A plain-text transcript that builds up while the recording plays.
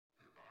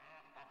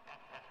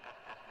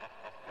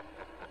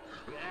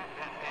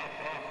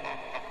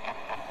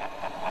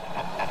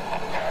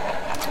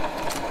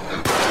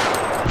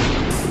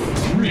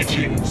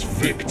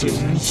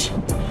victims,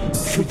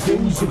 for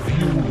those of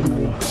you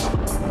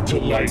who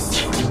delight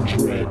in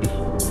dread,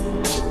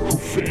 who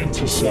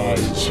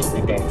fantasize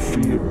about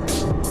fear,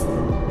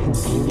 who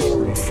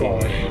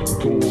glorify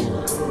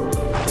gore,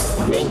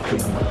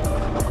 welcome.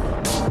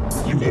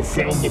 You have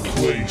found the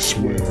place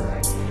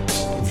where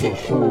the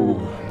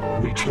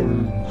horror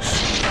returns.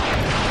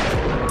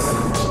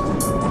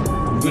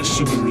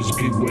 Listeners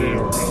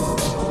beware.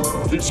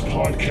 This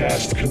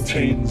podcast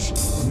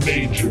contains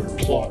major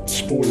plot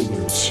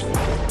spoilers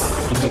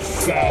and the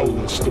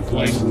foulest of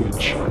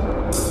language.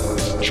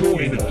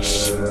 Join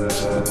us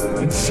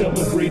in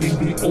celebrating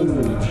the old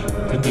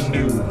and the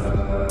new,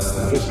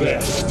 the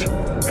best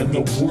and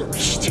the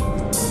worst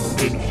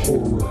in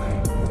horror.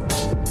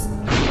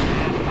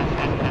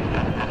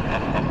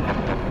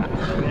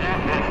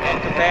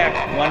 Welcome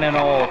back, one and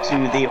all,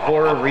 to The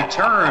Horror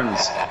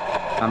Returns.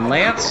 I'm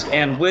Lance,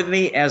 and with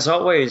me, as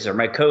always, are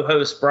my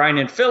co-hosts Brian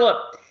and Philip.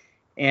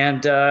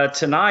 And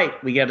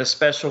tonight, we got a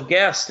special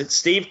guest. It's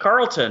Steve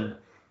Carlton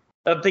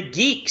of The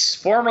Geeks,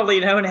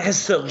 formerly known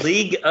as the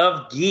League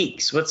of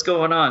Geeks. What's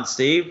going on,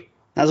 Steve?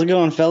 How's it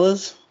going,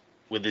 fellas?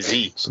 With a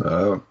Z.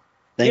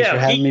 Thanks for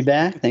having me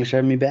back.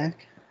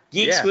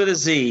 Geeks with a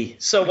Z.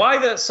 So why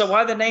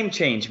the name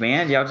change,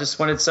 man? Y'all just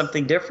wanted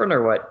something different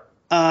or what?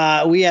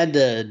 We had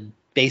to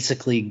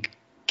basically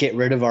get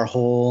rid of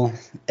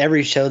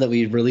every show that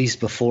we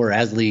released before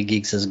as League of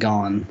Geeks is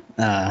gone.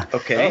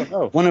 Okay.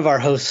 One of our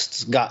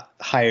hosts got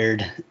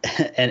hired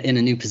in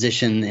a new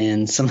position,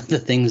 and some of the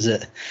things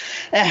that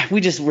we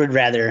just would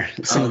rather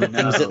some of the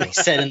things that we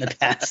said in the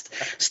past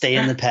stay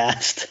in the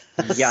past.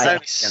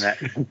 Yikes.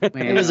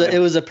 It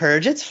was a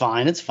purge. It's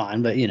fine,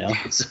 but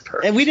It's a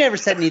purge. and we never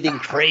said anything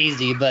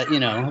crazy, but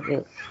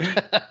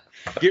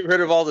Get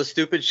rid of all the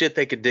stupid shit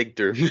they could dig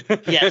through.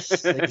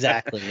 Yes,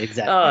 exactly.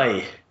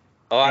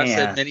 I've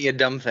said many a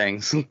dumb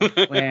things.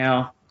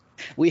 Well,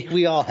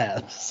 we all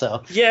have.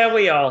 So yeah,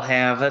 we all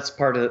have. That's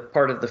part of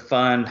the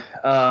fun.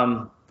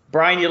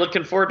 Brian, you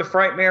looking forward to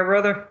Frightmare,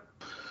 brother?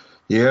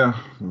 Yeah,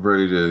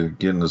 ready to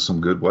get into some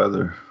good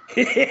weather.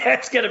 Yeah,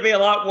 it's going to be a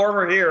lot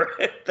warmer here.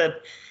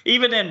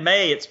 Even in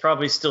May, it's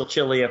probably still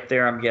chilly up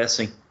there, I'm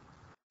guessing.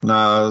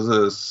 No,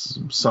 this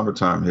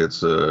summertime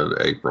hits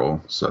April,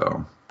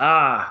 so.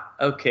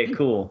 Okay,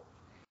 cool.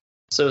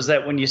 So is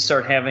that when you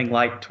start having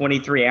like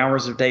 23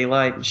 hours of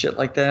daylight and shit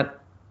like that?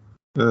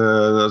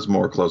 That's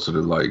more closer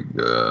to like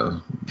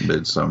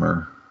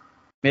midsummer.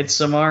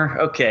 Midsummer?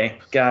 Okay,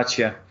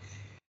 gotcha.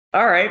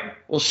 All right.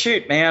 Well,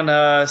 shoot,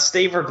 man.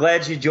 Steve, we're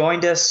glad you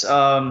joined us.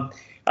 I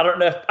don't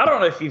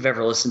know if you've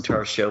ever listened to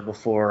our show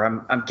before.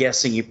 I'm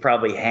guessing you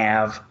probably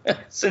have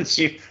since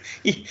you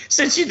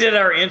did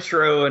our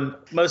intro and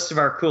most of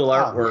our cool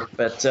artwork.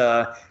 But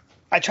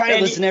I try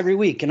to listen every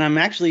week, and I'm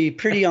actually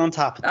pretty on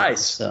top of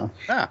nice. Things,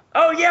 so.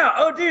 Oh yeah.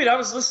 Oh dude, I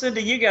was listening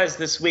to you guys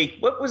this week.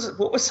 What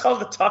was all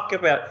the talk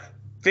about?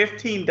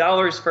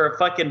 $15 for a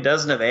fucking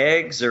dozen of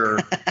eggs, or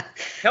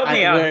help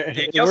me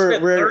out. Y'all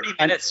spent 30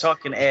 minutes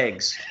talking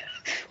eggs.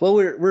 Well,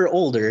 we're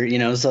older,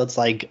 so it's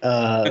like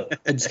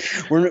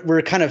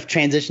we're kind of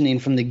transitioning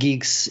from the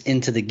geeks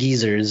into the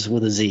geezers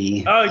with a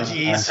Z. Oh,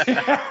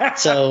 jeez.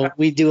 So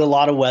we do a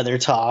lot of weather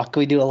talk.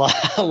 We do a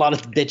lot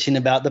of bitching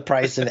about the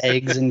price of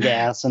eggs and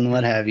gas and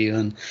what have you.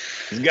 And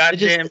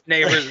goddamn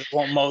neighbors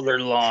won't mow their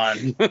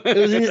lawn.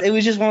 It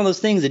was just one of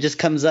those things that just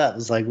comes up.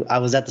 It's like I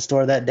was at the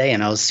store that day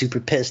and I was super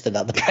pissed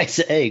about the price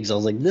of eggs. I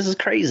was like, this is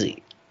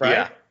crazy.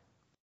 Right?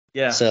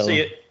 Yeah. So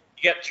you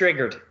got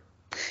triggered.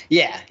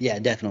 Yeah,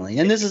 definitely.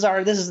 And this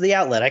is the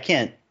outlet. I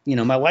can't,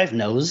 my wife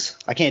knows.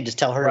 I can't just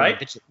tell her, right?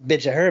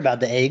 bitch at her about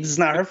the eggs. It's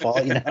not her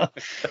fault,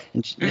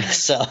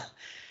 So.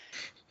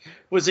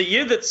 Was it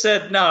you that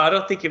said, no, I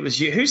don't think it was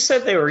you. Who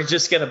said they were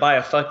just going to buy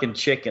a fucking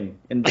chicken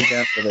and be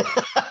done with it?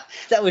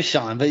 That was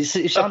Sean, but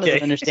Sean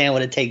doesn't understand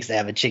what it takes to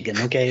have a chicken,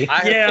 okay?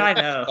 I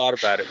know. Thought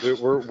about it.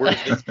 We're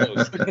this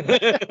close.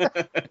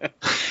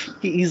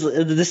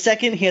 The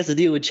second he has to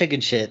deal with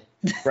chicken shit,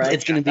 right?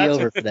 It's going to be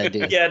over for that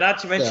dude. Yeah, not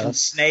to mention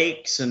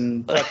snakes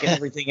and fucking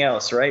everything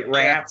else, right?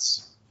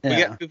 Rats. We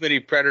got too many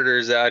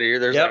predators out here.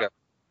 There's like a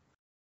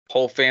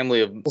whole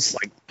family of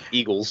like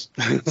eagles.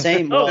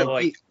 Same.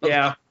 Well,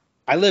 yeah.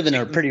 I live in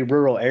a pretty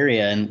rural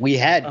area, and we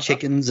had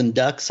chickens and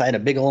ducks. I had a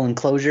big old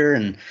enclosure,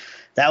 and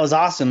that was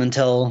awesome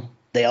until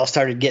they all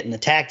started getting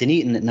attacked and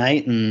eaten at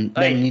night, and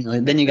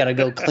then you got to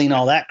go clean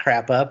all that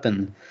crap up,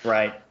 and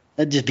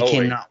it just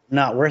became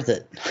not worth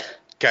it.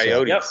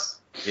 Coyotes.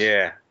 So,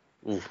 yeah.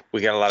 Ooh, we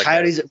got a lot of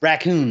coyotes.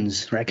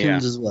 Raccoons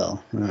as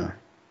well.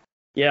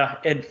 Yeah,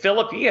 and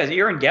Philip,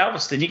 you're in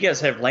Galveston. You guys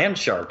have land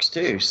sharks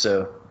too,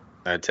 so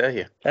I tell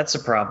you, that's a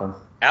problem.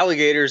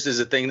 Alligators is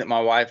a thing that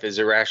my wife is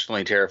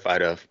irrationally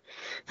terrified of.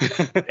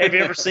 Have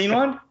you ever seen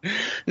one?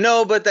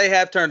 No, but they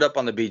have turned up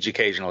on the beach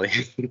occasionally.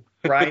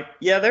 Right.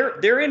 Yeah,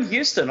 they're in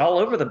Houston, all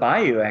over the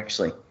bayou,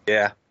 actually.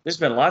 Yeah. There's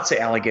been lots of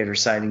alligator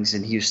sightings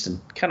in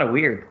Houston. Kind of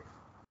weird.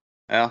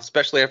 Well,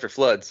 especially after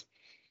floods.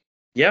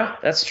 Yeah,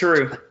 that's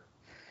true.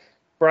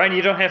 Brian,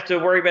 you don't have to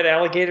worry about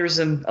alligators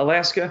in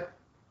Alaska?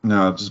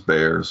 No, just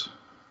bears.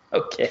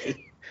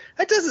 Okay.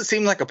 That doesn't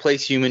seem like a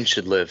place humans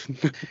should live.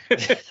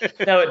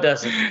 No, it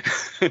doesn't.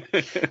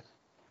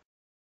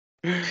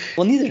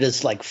 Well, neither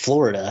does like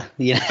Florida.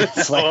 You know,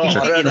 it's like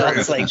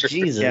it's like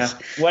Jesus. Yeah,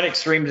 one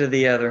extreme to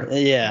the other.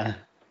 Yeah.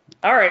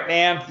 All right,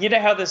 man. You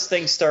know how this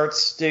thing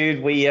starts,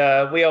 dude. We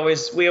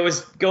always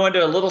go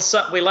into a little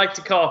something we like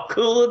to call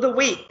Cool of the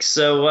Week.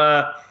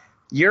 So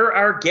you're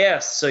our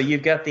guest, so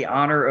you've got the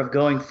honor of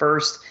going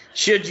first.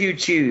 Should you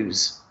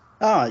choose?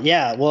 Oh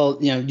yeah. Well,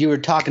 you were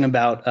talking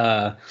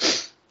about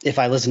if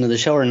I listen to the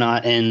show or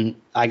not, and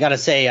I gotta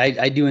say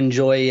I do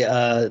enjoy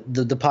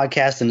the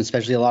podcast, and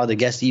especially a lot of the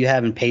guests that you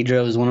have. And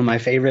Pedro is one of my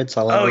favorites.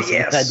 I love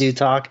listening to that dude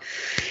talk.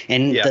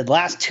 And the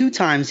last 2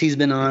 times he's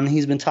been on,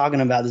 he's been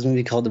talking about this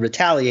movie called The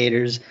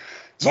Retaliators.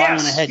 So I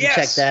went ahead and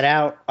checked that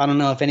out. I don't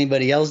know if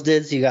anybody else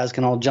did, so you guys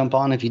can all jump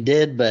on if you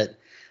did. But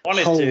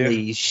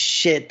holy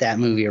shit, that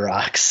movie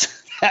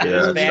rocks.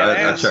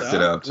 I checked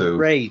it out too.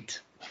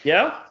 Great.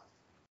 Yeah.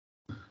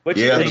 What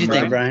did you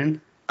think, Brian?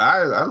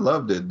 I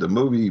loved it. The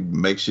movie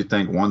makes you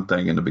think one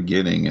thing in the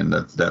beginning, and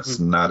that's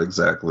not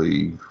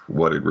exactly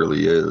what it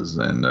really is,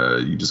 and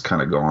you just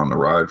kind of go on the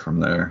ride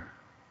from there.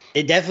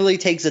 It definitely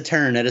takes a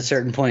turn at a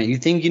certain point. You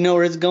think you know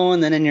where it's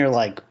going, then you're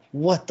like,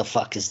 what the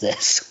fuck is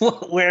this?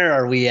 Where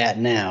are we at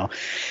now?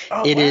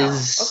 It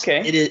is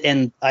okay. It is,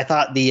 and I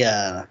thought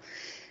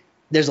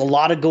there's a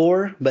lot of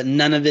gore, but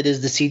none of it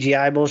is the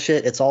CGI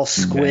bullshit. It's all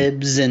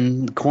squibs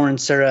and corn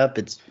syrup.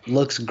 It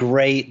looks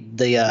great.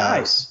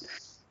 Nice.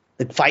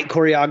 The fight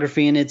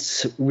choreography in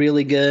it's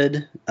really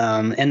good.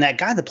 And that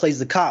guy that plays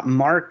the cop,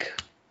 Mark,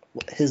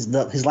 his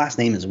last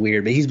name is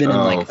weird, but he's been in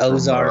like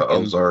Ozark.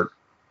 Ozark.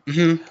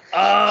 Mm-hmm.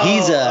 Oh,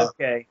 he's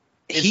okay.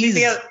 Is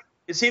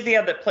he the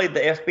guy that played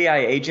the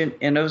FBI agent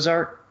in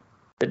Ozark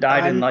that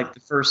died in like the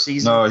first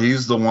season? No,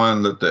 he's the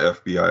one that the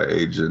FBI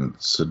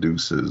agent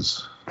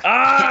seduces.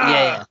 Ah,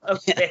 yeah.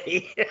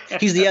 Okay.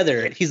 He's the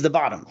other. He's the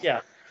bottom. Yeah,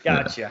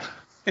 gotcha.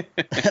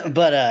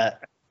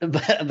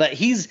 but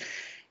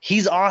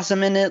he's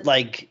awesome in it.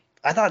 Like,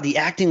 I thought the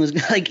acting was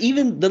like,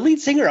 even the lead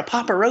singer of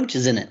Papa Roach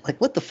is in it.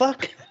 Like, what the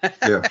fuck?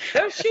 Yeah.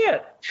 Oh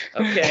shit.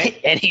 Okay.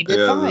 And he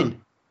did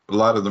fine. A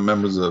lot of the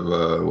members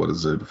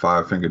of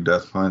Five Finger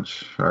Death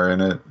Punch are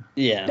in it.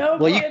 Yeah. No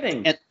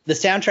kidding. And the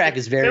soundtrack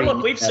is very.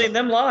 Philip, we've seen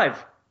them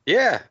live.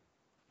 Yeah.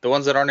 The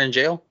ones that aren't in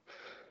jail.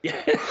 Yeah.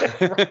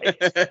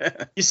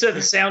 Right. You said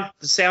the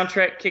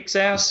soundtrack kicks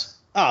ass.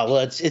 Oh, well,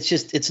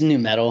 it's new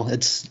metal.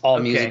 It's all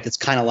music. It's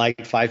kind of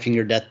like Five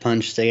Finger Death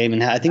Punch. They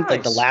even have, I think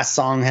like the last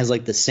song has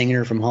like the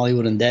singer from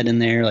Hollywood Undead in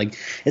there. Like,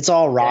 it's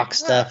all rock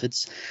stuff.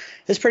 It's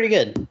pretty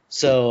good.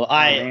 So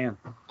I'm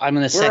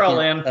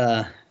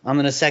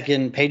gonna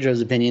second Pedro's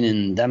opinion,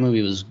 and that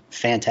movie was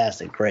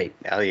fantastic. Great.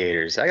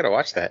 Alligators. I gotta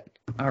watch that.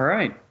 All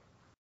right.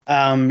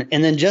 And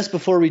then just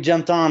before we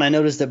jumped on, I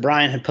noticed that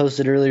Brian had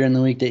posted earlier in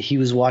the week that he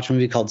was watching a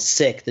movie called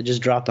Sick that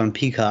just dropped on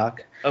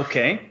Peacock.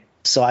 Okay.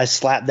 So I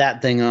slapped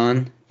that thing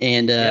on,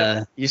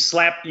 and you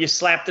slapped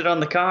it on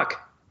the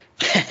cock.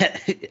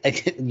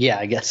 Yeah,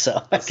 I guess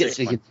so. I guess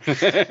we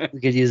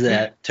could use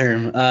that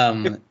term.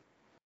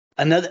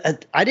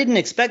 I didn't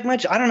expect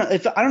much. I don't know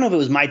if it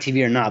was my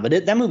TV or not,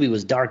 but that movie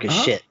was dark as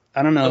shit.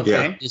 I don't know.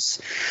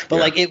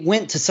 Like it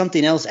went to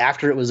something else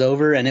after it was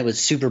over, and it was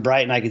super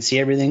bright, and I could see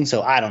everything.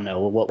 So I don't know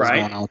what was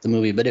going on with the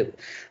movie,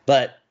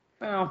 but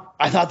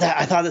I thought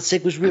that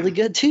Sick was really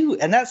good too,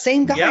 and that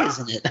same guy is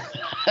in it.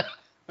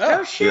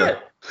 Oh shit! Yeah.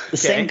 The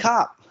same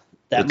cop.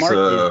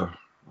 It's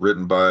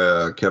written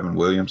by Kevin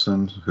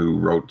Williamson, who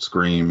wrote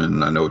Scream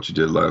and I Know What You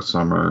Did Last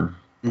Summer.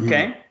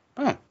 Okay.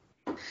 Oh.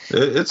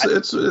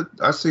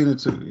 I've seen it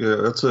too.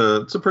 Yeah, it's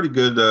a pretty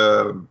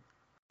good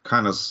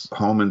kind of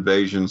home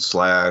invasion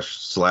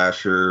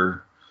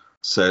slasher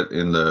set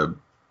in the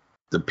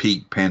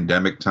peak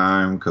pandemic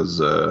time, because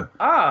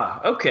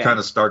kind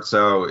of starts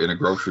out in a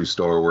grocery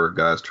store where a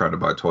guy's trying to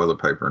buy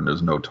toilet paper and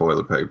there's no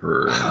toilet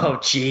paper. Oh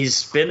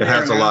geez, it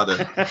has a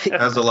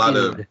lot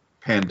of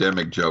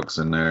pandemic jokes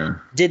in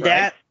there. Did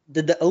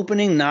the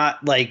opening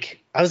not like?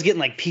 I was getting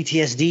like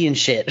PTSD and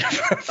shit.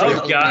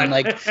 Oh god!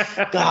 Like,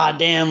 god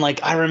damn!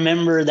 Like, I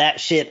remember that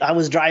shit. I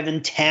was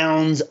driving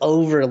towns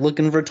over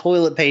looking for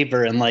toilet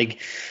paper, and like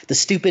the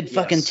stupid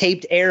fucking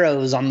taped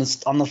arrows on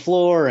the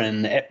floor,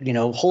 and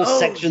whole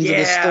sections of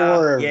the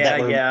store that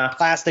were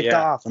plasticed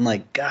off, and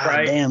like,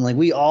 god damn! Like,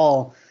 we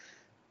all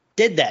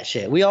did that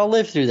shit. We all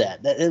lived through that.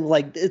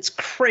 It's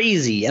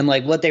crazy. And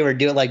like what they were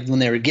doing, like when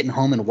they were getting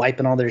home and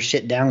wiping all their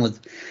shit down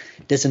with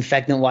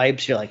disinfectant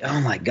wipes, you're like,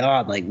 oh my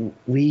god! Like,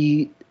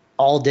 we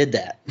all did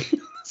that.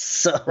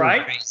 So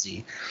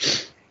crazy.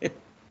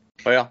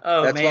 Well,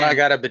 that's when I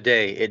got a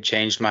bidet. It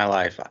changed my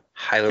life. I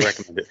highly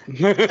recommend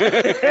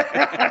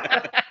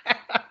it.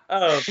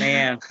 Oh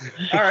man.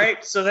 All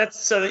right. So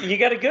you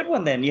got a good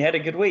one then. You had a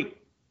good week.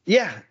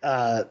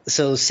 Yeah.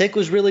 So Sick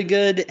was really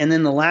good. And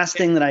then the last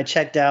thing that I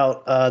checked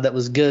out that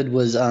was good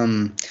was a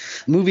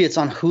movie that's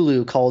on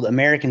Hulu called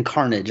American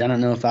Carnage. I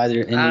don't know if any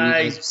of you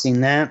guys have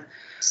seen that.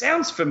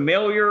 Sounds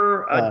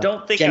familiar. I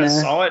don't think I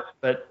saw it,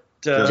 but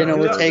Jenna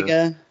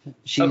Ortega,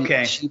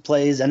 she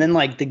plays, and then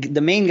like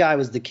the main guy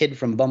was the kid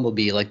from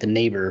Bumblebee, like the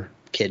neighbor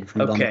kid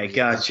from Okay,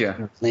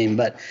 gotcha. Name,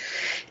 but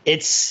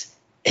it's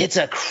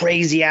a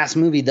crazy ass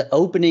movie. The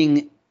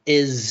opening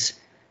is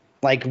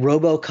like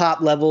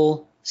RoboCop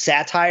level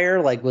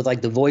satire, like with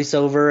like the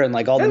voiceover and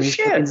like all the news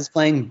clippings is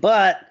playing.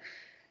 But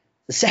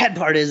the sad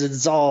part is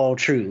it's all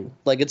true.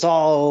 Like it's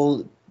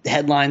all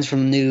headlines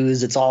from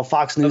news. It's all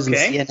Fox News and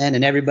CNN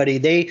and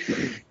everybody.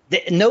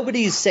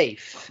 Nobody's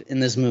safe in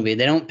this movie.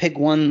 They don't pick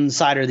one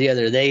side or the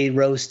other. They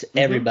roast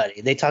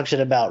everybody. They talk shit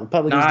about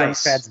Republicans,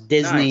 Democrats,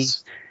 Disney,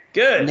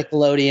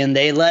 Nickelodeon.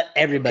 They let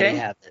everybody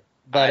have it.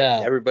 But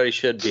everybody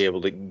should be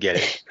able to get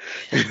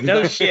it.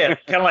 No shit.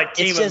 Kind of like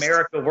Team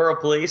America World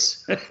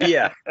Police.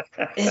 Yeah.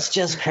 It's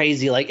just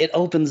crazy. Like it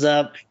opens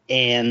up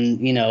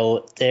and, you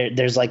know,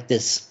 there's like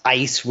this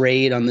ICE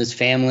raid on this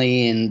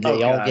family and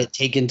they all get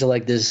taken to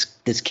like this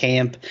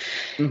camp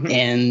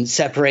and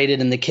separated.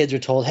 And the kids are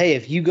told, hey,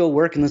 if you go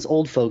work in this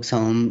old folks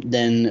home,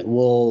 then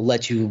we'll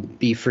let you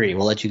be free.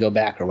 We'll let you go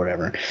back or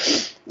whatever.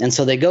 And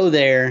so they go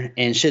there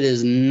and shit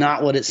is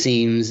not what it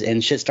seems.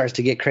 And shit starts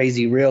to get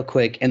crazy real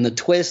quick. And the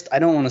twist, I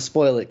don't want to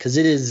spoil it because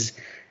it is,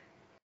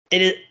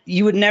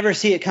 you would never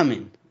see it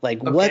coming.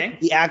 Like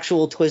what the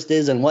actual twist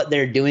is and what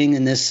they're doing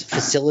in this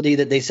facility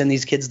that they send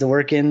these kids to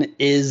work in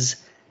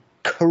is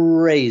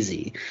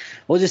crazy.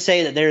 We'll just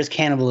say that there's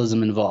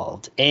cannibalism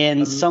involved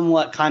and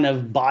somewhat kind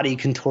of body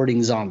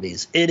contorting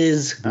zombies. It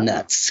is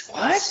nuts.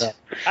 What? So,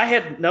 I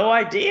had no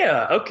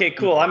idea. Okay,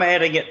 cool. I'm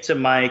adding it to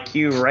my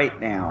queue right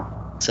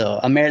now. So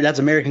that's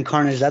American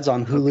Carnage. That's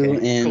on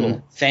Hulu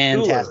and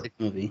fantastic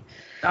movie.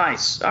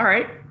 Nice. All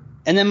right.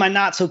 And then my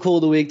not so cool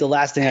of the week, the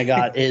last thing I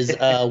got is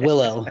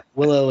Willow.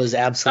 Willow is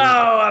absolutely.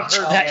 Oh, I've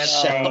heard that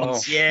show.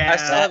 Yeah,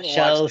 that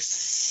show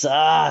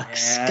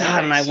sucks. Yeah,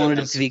 God, and I wanted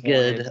it to be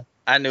good.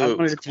 I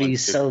wanted it to be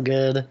so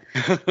good.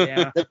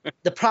 Yeah.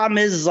 The problem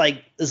is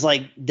like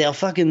they'll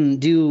fucking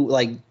do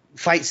like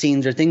fight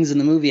scenes or things in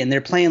the movie, and they're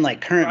playing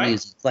like current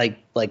music,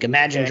 like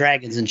Imagine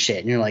Dragons and shit.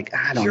 And you're like,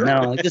 I don't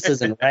know, like this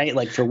isn't right.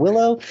 Like for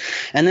Willow,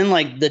 and then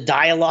like the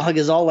dialogue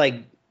is all like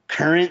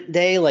current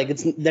day, like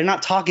they're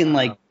not talking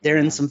like they're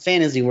in some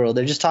fantasy world.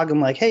 They're just talking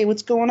like, hey,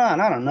 what's going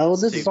on? I don't know.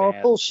 This is all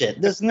bullshit.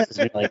 This and this.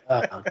 And you're like,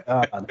 oh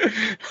god.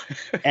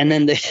 And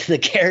then the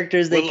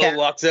characters they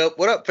walks up.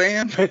 What up,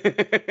 fam?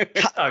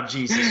 Oh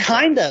Jesus.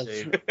 Kind of.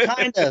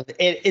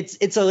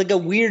 It's like a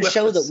weird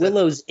show that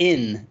Willow's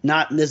in,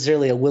 not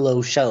necessarily a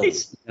Willow show.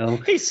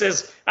 He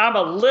says, I'm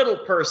a little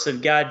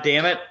person. God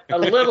damn it, a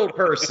little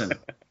person.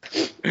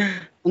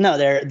 No,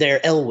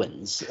 they're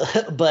Elwins,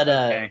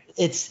 but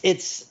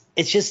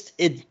it's just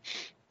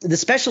the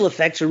special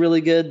effects are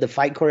really good. The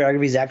fight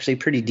choreography is actually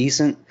pretty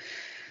decent,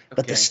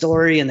 but the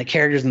story and the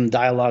characters and the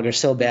dialogue are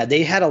so bad.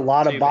 They had a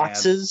lot of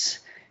boxes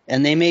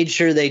and they made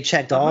sure they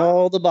checked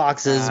all the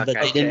boxes, but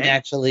they didn't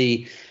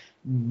actually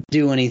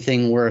do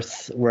anything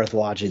worth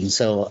watching.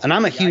 So, and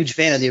I'm a huge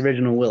fan of the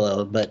original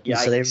Willow, but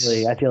so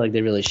I feel like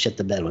they really shit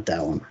the bed with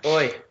that one.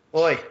 Boy,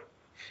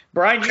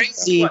 Brian,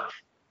 crazy.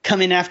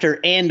 Coming after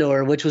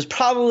Andor, which was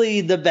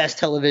probably the best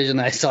television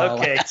I saw.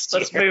 Okay,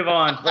 let's move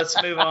on.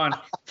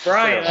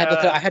 Brian,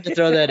 I had to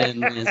throw that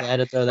in. I had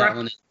to throw that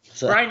one in.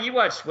 So. Brian, you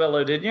watched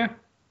Willow, didn't you?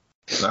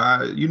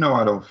 You know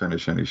I don't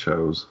finish any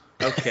shows.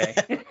 Okay.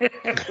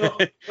 Well,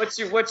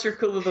 what's your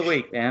cool of the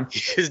week, man?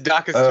 His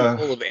doc is too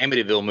full of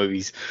Amityville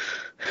movies.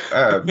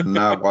 I have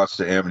not watched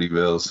the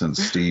Amityville since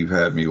Steve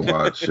had me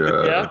watch.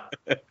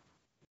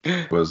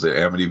 Was the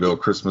Amityville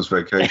Christmas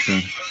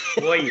Vacation?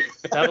 Boy,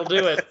 that'll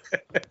do it.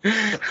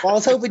 Well, I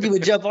was hoping you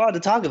would jump on to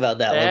talk about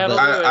that one.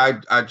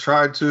 But I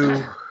tried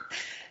to.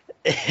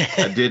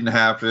 It didn't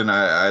happen.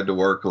 I had to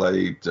work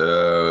late.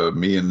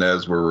 Me and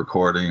Nez were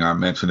recording. I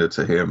mentioned it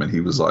to him, and he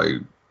was like,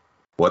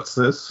 "What's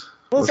this?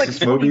 Well, What's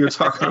this movie you're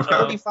talking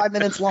about?" 45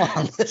 minutes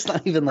long. It's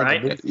not even like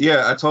a movie.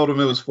 Yeah, I told him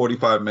it was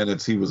 45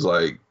 minutes. He was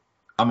like,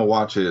 I'm going to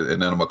watch it,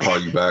 and then I'm going to call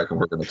you back, and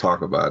we're going to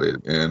talk about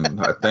it. And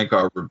I think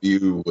our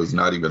review was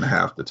not even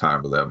half the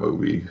time of that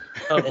movie.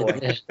 Oh,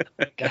 boy.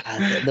 God,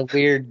 the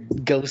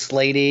weird ghost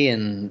lady.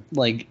 And,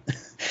 like,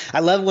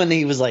 I love when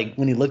he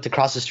looked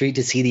across the street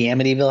to see the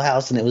Amityville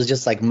house, and it was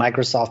just, like,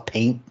 Microsoft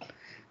Paint.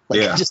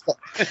 Like, just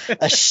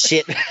a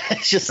shit.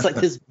 It's just, like,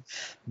 this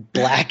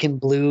black and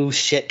blue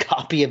shit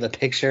copy of a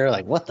picture.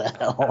 Like, what the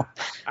hell?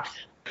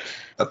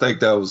 I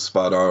think that was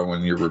spot on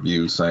when your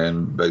review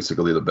saying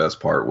basically the best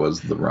part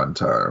was the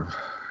runtime.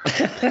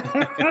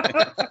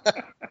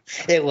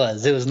 It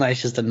was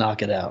nice just to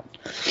knock it out.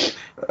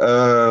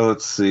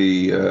 Let's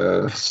see.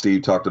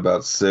 Steve talked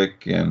about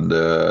Sick and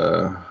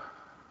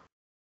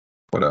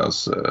what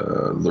else?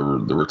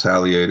 The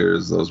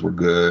Retaliators. Those were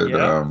good.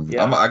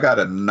 I got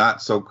a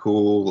not so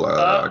cool.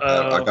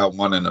 I got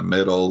one in the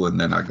middle, and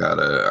then I got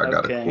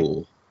a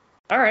cool.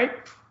 All right.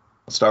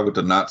 I'll start with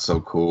the not so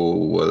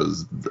cool.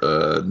 Was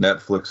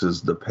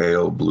Netflix's The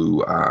Pale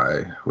Blue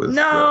Eye? With,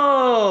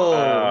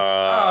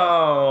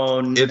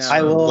 it's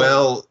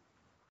well.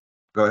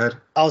 Go ahead.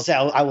 I'll say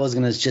I was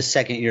gonna just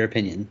second your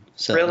opinion.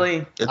 So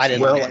really, it's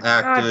well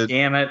acted. God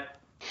damn it!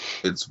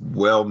 It's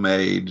well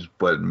made,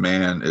 but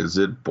man, is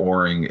it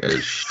boring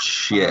as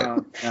shit.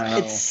 No.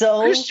 It's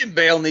so Christian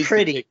Bale needs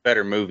pretty. to make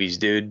better movies,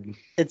 dude.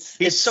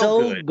 It's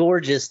so good.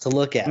 gorgeous to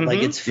look at.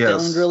 Like, it's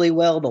filmed Yes. really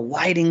well. The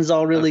lighting's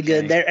all really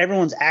Okay. good.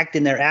 Everyone's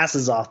acting their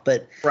asses off,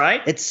 but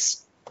Right?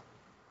 it's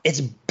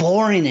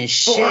boring as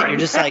shit. Boring. You're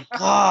just like,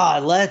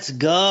 God, let's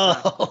go.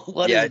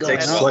 What is Yeah, it going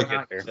takes on? It's like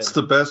Not it's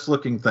good. the best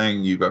looking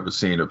thing you've ever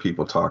seen of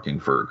people talking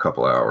for a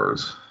couple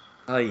hours.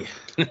 Oh, yeah.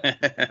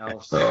 No,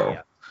 So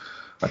yeah.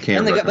 I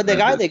can't. But the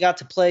guy recommend they it. got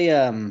to play,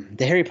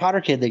 the Harry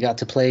Potter kid they got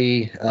to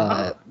play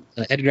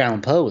Edgar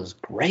Allan Poe was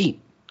great.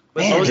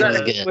 Man, was he that was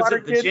the- good. Was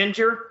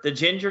it the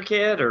ginger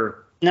kid,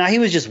 or? No, he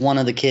was just one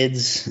of the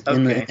kids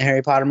in the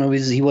Harry Potter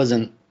movies. He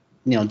wasn't,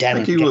 dad. I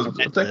think he was.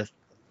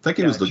 I think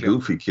he was the Gotcha.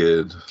 goofy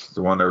kid,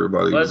 the one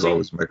everybody Was was he?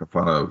 always making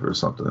fun of or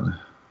something.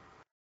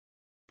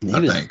 He I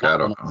was think. I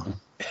don't one know.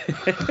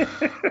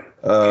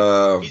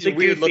 of He's The a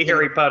weird goofy looking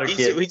Harry Potter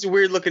kid. He's a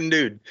weird looking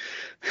dude.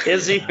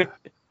 Is he? My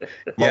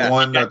Yeah.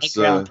 one them. that's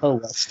Edgar Allan Poe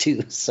was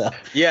too. So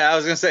Yeah, I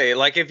was gonna say,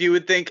 like, if you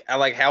would think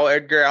like how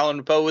Edgar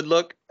Allan Poe would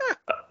look, they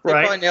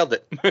Right. probably nailed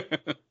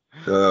it.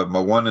 my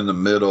one in the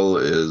middle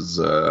is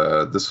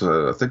this.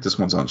 I think this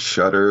one's on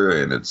Shudder,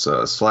 and it's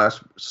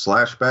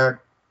Slashback.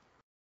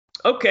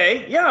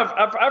 Okay. Yeah,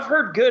 I've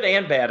heard good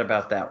and bad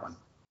about that one.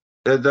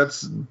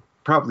 That's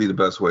probably the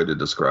best way to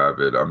describe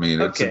it. I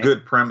mean, it's a Okay.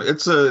 good premise.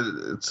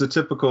 It's a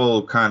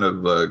typical kind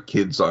of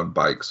kids on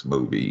bikes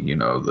movie.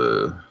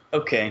 The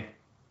Okay.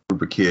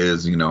 group of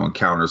kids,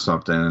 encounter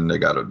something, and they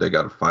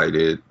gotta fight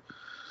it.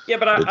 Yeah,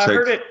 but I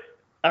heard it.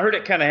 I heard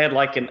it kind of had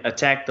like an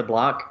Attack the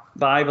Block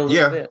vibe a little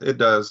Yeah, bit. it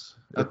does.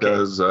 It Okay.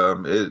 does.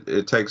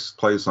 It takes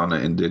place on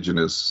an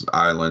indigenous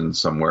island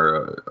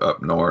somewhere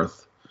up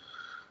north,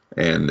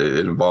 and it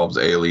involves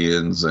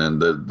aliens.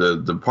 And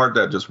the part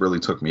that just really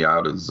took me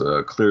out is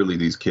clearly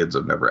these kids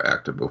have never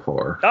acted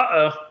before.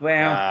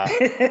 Well,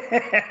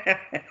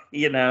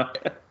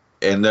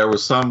 And there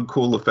was some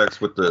cool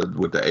effects with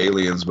the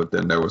aliens, but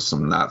then there was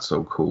some not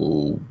so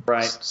cool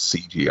Right.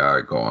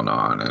 CGI going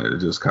on, and it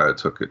just kind of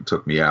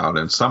took me out.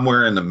 And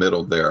somewhere in the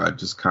middle there, I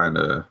just kind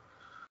of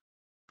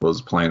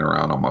was playing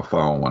around on my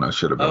phone when I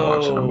should have been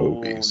watching a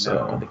movie. So,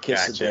 no, the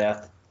kiss of Gotcha.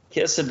 death.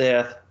 Kiss of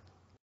death.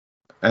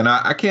 and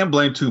I can't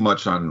blame too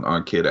much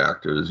on kid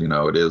actors.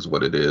 It is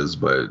what it is,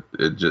 but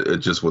it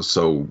just was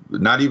so,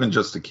 not even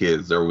just the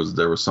kids. There was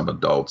some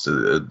adults.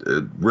 It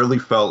really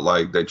felt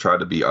like they tried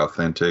to be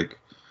authentic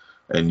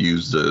and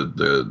use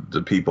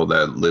the people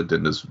that lived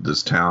in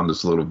this town,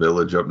 this little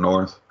village up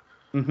north.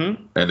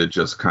 Mm-hmm. And it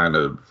just kind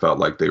of felt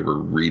like they were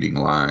reading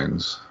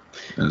lines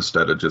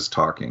instead of just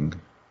talking.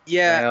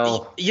 Yeah,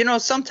 Well-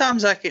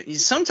 sometimes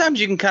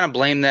you can kind of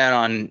blame that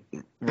on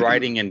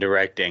writing and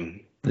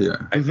directing. Yeah.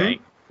 I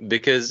think,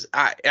 because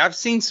I've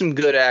seen some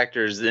good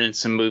actors in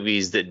some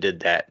movies that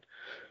did that.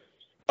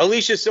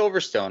 Alicia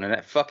Silverstone in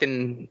that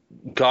fucking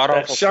god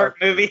That awful shark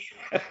movie.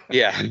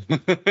 Yeah.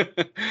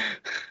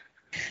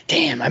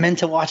 damn, I meant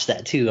to watch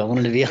that too. I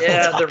wanted to be able to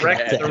Yeah, talk the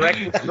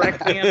about wreck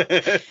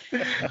that.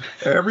 man.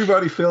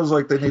 Everybody feels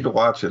like they need to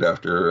watch it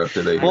after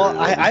they hear Well,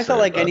 what we I say felt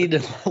like I about need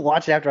to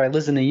watch it after I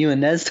listened to you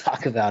and Nez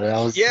talk about it.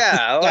 I was Yeah,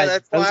 well, guys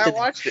that's why I posted-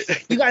 watched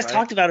it. You guys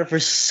talked about it for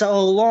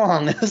so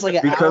long. It was like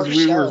an because hour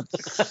we show. were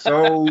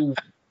so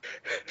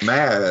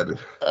mad.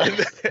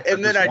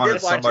 And then I wanted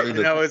did watch somebody it,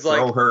 and to I was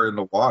throw like, her in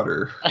the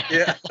water.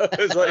 yeah, I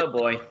was like, Oh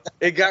boy.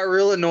 it got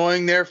real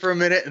annoying there for a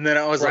minute, and then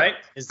I was Right.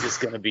 like, is this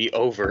gonna be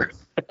over?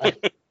 I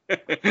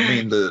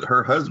mean,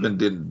 her husband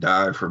didn't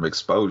die from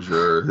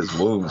exposure, his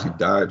wounds. He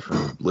died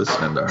from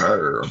listening to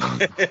her. I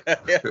mean,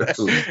 it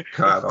was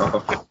cut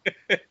off.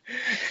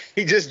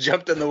 He just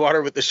jumped in the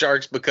water with the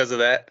sharks because of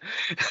that.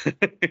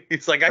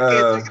 He's like, I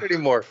can't take it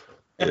anymore.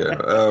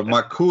 Yeah.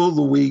 My cool of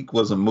the week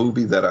was a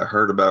movie that I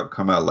heard about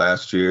come out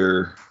last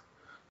year.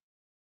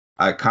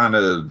 I kind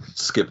of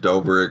skipped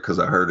over it because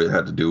I heard it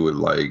had to do with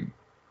like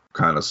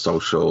kind of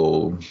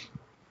social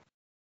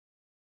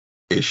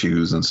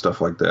issues and stuff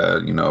like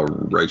that,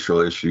 racial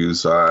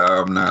issues. So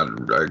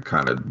I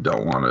kind of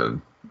don't want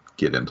to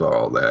get into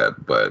all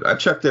that, but I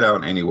checked it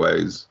out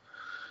anyways.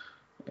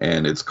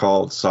 And it's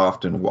called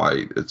Soft and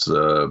White. It's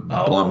a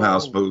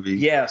Blumhouse movie.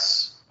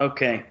 Yes.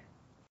 Okay.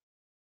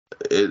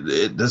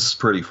 This is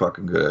pretty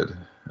fucking good.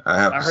 I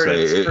have I to heard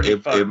say it's pretty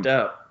fucked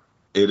up.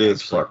 It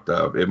is actually. fucked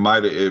up. It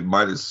might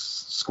have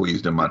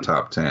squeezed in my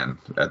top 10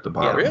 at the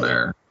bottom really?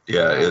 there.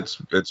 Yeah, Wow.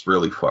 it's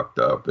really fucked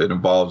up. It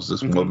involves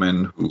this Mhm.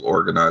 woman who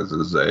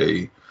organizes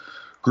a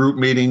group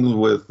meeting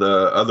with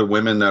other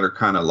women that are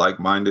kind of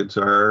like-minded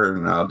to her,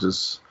 and I'll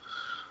just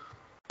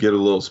get a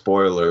little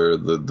spoiler.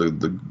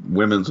 The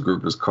women's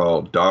group is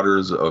called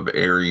Daughters of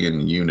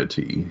Aryan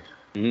Unity.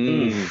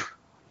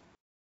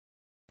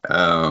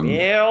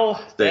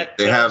 Well, that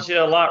they tells have-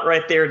 you a lot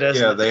right there,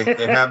 doesn't Yeah, it?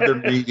 they have their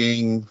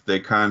meeting. They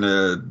kind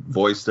of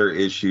voice their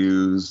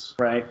issues.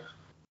 Right.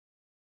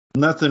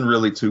 Nothing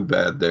really too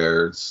bad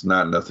there. It's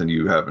not nothing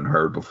you haven't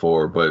heard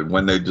before. But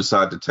when they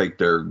decide to take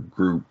their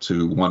group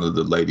to one of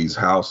the ladies'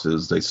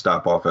 houses, they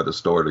stop off at a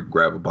store to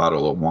grab a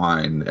bottle of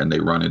wine, and they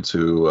run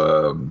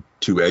into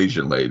two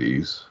Asian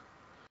ladies.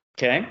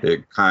 Okay.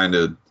 it kind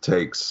of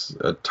takes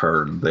a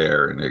turn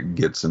there, and it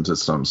gets into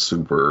some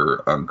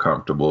super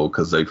uncomfortable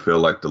because they feel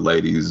like the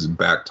ladies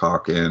back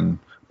talking,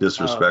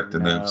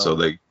 disrespecting them, so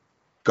they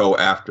go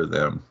after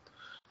them.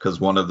 Because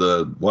one of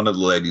the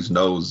ladies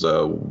knows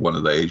one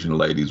of the Asian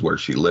ladies where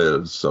she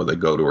lives, so they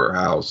go to her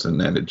house,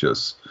 and then it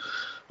gets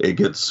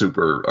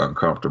super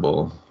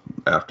uncomfortable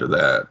after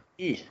that.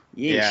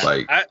 Yeah,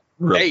 like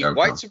really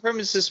white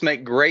supremacists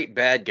make great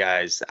bad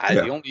guys.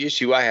 The only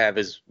issue I have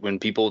is when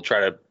people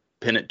try to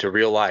pin it to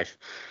real life.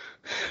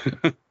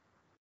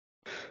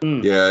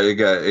 Yeah,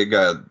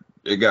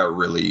 it got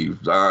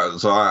relieved.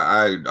 So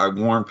I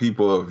warn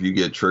people, if you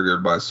get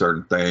triggered by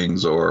certain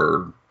things,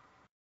 or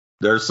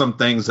there's some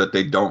things that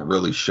they don't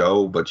really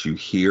show, but you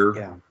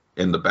hear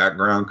in the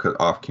background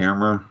off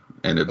camera,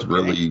 and it's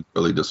really,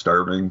 really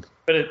disturbing.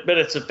 But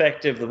it's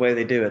effective the way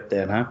they do it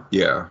then, huh?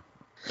 Yeah.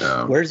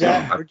 Where's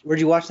that? Where'd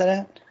you watch that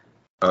at?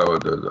 Oh,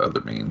 the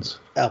other means.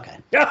 Okay.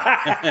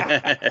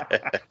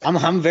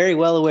 I'm very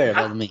well aware of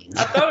other means.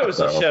 I thought it was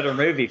a Shudder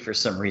movie for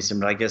some reason,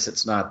 but I guess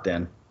it's not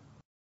then.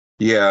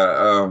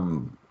 Yeah.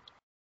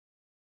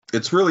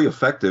 It's really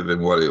effective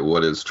in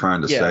what it's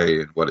trying to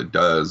say and what it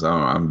does.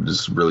 I'm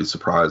just really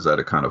surprised that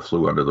it kind of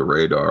flew under the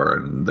radar,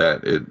 and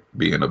that it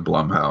being a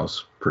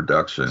Blumhouse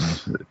production,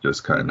 it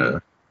just kind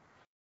of.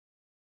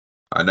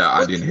 I know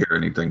I didn't hear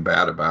anything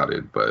bad about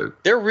it,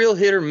 but they're real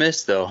hit or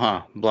miss, though,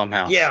 huh?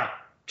 Blumhouse. Yeah,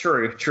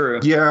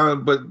 true. Yeah,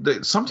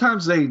 but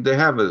sometimes they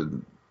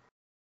do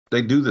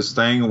this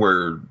thing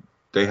where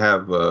they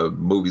have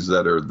movies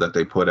that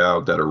they put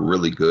out that are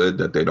really good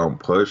that they don't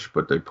push,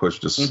 but they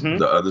push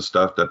the other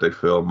stuff that they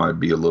feel might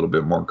be a little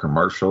bit more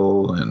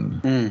commercial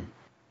and.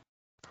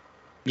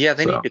 Yeah,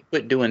 they need to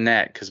quit doing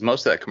that, because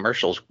most of that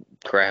commercial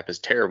crap is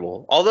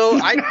terrible. Although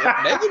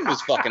Megan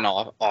was fucking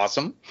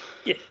awesome.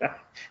 Yeah,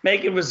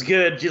 Megan was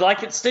good. Do you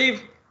like it,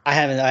 Steve? I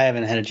haven't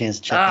had a chance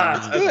to check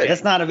that. Okay.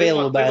 That's not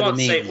available by the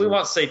means. We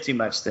won't say too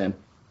much then.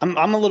 I'm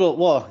a little.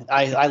 Well,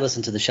 I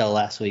listened to the show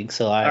last week,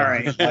 so all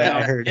right.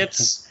 I heard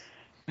it's.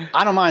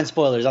 I don't mind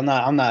spoilers. I'm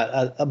not.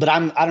 But I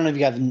don't know if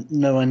you guys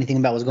know anything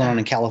about what's going on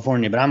in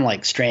California, but I'm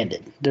like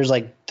stranded. There's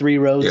like 3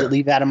 roads that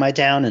leave out of my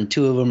town, and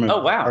 2 of them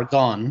are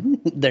gone.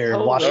 They're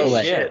washed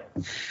away. Shit.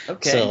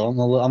 Okay. So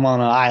I'm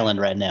on an island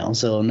right now.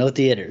 So no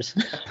theaters.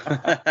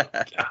 God.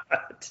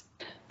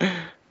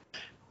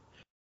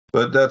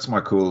 But that's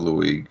my cool of the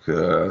week.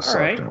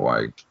 Soft and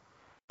White.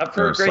 I've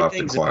heard great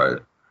things about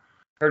it.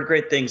 Heard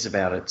great things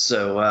about it.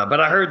 So, but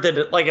I heard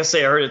that, like I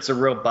say, I heard it's a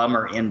real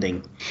bummer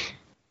ending.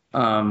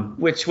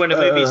 Which when a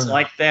movie's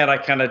like that, I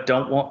kind of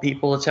don't want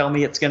people to tell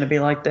me it's going to be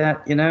like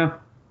that, you know?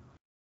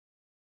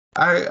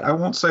 I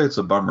won't say it's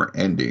a bummer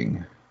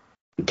ending.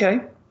 Okay.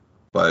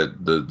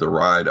 But the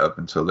ride up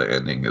until the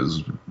ending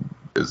is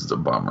the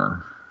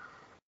bummer.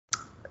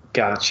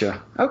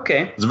 Gotcha.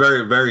 Okay. It's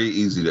very, very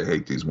easy to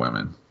hate these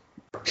women.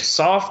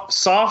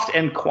 Soft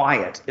and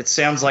quiet. It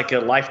sounds like a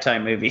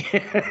Lifetime movie.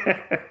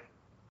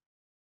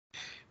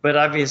 But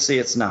obviously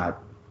it's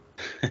not.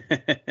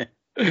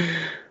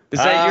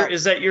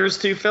 Is that yours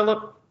too,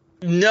 Philip?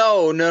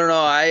 No.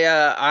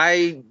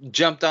 I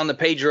jumped on the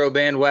Pedro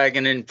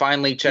bandwagon and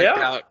finally checked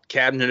out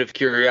Cabinet of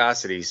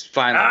Curiosities.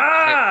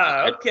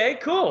 Finally. Okay,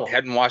 cool.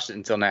 Hadn't watched it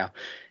until now.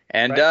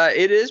 And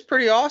it is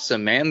pretty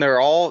awesome, man.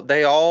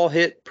 They all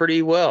hit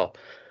pretty well.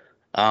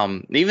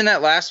 Even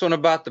that last one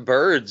about the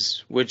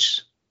birds,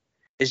 which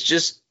is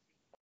just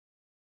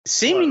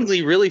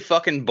seemingly really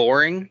fucking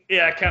boring.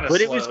 Yeah, kind of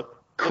but slow. It was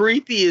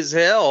creepy as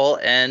hell,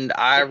 and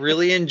I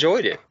really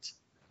enjoyed it.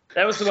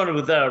 That was the one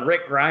with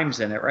Rick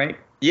Grimes in it, right?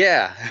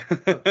 Yeah.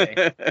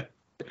 Okay.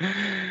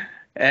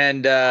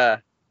 And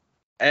then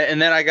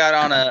I got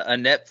on a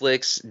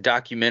Netflix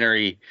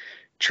documentary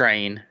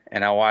train,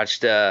 and I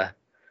watched the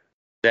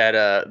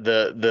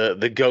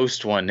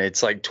ghost one.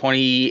 It's like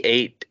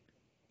 28.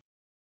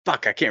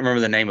 Fuck, I can't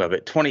remember the name of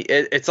it.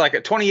 It's like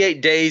a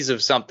 28 days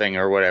of something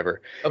or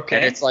whatever. Okay.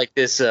 And it's like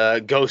this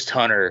ghost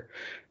hunter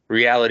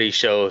reality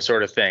show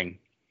sort of thing,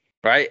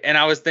 right? And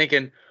I was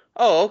thinking,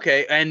 oh,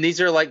 okay. And these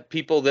are like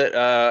people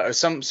that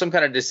some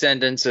kind of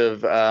descendants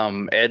of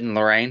Ed and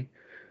Lorraine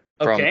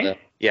from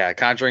the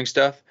Conjuring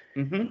stuff.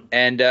 Mm-hmm.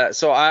 And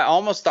so I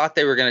almost thought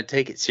they were going to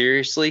take it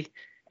seriously,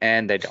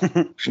 and they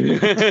don't.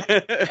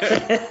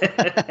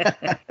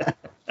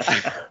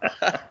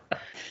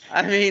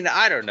 I mean,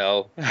 I don't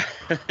know.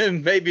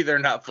 Maybe they're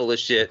not full of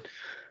shit.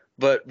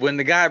 But when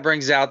the guy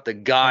brings out the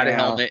God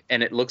helmet,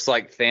 and it looks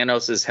like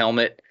Thanos'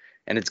 helmet,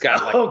 and it's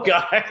got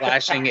like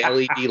flashing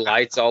LED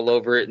lights all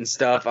over it and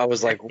stuff, I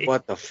was like,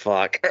 what the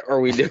fuck are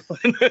we doing?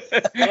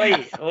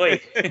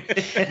 Wait.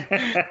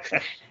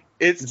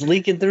 It's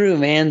leaking through,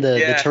 man.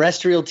 The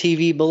terrestrial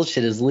TV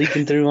bullshit is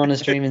leaking through on the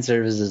streaming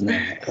services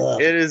now.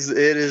 Ugh. It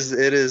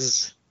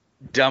is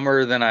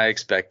dumber than I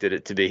expected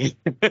it to be.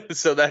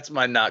 So that's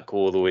my not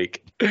cool of the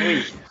week.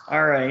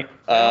 All right.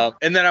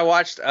 And then I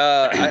watched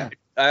I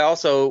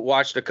also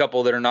watched a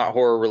couple that are not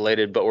horror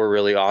related but were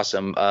really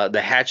awesome.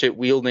 The hatchet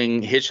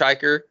wielding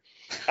hitchhiker.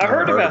 I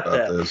heard about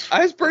that.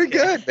 That was pretty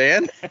good,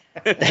 man.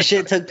 That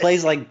shit took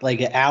place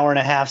like an hour and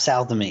a half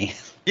south of me.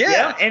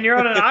 Yeah, and you're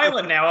on an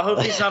island now. I hope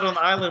he's not on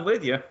the island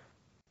with you.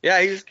 Yeah,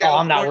 he's.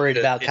 I'm not worried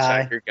about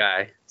Kai.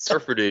 Guy,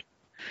 surfer dude,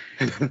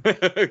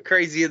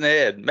 crazy in the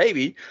head.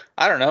 Maybe,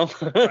 I don't know.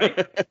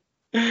 Right?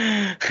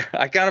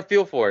 I kind of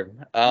feel for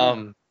him.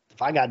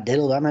 If I got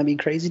diddled, I might be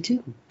crazy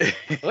too.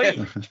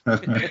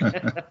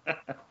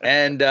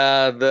 And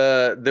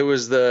there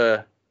was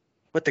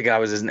what the guy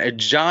was his name?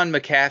 John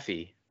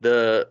McAfee,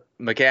 the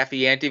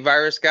McAfee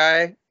antivirus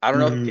guy. I don't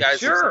know if you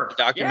guys have seen the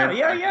documentary.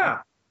 Yeah.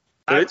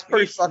 But it's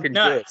pretty fucking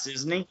nuts, good,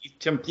 isn't he? He's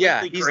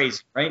completely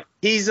crazy, right?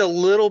 He's a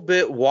little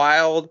bit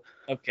wild.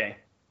 Okay.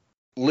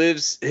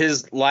 Lives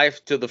his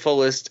life to the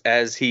fullest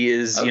as he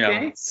is,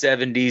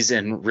 70s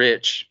and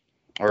rich,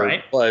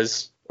 or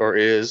was, or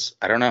is.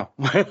 I don't know.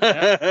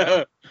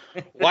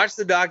 Watch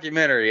the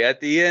documentary. At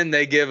the end,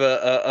 they give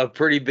a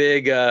pretty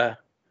big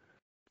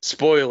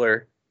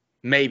spoiler,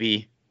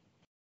 maybe.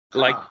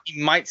 Like,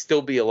 he might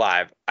still be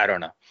alive. I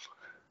don't know.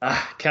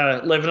 Kind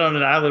of living on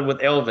an island with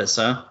Elvis,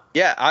 huh?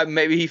 Yeah,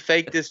 maybe he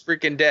faked his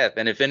freaking death.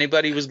 And if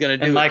anybody was going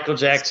to do Michael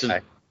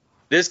Jackson.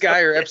 This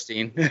guy or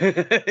Epstein,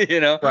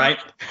 Right.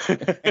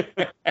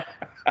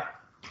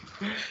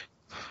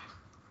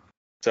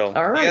 So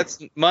all right.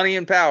 That's money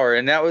and power,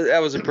 and that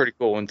was a pretty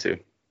cool one too.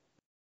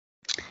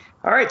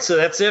 All right, so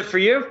that's it for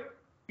you?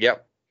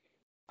 Yep.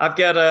 I've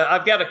got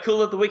a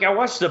cool of the week. I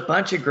watched a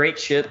bunch of great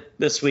shit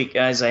this week,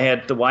 guys.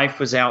 The wife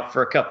was out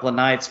for a couple of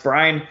nights.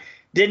 Brian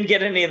didn't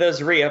get any of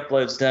those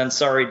re-uploads done.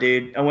 Sorry,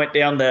 dude. I went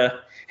down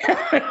the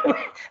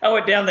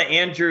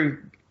Andrew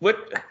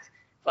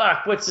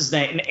what's his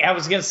name? I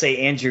was gonna say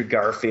Andrew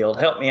Garfield.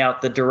 Help me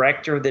out. The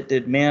director that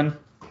did Men.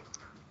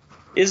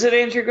 Is it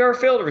Andrew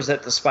Garfield or is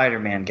that the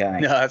Spider-Man guy?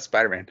 No, that's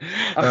Spider-Man.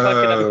 I'm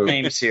fucking up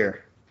names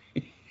here.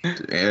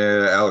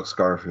 Yeah, Alex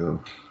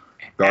Garfield.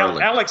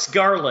 Alex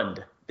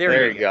Garland.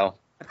 There you go.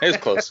 It was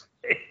close.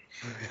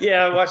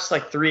 Yeah, I watched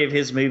like 3 of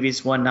his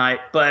movies one night.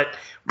 But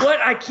what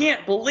I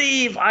can't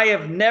believe I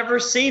have never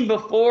seen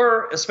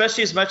before,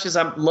 especially as much as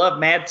I love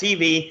Mad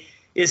TV,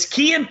 is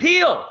Key and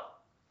Peele.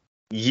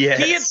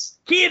 Yes.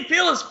 Key and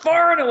Peele is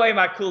far and away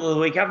my cool of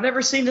the week. I've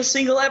never seen a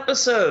single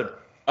episode.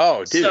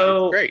 Oh, dude,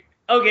 it's great.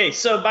 Okay,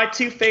 so my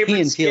 2 favorite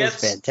Key and skits. Peele is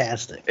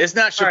fantastic. It's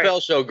not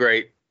Chappelle's show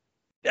great.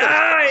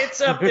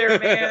 It's up there,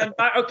 man.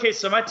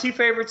 So my 2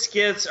 favorite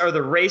skits are the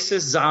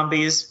racist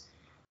zombies.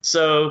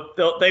 So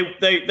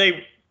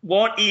they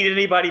won't eat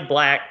anybody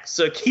black.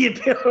 So Key and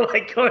Peele are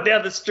like going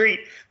down the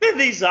street. Then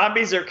these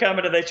zombies are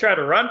coming and they try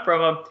to run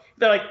from them.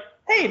 They're like,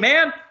 hey,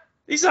 man,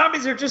 these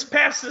zombies are just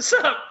passing us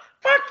up.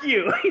 Fuck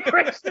you. You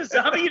racist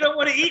zombie. You don't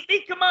want to eat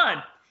me? Come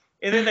on.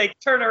 And then they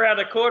turn around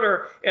a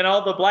corner, and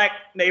all the black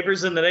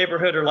neighbors in the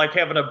neighborhood are like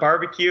having a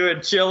barbecue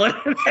and chilling.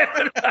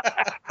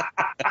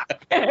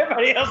 And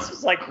everybody else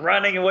is like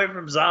running away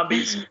from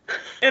zombies.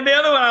 And the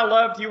other one I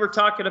loved, you guys were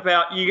talking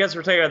about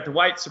the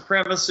white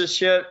supremacist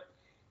shit,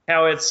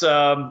 how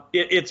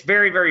it's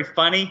very, very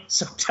funny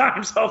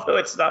sometimes, although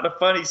it's not a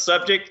funny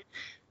subject.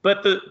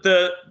 But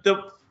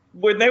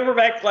when they were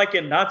back like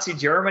in Nazi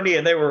Germany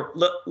and they were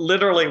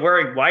literally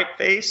wearing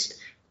whiteface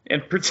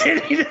and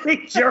pretending to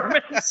be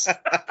Germans.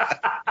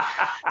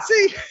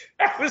 See,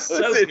 that was so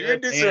listen, good, you're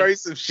destroying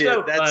some shit.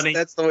 So funny.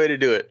 That's the way to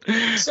do it.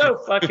 So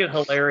fucking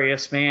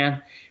hilarious,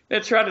 man. They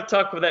try to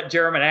talk with that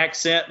German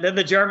accent. Then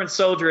the German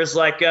soldier is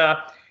like,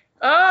 well,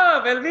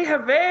 we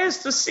have ways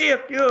to see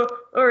if you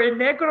are a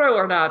Negro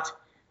or not.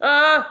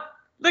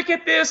 Look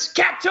at this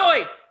cat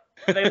toy.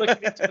 And they look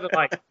at each other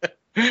like,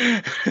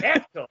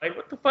 cat toy?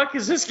 What the fuck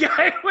is this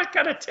guy? What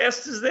kind of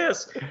test is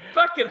this?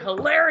 Fucking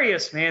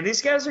hilarious, man.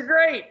 These guys are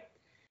great.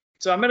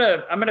 So I'm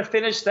gonna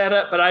finish that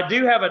up, but I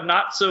do have a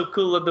not so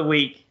cool of the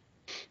week,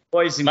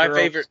 boys and girls. My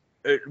favorite,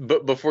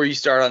 but before you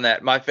start on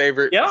that, my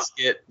favorite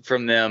skit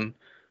from them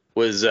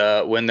was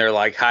when they're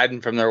like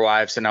hiding from their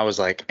wives, and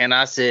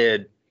I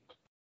said,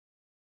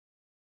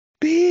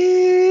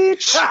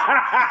 bitch.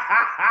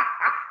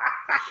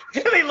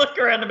 They look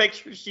around to make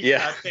sure she's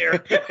not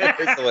there.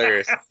 It's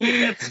hilarious.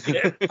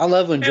 I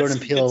love when Jordan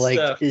Peele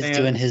is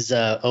doing his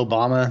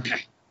Obama.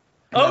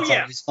 Oh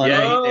yeah,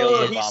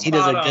 he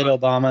does a good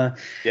Obama.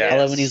 Yeah, I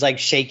love when he's like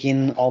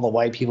shaking all the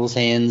white people's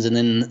hands, and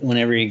then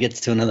whenever he gets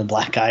to another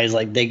black guy, he's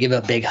like they give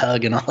a big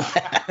hug and all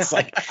that. It's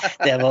like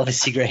they have all these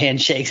secret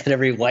handshakes, and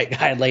every white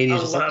guy lady is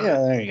just like,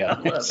 yeah, there you go. I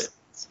love it.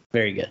 It's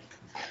very good.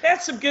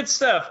 That's some good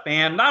stuff,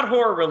 man. Not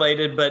horror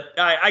related, but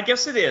I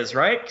guess it is,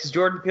 right? Because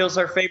Jordan Peele's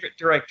our favorite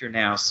director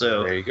now.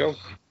 So there you go.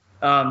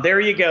 There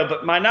you go.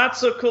 But my not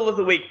so cool of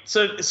the week.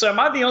 So am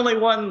I the only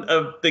one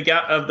of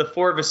the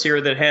 4 of us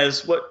here that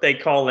has what they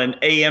call an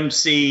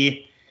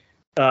AMC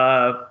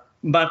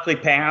monthly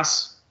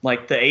pass?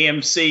 Like the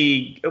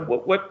AMC,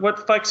 what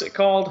the fuck's it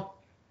called?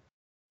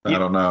 I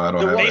don't know. I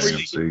don't have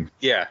AMC.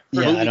 Yeah,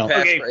 I don't.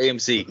 Pass for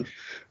AMC.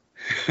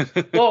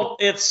 Well,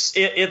 it's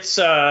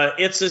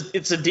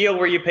a deal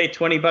where you pay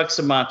 $20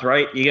 a month,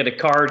 right? You get a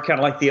card, kind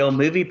of like the old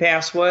Movie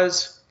Pass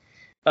was.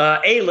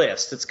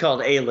 A-List, it's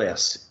called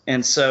A-List,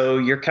 and so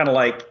you're kind of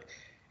like,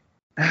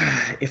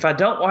 if I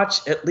don't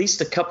watch at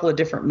least a couple of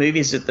different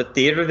movies at the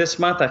theater this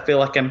month, I feel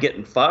like I'm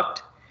getting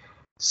fucked.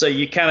 So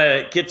you kind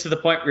of get to the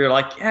point where you're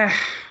like,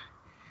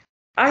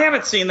 I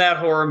haven't seen that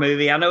horror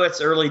movie. I know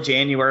it's early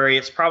January.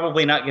 It's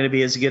probably not going to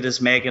be as good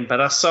as Megan, but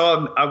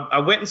I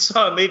went and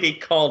saw a movie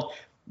called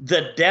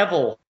The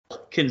Devil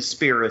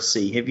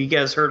Conspiracy. Have you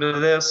guys heard of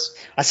this?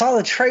 I saw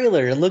the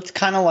trailer. It looked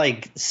kind of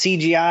like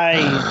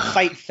CGI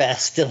Fight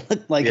Fest. It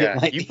looked like it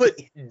might you be.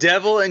 put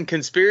devil and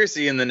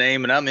conspiracy in the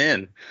name, and I'm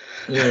in.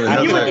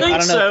 Yeah, You would think I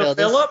don't know, so,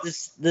 Phil. Philip.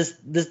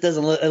 This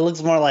doesn't look. It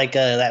looks more like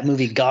that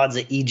movie Gods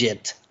of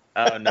Egypt.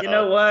 Oh no! You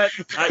know what?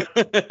 I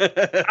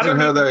don't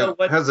have even know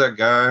what. has that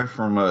guy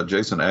from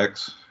Jason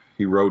X.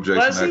 He rode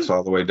Jason X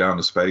all the way down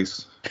to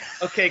space.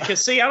 Okay, because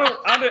see,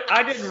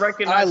 I didn't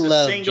recognize I a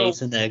love single.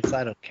 Jason X.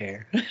 I don't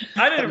care.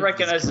 I didn't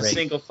recognize a great.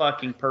 single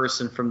fucking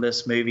person from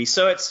this movie.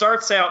 So it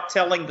starts out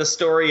telling the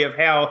story of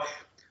how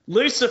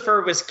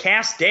Lucifer was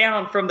cast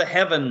down from the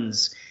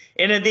heavens,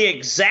 and in the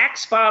exact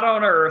spot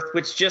on Earth,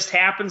 which just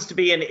happens to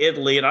be in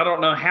Italy, and I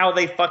don't know how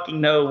they fucking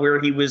know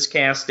where he was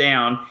cast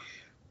down.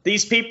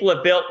 These people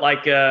have built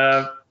like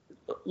a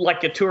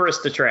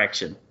tourist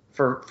attraction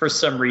for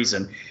some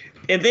reason.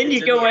 And then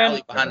you go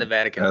in behind the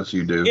Vatican. As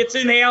you do. It's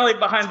in the alley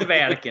behind the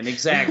Vatican,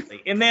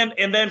 exactly. And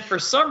then for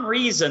some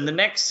reason, the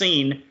next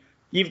scene,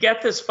 you've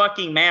got this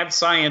fucking mad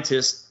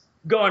scientist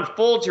going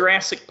full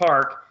Jurassic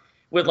Park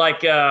with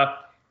like,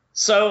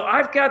 so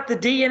I've got the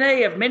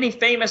DNA of many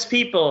famous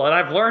people, and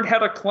I've learned how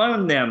to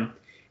clone them.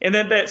 And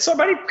then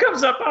somebody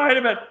comes up behind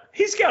him, and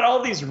he's got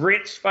all these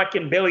rich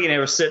fucking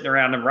billionaires sitting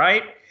around him,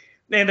 right?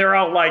 And they're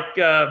all like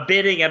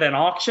bidding at an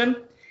auction.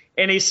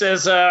 And he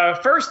says,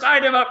 first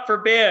item up for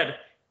bid.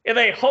 And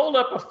they hold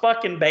up a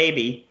fucking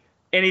baby.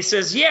 And he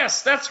says,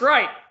 yes, that's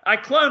right. I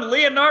cloned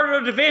Leonardo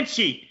da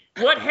Vinci.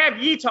 What have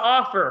ye to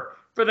offer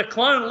for the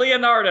clone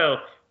Leonardo?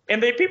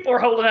 And the people are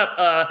holding up,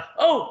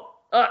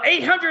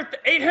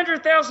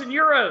 800,000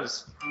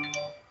 euros,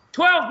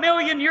 12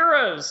 million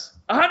euros,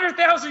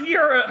 100,000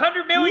 euros,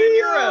 100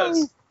 million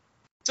euros.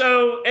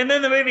 So, and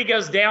then the movie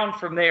goes down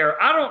from there.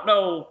 I don't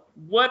know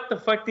what the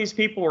fuck these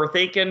people were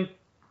thinking,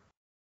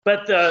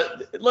 but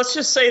let's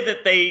just say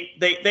that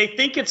they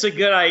think it's a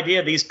good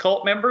idea, these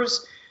cult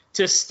members,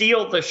 to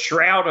steal the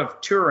Shroud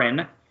of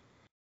Turin,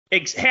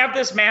 have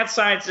this mad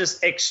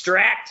scientist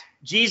extract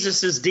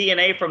Jesus's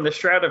DNA from the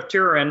Shroud of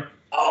Turin,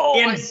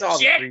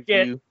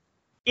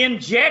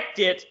 inject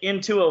it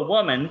into a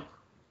woman,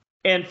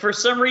 and for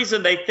some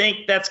reason they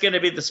think that's going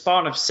to be the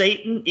spawn of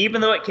Satan, even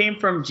though it came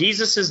from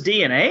Jesus's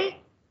DNA.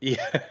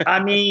 Yeah,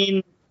 I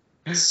mean,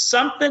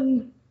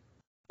 something.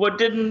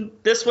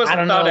 This wasn't. I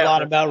don't know a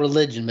lot about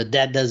religion, but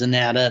that doesn't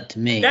add up to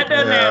me. That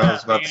doesn't add up. I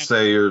was about to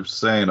say you're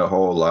saying a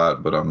whole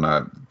lot, but I'm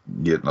not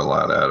getting a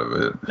lot out of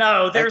it.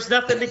 No, there's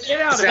nothing to get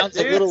out of it. Sounds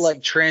a little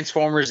like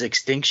Transformers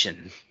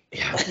Extinction.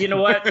 You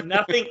know what?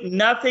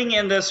 Nothing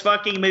in this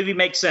fucking movie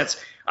makes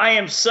sense. I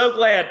am so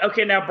glad.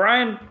 Okay, now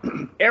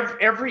Brian,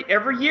 every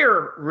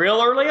year,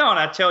 real early on,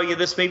 I tell you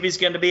this movie's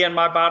going to be in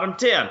my bottom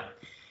 10,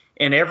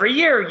 and every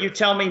year you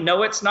tell me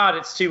no, it's not.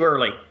 It's too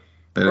early.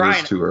 It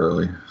is too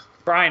early.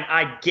 Brian,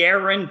 I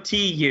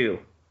guarantee you.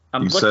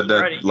 You said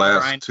that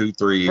last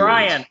 2-3 years.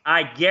 Brian,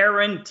 I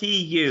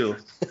guarantee you.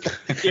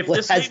 If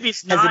this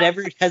movie's not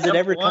has it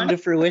ever come to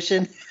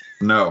fruition?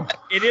 No.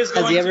 It is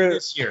going to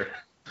this year.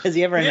 Has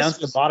he ever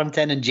announced the bottom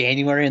 10 in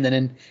January, and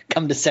then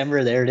come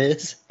December, there it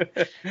is?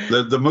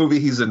 The movie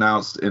he's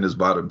announced in his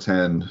bottom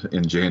 10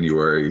 in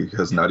January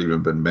has not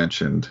even been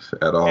mentioned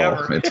at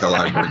all until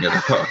I bring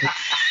it up.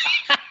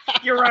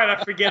 You're right.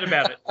 I forget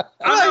about it.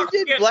 I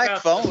did Black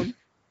Phone.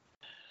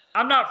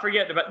 I'm not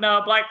forgetting about.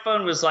 No, Black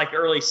Phone was like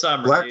early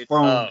summer. Black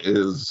Phone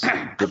is.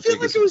 I feel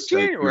like it was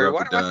January.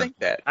 Why do I think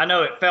that? I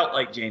know it felt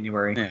like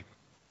January. Yeah.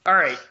 All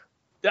right.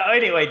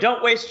 Anyway,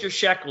 don't waste your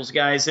shekels,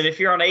 guys. And if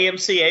you're on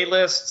AMC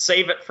A-list,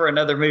 save it for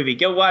another movie.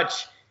 Go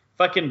watch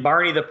fucking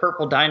Barney the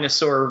Purple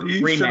Dinosaur remaster.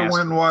 You should have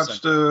went and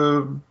watched.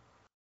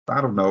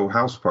 I don't know,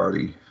 House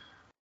Party.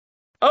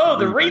 Oh,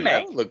 the remake.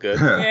 That would look good.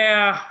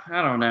 Yeah,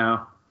 I don't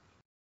know.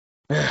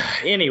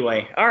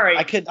 Anyway, all right.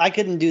 I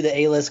couldn't do the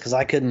A-list because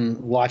I couldn't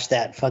watch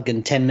that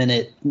fucking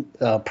 10-minute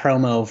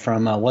promo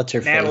from what's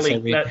her face?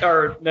 Nicole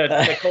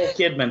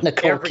Kidman.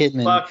 Nicole every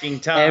Kidman. Fucking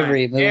time.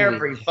 Every movie.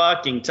 Every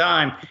fucking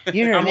time.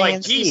 You're I'm like,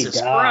 AMC,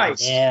 Jesus God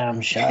Christ. Damn,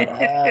 shut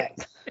up.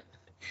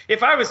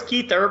 If I was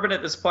Keith Urban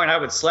at this point, I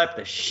would slap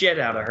the shit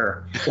out of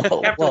her.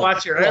 Whoa, I have to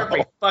watch her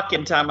every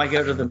fucking time I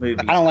go to the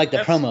movies. I don't like the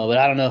promo, but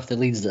I don't know if it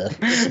leads to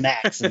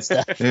smacks and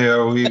stuff.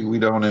 Yeah, we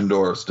don't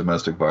endorse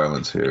domestic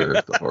violence here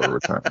at the Horror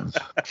Returns.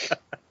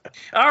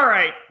 All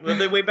right. Well,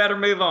 then we better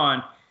move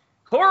on.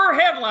 Horror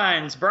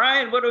headlines.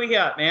 Brian, what do we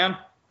got, man?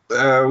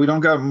 We don't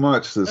got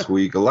much this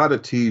week. A lot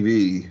of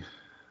TV.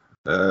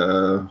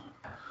 Noah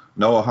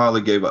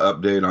Hawley gave an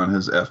update on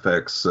his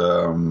FX.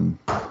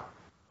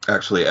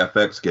 Actually,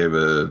 FX gave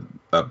an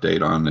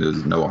update on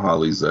his Noah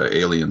Hawley's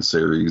Alien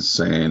series,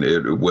 saying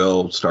it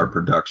will start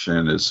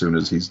production as soon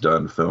as he's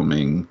done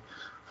filming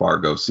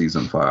Fargo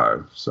season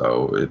 5.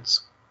 So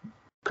it's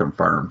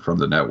confirmed from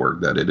the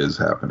network that it is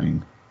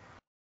happening.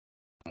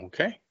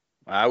 Okay.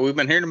 We've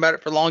been hearing about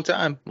it for a long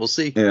time. We'll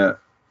see. Yeah.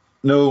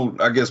 No,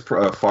 I guess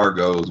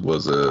Fargo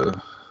was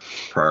a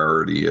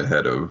priority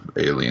ahead of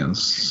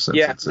Aliens.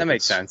 Since that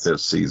makes sense.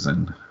 This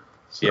season.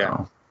 So,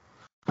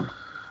 Yeah.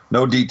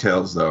 No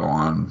details though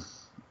on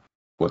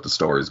what the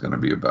story is going to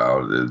be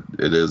about.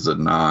 It is a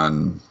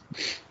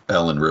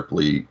non-Ellen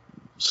Ripley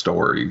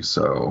story,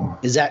 so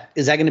Is that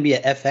going to be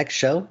a FX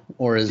show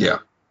or is yeah,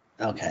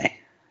 it? Okay.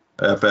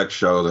 FX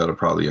show that'll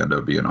probably end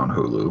up being on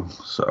Hulu.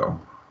 So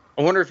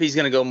I wonder if he's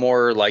going to go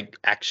more like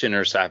action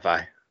or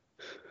sci-fi.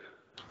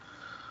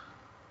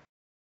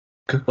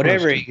 good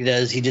Whatever question. he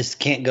does, he just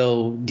can't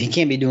go. He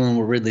can't be doing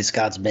what Ridley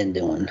Scott's been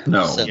doing.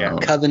 No, So no.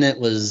 Covenant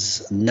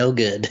was no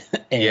good.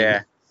 And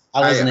Yeah. I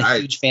wasn't a I-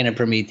 huge fan of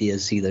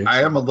Prometheus either.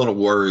 I am a little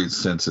worried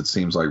since it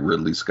seems like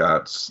Ridley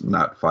Scott's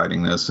not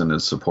fighting this and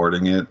is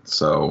supporting it.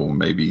 So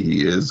maybe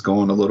he is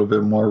going a little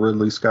bit more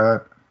Ridley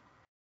Scott.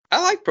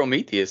 I like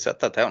Prometheus. I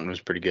thought that one was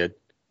pretty good.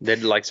 They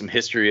did like some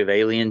history of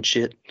alien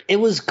shit. It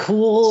was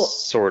cool.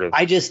 Sort of.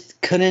 I just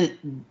couldn't,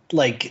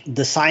 like,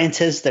 the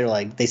scientists, they're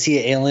like, they see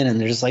an alien and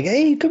they're just like,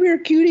 hey, come here,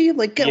 cutie.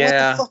 Like,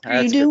 Yeah, what the fuck are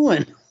you that's good.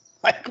 doing?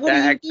 Like, what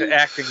are you The doing?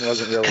 acting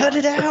wasn't real. Cut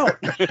it out.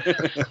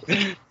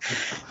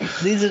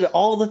 These are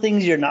all the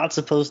things you're not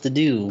supposed to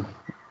do.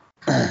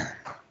 But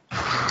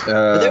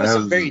there was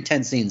some very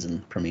tense scenes in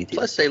Prometheus.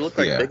 Plus, they look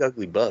like Yeah. big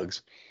ugly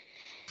bugs.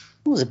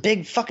 It was a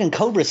big fucking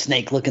cobra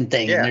snake looking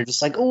thing. Yeah. And they're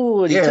just like,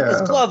 oh, and he took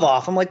his Yeah. glove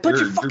off. I'm like, put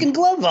your Your- fucking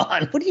glove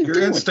on. What are you Your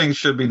doing? instinct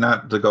should be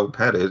not to go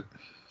pet it.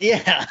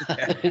 Yeah.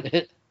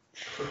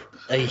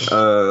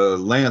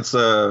 Lance,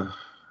 are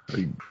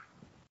you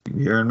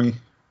hearing me?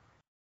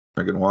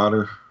 Drinking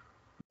water?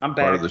 I'm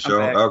back. Part of the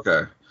show? I'm back.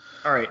 Okay.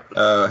 All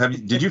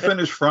right. Did you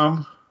finish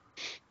From?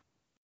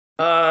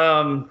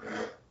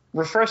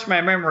 Refresh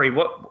my memory.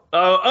 What?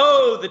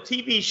 Oh, the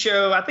TV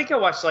show. I think I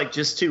watched like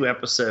just 2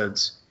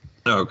 episodes.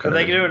 Okay. Are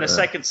they doing a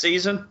second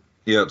season?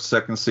 Yep,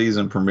 second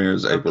season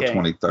premieres April Okay.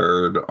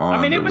 23rd on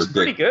I mean, the it was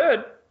pretty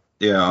good.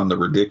 Yeah, on the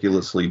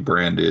ridiculously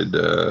branded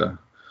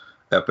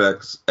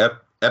Epix.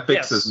 Epix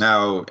Yes. is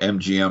now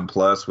MGM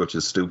Plus, which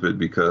is stupid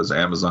because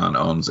Amazon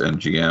owns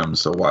MGM,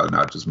 so why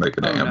not just make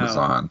it an Oh, no.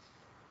 Amazon?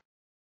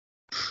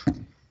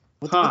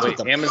 What's Huh. with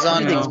the Wait,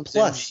 Amazon everything's owns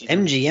Plus?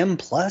 MGM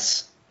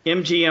Plus?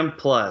 MGM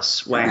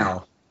Plus.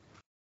 Wow.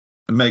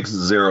 It makes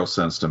zero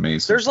sense to me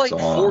since There's like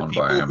it's all 4 owned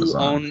people by who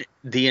Amazon. own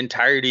the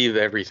entirety of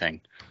everything.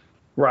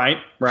 Right.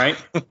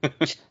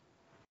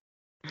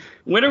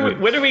 When are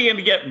we going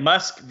to get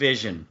Musk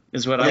Vision?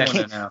 Is what I want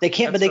to know. They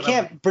can't, but they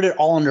can't put it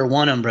all under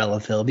one umbrella,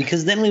 Phil,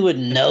 because then we would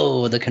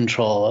know the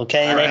control.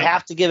 Okay, All they right.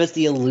 have to give us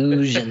the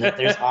illusion that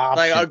there's options.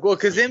 Like, well,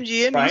 because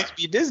MGM Right. used to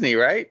be Disney,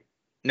 right?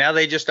 Now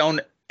they just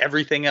own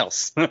everything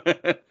else. No,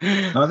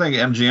 I think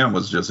MGM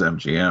was just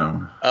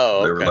MGM.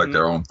 Oh, They were okay. like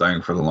their own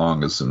thing for the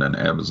longest, and then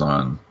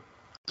Amazon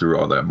threw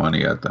all that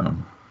money at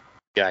them.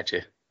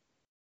 Gotcha.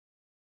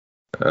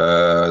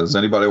 Is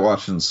anybody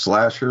watching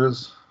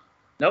slashers?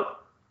 Nope.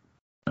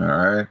 All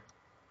right.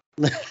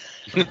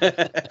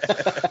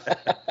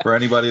 For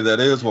anybody that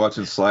is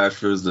watching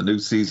slashers, the new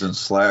season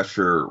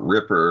Slasher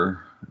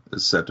Ripper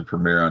is set to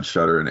premiere on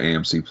Shudder and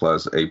AMC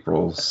Plus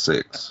April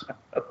 6th.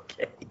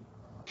 Okay.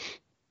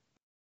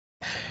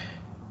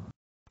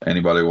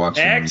 Anybody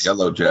watching Next.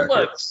 Yellow Well, look,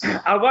 Jackets?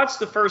 I watched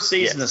the first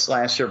season Yes. of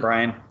Slasher,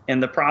 Brian,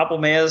 and the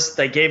problem is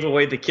they gave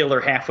away the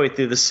killer halfway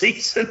through the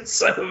season,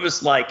 so it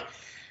was like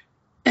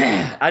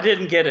I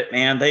didn't get it,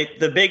 man.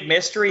 The big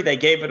mystery, they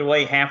gave it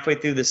away halfway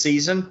through the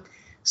season.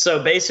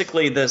 So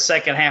basically the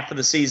second half of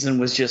the season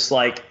was just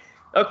like,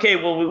 okay,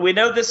 well, we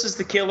know this is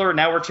the killer.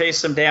 Now we're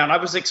chasing him down. I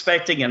was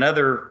expecting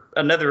another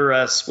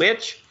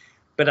switch,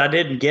 but I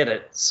didn't get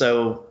it.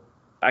 So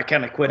I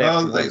kind of quit Well,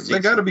 after one they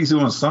season. got to be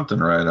doing something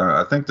right.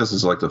 I think this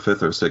is like the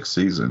 5th or 6th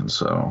season,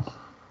 so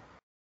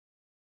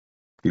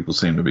people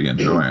seem to be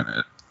enjoying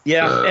it.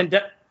 Yeah, and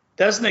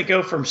doesn't it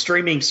go from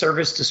streaming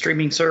service to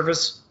streaming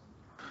service?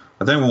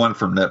 I think we went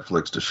from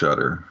Netflix to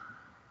Shudder.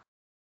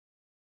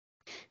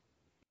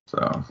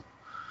 So,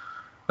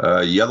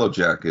 Yellow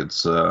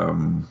Jackets.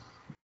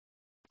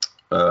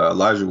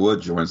 Elijah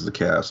Wood joins the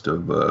cast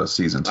of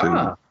season 2,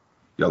 Ah.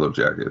 Yellow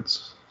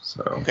Jackets.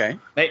 So, Okay.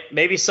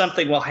 Maybe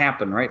something will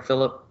happen, right,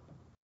 Philip?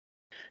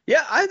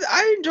 Yeah,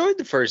 I enjoyed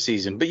the first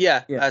season, but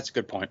yeah, Yeah. that's a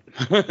good point.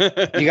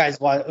 You guys,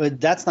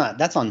 that's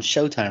on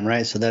Showtime,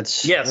 right? So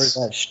that's Yes. where's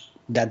that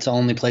that's the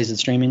only place it's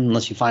streaming,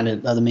 unless you find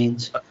it other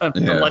means. Yeah.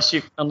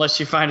 Unless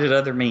you find it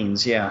other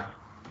means, yeah.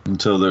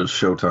 until there's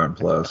Showtime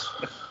Plus.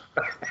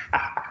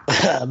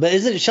 But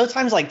is it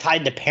Showtime's like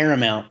tied to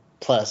Paramount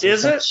Plus? Or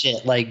Is some it?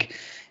 Shit, like,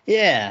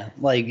 yeah,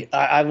 like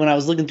I when I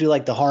was looking through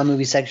like the horror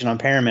movie section on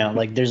Paramount,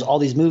 like there's all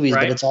these movies,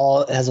 Right. but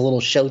it has a little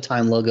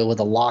Showtime logo with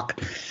a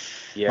lock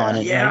Yeah. on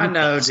it. Yeah, I Like,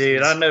 know,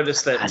 dude. I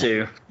noticed that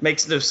too.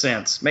 Makes no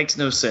sense.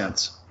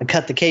 I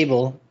cut the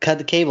cable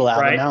out,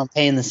 Right. and now I'm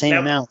paying the same Now-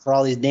 amount for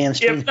all these damn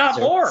streaming If not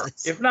more.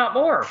 services. If not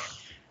more.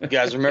 You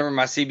guys remember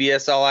my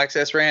CBS All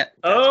Access rant?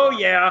 Oh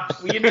yeah.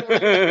 Well, you know where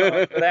we're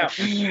going for that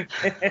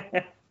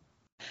one.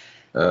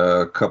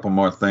 A couple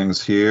more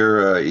things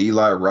here.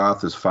 Eli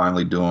Roth is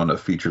finally doing a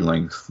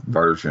feature-length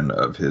version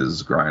of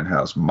his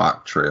Grindhouse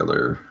mock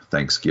trailer,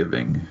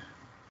 Thanksgiving.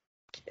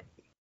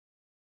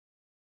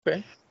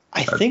 Okay.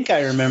 I think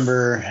I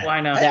remember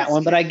Why not? that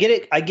one, but I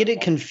get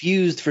it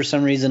confused for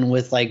some reason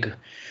with like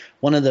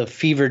one of the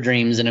fever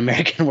dreams in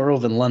American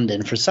Werewolf in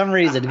London for some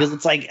reason, because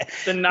it's like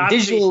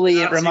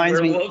visually it reminds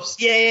werewolves.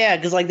 me. Yeah,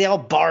 because like they all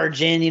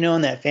barge in,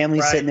 and that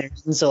family's Right. sitting there,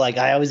 and so like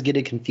I always get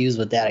it confused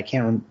with that. I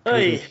can't remember.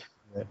 Hey.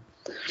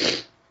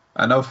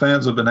 I know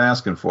fans have been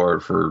asking for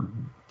it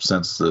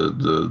since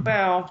the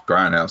Well,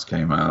 Grindhouse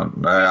came out.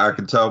 I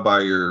can tell by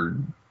your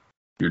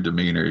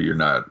demeanor you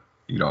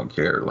don't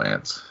care,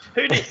 Lance.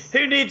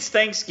 who needs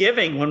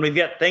Thanksgiving when we've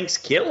got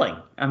Thanksgiving?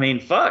 I mean,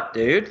 fuck,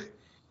 dude.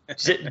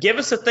 Give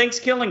us a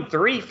Thanksgiving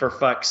 3 for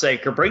fuck's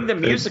sake, or bring the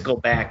musical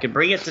back and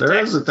bring it to There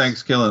Texas. is a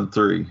Thanksgiving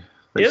 3.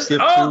 They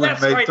skipped 2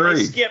 that's and made right. 3.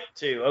 They skipped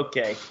 2.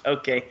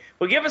 Okay.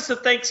 Well, give us a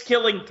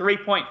Thanksgiving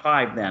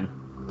 3.5 then.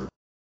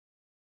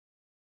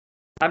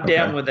 I'm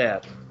down with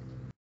that.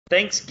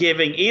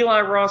 Thanksgiving,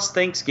 Eli Ross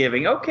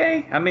Thanksgiving.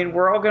 Okay. I mean,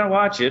 we're all going to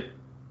watch it.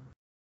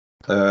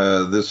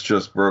 This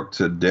just broke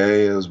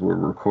today as we're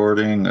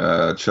recording.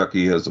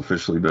 Chucky has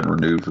officially been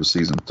renewed for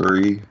season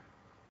 3.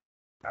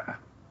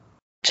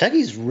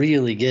 Chucky's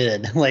really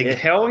good. Like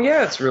Hell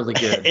yeah, it's really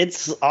good.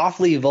 it's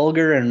awfully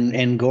vulgar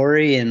and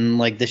gory, and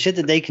like the shit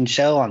that they can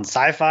show on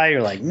Sci-Fi,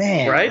 you're like,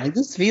 man, Right? like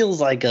this feels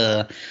like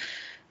a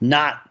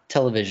not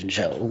television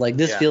show. Like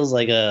this feels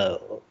like a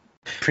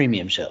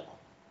premium show.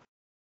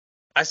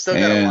 I still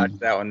gotta watch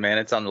that one, man.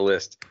 It's on the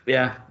list.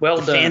 Yeah, well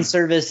The done. fan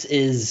service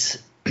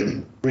is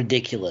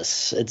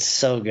ridiculous. It's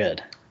so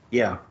good.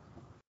 Yeah.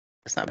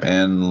 It's not bad.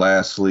 And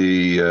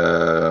lastly,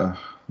 the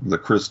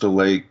Crystal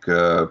Lake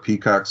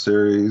Peacock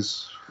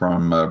series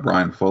from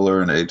Brian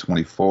Fuller and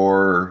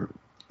A24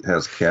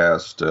 has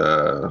cast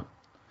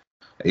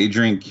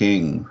Adrian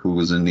King, who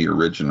was in the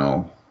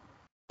original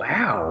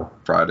Wow.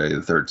 Friday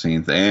the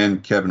 13th,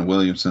 and Kevin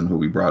Williamson, who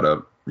we brought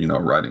up,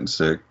 writing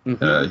sick.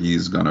 Mhm.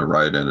 He's going to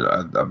write it.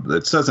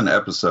 It says an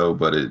episode,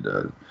 but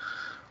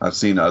I've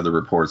seen other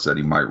reports that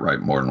he might write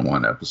more than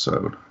one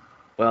episode.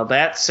 Well,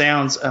 that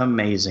sounds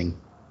amazing.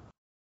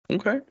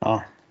 Okay.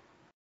 Oh,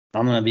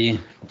 I'm gonna be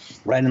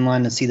right in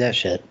line to see that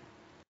shit.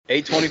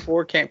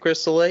 A24 Camp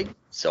Crystal Lake.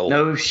 So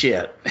No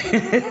shit.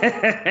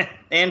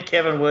 And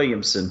Kevin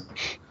Williamson.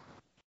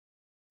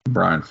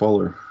 Brian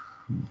Fuller.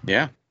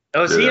 yeah.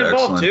 Oh, is he Yeah,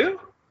 involved excellent. too?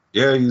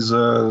 Yeah, he's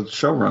a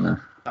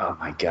showrunner. Oh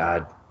my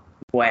God.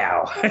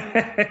 Wow.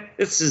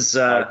 This is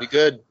That'd be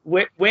good.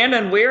 when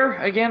and where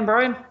again,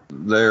 Brian?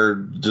 They're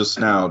just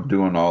now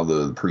doing all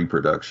the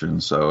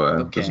pre-production,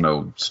 so there's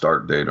no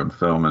start date on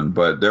filming.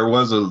 But there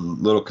was a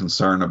little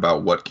concern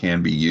about what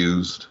can be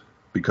used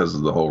because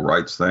of the whole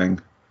rights thing.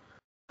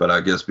 But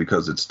I guess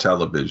because it's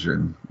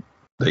television,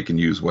 they can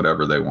use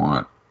whatever they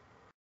want.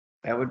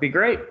 That would be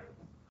great.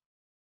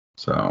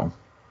 So.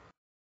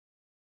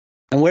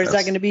 And where's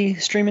that going to be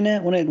streaming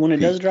at when it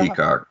does drop?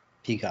 Peacock.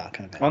 Peacock.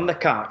 Okay. On the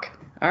cock.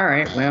 All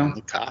right. Well.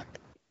 Peacock.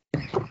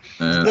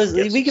 Yeah.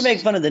 Listen, we can make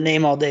fun of the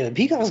name all day, but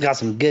Peacock's got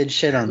some good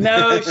shit on there.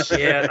 No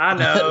shit. I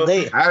know.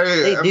 they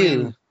I do.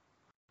 mean,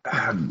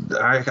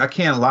 I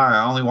can't lie.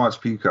 I only watch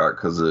Peacock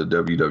because of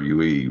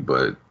WWE,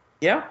 but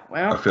Yeah. I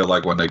Well. feel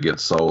like when they get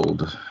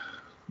sold,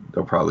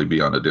 they'll probably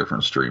be on a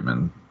different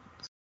streaming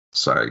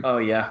site. Oh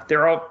yeah.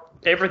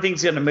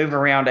 Everything's going to move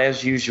around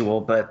as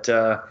usual. But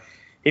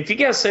if you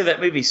guys say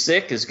that movie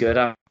Sick is good,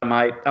 I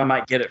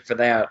might get it for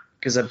that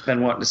because I've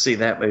been wanting to see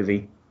that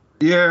movie.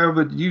 Uh, Yeah,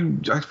 but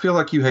I feel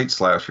like you hate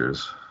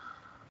slashers.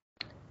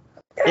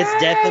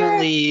 It's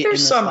definitely There's in the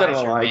some that I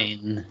slasher like.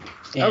 vein.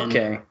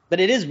 Okay. But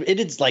it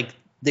is like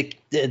the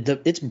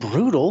it's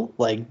brutal.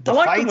 Like the I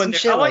like fights them when and they're,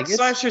 shit. I like it's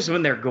slashers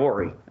when they're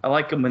gory. I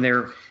like them when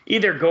they're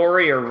either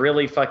gory or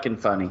really fucking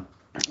funny.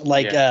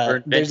 like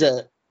or there's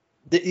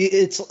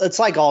it's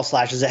like all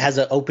slashers. It has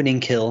an opening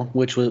kill,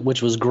 which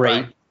was great.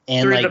 Right.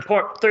 And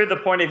Through the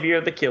point of view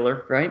of the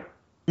killer, right?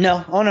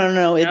 no.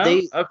 No?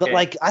 But Okay.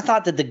 like I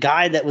thought that the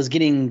guy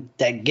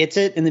that gets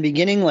it in the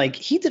beginning, like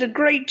he did a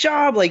great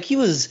job. Like he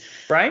was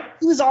Right?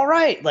 all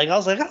right. Like I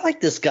was like, I like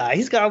this guy.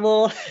 He's got a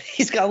little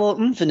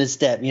oomph in his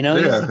step,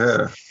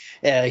 Yeah.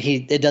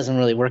 It doesn't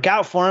really work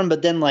out for him,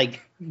 but then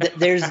like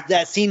there's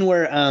that scene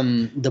where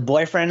the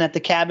boyfriend at the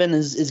cabin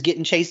is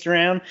getting chased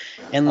around,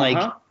 and like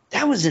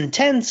that was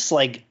intense.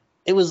 Like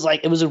it was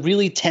a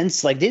really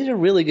tense. Like they did a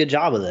really good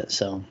job with it.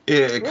 So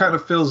It kind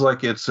of feels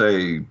like it's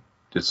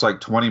like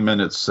 20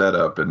 minutes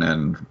setup, and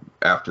then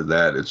after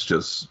that, it's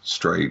just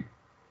straight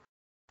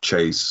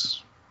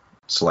chase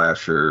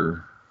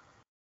slasher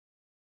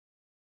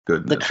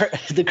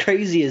goodness. the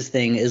craziest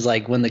thing is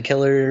like when the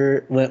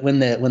killer when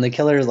the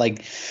killer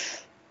like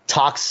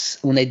talks,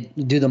 when they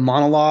do the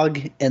monologue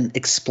and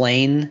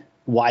explain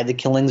why the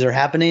killings are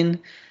happening.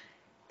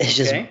 It's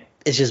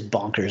just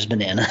bonkers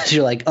bananas.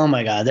 You're like, oh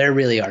my God, there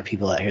really are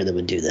people out here that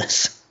would do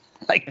this.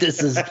 Like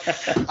this is,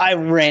 I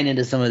ran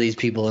into some of these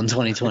people in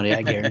 2020.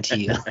 I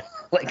guarantee you.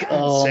 Like,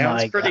 oh my God.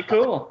 Sounds pretty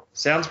cool.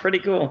 Sounds pretty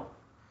cool.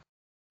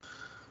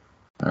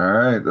 All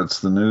right, that's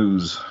the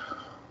news.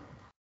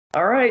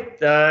 All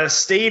right,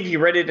 Steve, you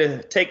ready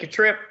to take a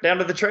trip down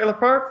to the trailer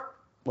park?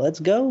 Let's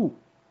go.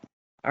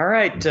 All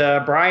right,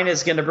 Brian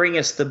is going to bring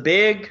us the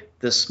big,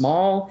 the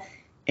small,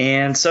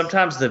 and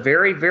sometimes the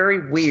very,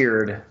 very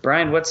weird.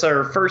 Brian, what's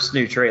our first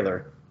new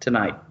trailer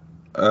tonight?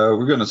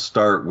 We're going to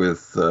start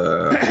with,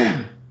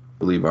 I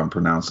believe I'm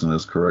pronouncing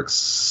this correct,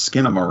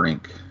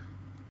 Skinamarink.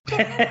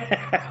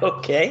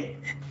 Okay.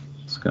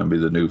 It's going to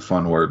be the new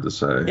fun word to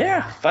say.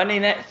 Yeah, funny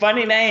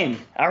name.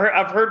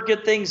 I've heard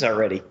good things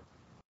already.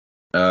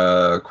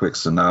 Quick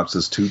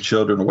synopsis. 2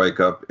 children wake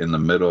up in the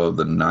middle of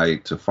the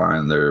night to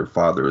find their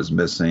father is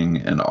missing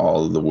and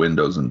all of the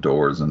windows and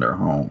doors in their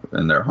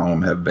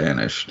home have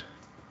vanished.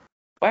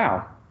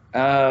 Wow.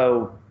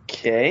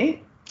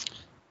 Okay.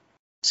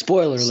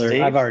 Spoiler alert,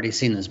 Steve? I've already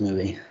seen this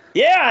movie.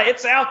 Yeah,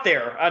 it's out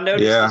there. I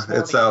noticed. Yeah, this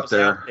morning it's it out was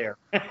there.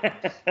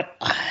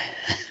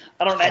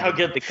 I don't know how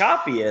good the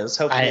copy is.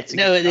 Hopefully it's a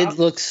No, good it copy.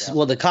 looks,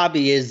 well, the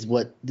copy is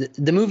what,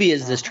 the movie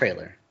is this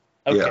trailer.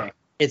 Okay. Yeah.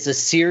 It's a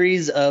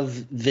series of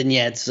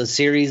vignettes, a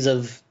series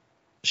of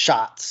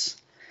shots.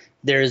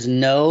 There's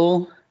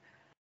no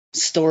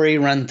story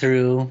run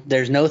through.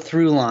 There's no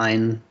through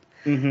line.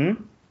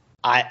 Mm-hmm.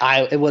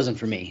 It wasn't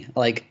for me.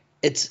 Like,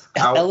 it's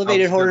I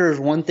elevated was horror is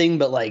one thing,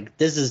 but like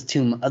this is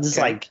too much. This is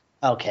Okay. like,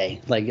 okay,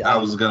 like I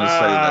was going to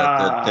say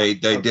that they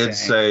okay. did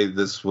say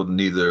this will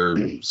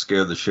neither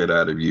scare the shit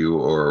out of you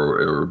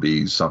or it will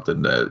be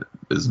something that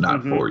is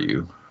not for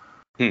you.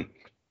 I'm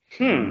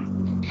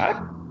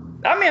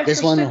interested.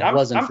 This one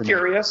wasn't I'm for me.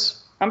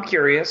 curious. I'm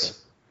curious.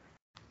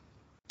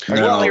 Now,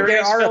 Well,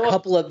 curious,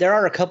 there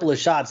are a couple of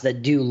shots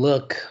that do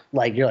look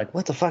like you're like,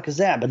 what the fuck is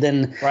that? But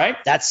then Right?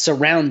 that's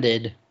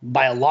surrounded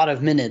by a lot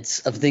of minutes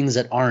of things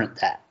that aren't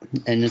that,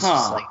 and it's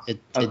just like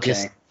it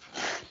just.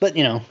 But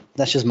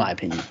that's just my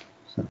opinion.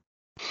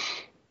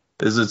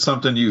 is it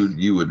something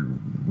you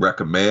would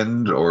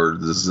recommend, or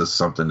is this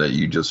something that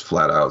you just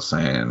flat out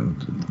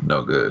saying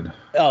no good?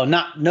 Oh,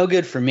 no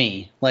good for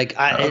me. Like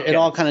it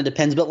all kind of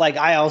depends. But like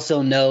I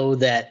also know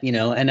that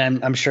and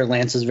I'm sure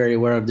Lance is very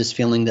aware of this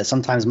feeling that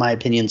sometimes my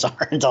opinions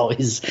aren't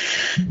always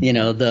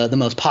the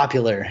most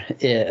popular.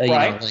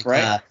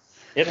 Right.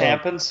 It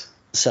happens.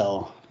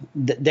 So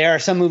there are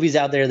some movies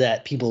out there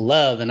that people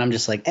love, and I'm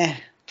just like,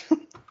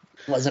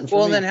 wasn't for me.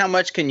 Well, then how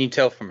much can you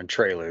tell from a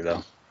trailer,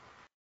 though?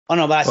 Oh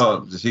no, but I saw.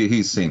 Well,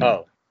 he's seen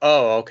it.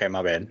 Oh, okay,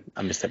 my bad.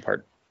 I missed that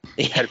part.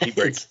 Had a pee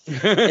break.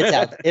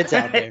 It's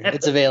out there.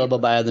 It's available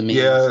by other means.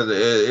 Yeah,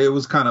 it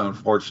was kind of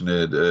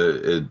unfortunate.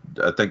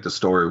 I think the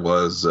story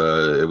was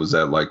it was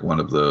at like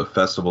one of the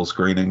festival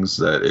screenings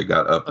that it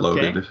got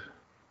uploaded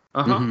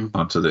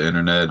onto the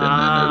internet, and then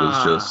it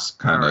was just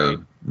kind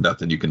of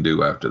nothing you can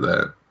do after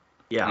that.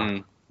 Yeah.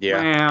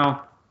 Yeah.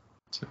 Wow.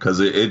 Because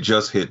it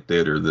just hit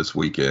theater this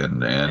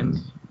weekend, and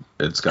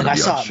it's going to I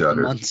be saw on it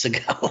Shudder. months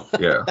ago.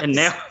 Yeah. And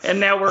now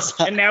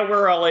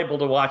we're all able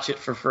to watch it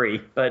for free.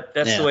 But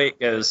that's the way it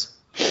goes.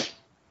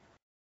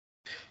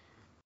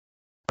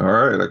 All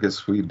right. I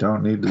guess we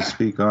don't need to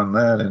speak on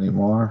that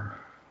anymore.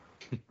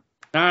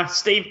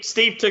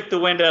 Steve took the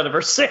wind out of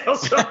our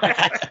sails.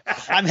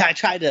 I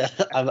tried to.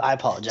 I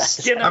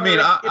apologize.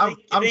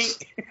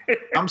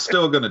 I'm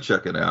still going to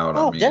check it out.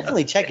 Oh,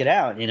 definitely check it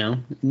out.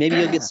 Maybe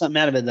you'll get something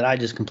out of it that I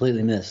just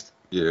completely missed.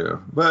 Yeah,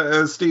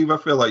 but Steve, I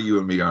feel like you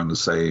and me are on the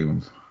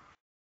same.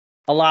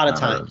 A lot of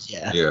times,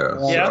 yeah.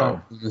 Yeah.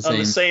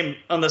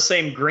 On the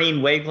same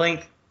green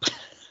wavelength.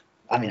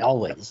 I mean,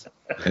 always.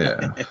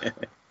 Yeah.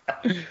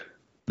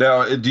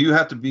 Now, do you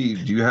have to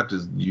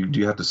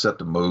set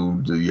the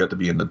mood? Do you have to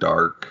be in the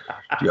dark?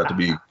 Do you have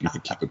to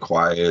keep it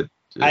quiet?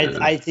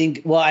 I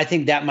think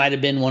that might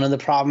have been one of the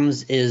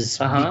problems is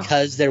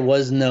because there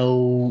was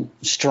no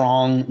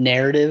strong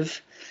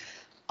narrative.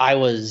 I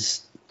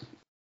was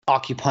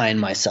occupying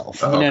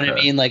myself. You know what I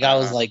mean? Like I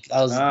was I'd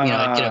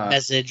get a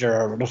message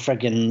or the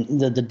freaking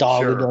the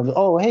dog would go,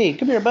 oh hey,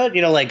 come here, bud.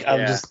 It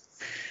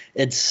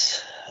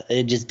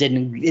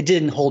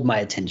didn't hold my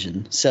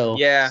attention. So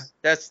yeah,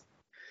 that's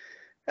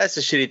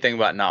the shitty thing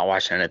about not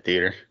watching it at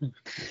theater.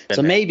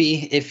 So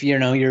maybe if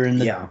you're in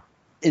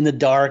the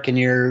dark and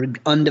your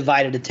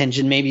undivided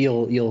attention, maybe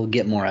you'll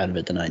get more out of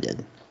it than I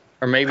did.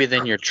 Or maybe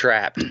then you're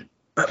trapped.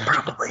 But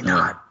probably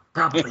not.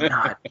 Probably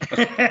not. But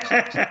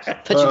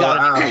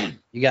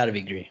you gotta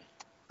be green.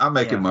 I'm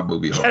making my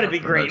movie home. Gotta be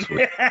green.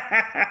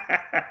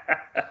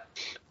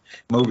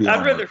 Movie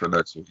homework for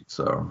next week.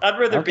 So I'd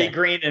rather be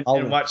green and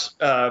watch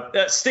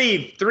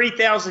Steve,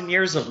 3,000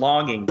 Years of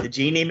Longing, the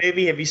Genie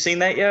movie. Have you seen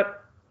that yet?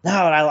 No,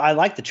 I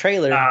like the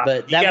trailer,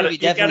 but that movie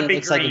definitely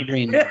looks like a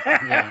green.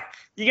 Yeah.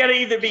 You got to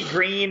either be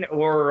green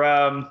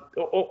or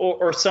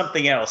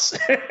something else.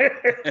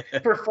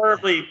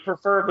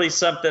 preferably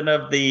something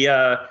of the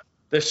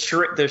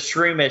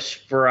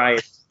shroomish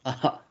variety.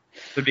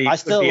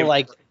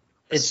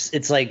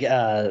 It's like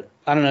I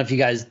don't know if you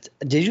guys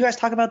did. You guys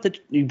talk about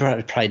you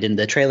probably didn't.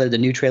 The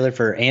new trailer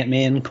for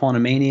Ant-Man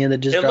Quantumania that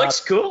just dropped. It looks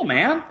cool,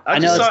 man. I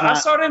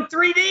saw it in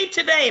 3D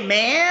today,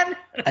 man.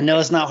 I know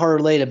it's not horror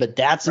related, but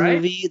that's a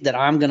movie that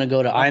I'm gonna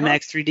go to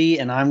IMAX 3D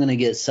and I'm gonna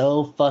get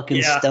so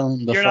fucking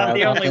stoned before. You're not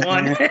the only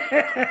one.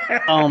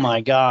 Oh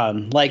my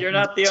god! Like you're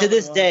not the to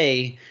this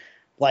day,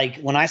 like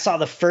when I saw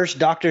the first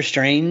Doctor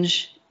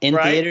Strange in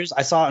theaters,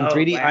 I saw it in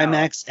 3D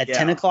IMAX at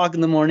 10 o'clock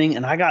in the morning,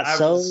 and I got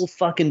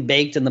fucking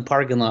baked in the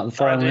parking lot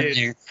before I went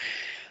there.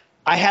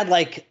 I had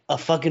like a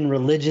fucking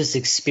religious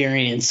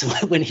experience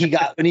when he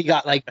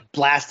got like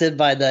blasted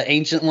by the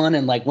ancient one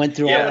and like went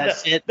through all that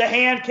shit. The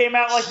hand came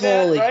out like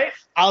that, right?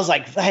 I was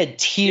like, I had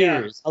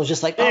tears. Yeah. I was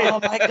just like, oh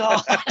my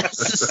god,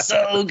 this is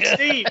so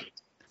good.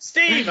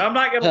 Steve, I'm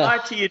not gonna lie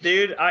to you,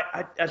 dude.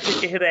 I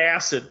took a hit of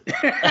acid.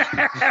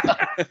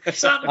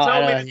 Something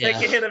told me to take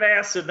a hit of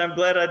acid, and I'm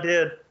glad I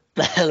did.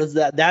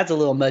 That's a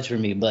little much for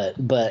me, but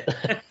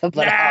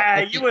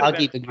I'll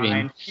keep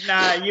agreeing.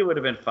 Nah, you would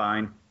have been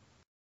fine.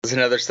 It's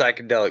another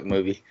psychedelic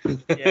movie.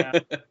 Yeah,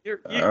 you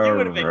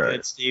would have been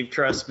good, Steve.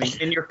 Trust me,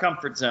 in your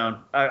comfort zone.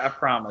 I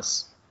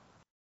promise.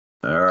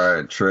 All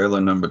right, trailer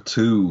number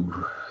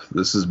 2.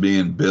 This is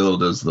being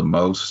billed as the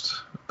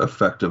most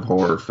effective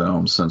horror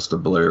film since the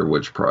Blair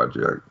Witch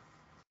Project.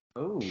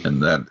 Oh.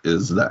 And that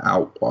is The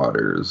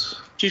Outwaters.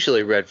 It's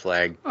usually red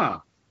flag. Huh.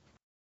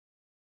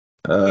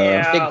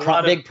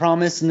 Big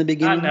promise in the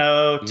beginning. I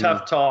know.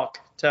 Tough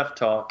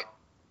talk.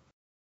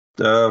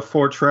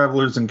 4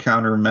 travelers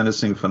encounter a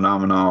menacing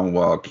phenomenon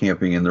while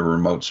camping in the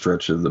remote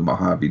stretch of the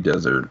Mojave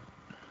Desert.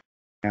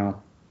 Yeah.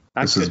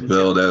 This is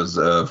billed as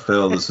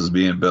Phil. This is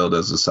being billed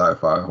as a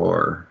sci-fi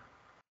horror.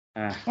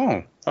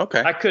 Oh,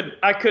 okay.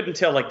 I couldn't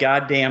tell a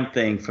goddamn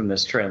thing from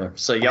this trailer.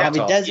 So y'all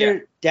Mojave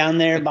Desert down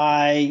there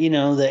by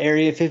the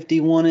Area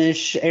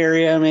 51-ish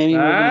area. Maybe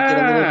we're gonna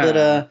get a little bit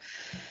of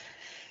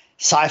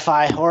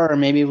sci-fi horror.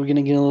 Maybe we're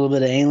gonna get a little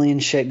bit of alien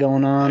shit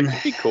going on.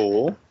 That'd be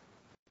cool.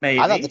 Maybe.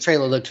 I thought the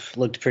trailer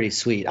looked pretty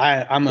sweet.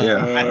 I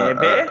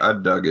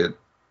dug it.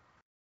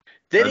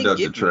 They I dug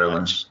the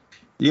trailer. Much.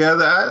 Yeah,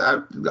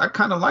 I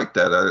kind of like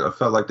that. I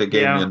felt like they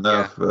gave me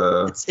enough.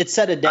 Yeah.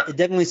 It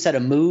definitely set a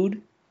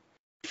mood,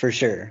 for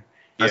sure.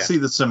 I see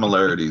the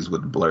similarities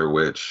with Blair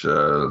Witch.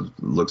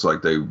 Looks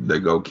like they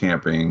go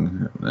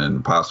camping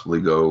and possibly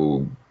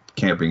go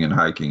camping and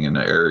hiking in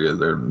an area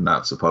they're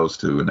not supposed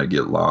to, and they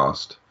get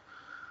lost.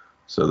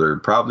 So there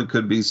probably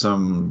could be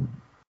some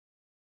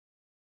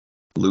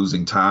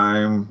losing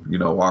time,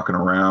 walking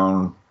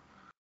around,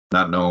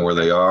 not knowing where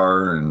they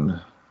are, and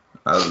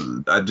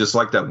I just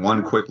like that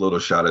one quick little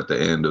shot at the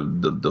end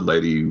of the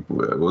lady. It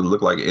would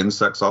look like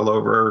insects all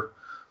over her,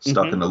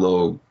 stuck in the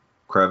little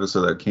crevice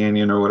of that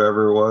canyon or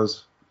whatever it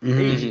was.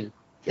 Mm-hmm.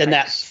 And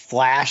that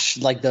flash,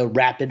 like the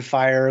rapid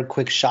fire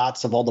quick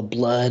shots of all the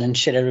blood and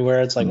shit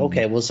everywhere. It's like,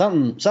 okay, well,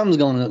 something's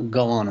going to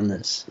go on in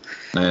this.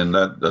 And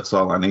that's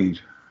all I need.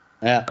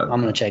 Yeah,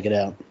 I'm going to check it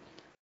out.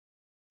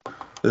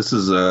 This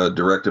is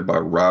directed by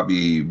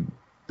Robbie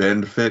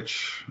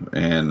Bendfitch,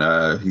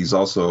 and he's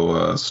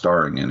also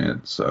starring in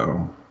it,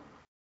 so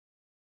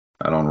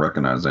I don't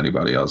recognize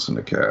anybody else in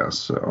the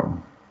cast.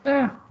 So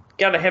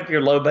got to have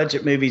your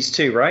low-budget movies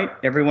too, right?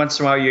 Every once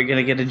in a while you're going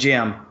to get a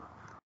gem.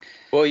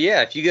 Well,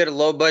 yeah, if you get a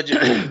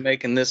low-budget movie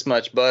making this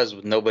much buzz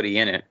with nobody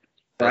in it,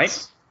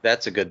 that's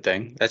a good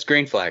thing. That's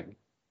green flag.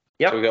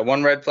 Yep. So we got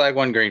one red flag,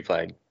 one green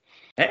flag.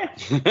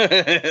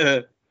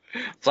 Yeah.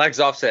 Flags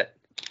offset.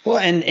 Well,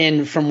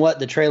 and from what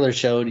the trailer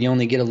showed, you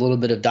only get a little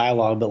bit of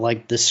dialogue, but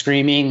like the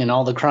screaming and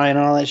all the crying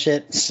and all that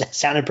shit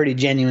sounded pretty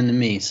genuine to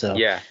me. So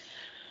yeah.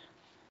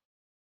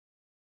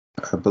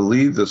 I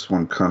believe this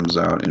one comes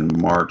out in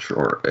March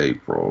or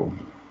April.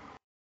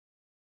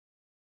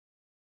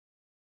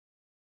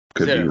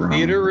 Is it a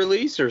theater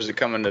release or is it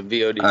coming to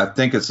VOD? I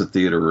think it's a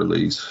theater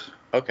release.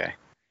 Okay.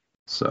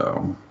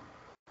 So.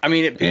 I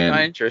mean, it piqued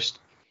my interest.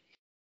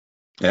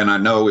 And I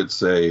know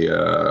it's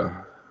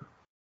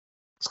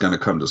it's going to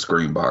come to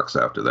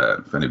Screenbox after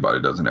that. If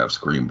anybody doesn't have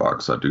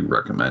Screenbox, I do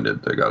recommend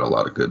it. They got a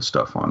lot of good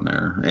stuff on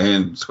there.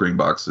 And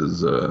Screenbox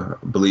is, I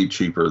believe,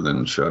 cheaper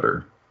than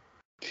Shudder.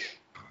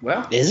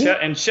 Well, is it?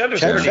 And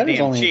Shudder's pretty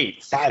damn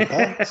cheap.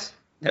 $5.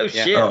 No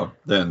shit. Oh,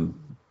 then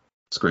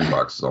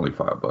Screenbox is only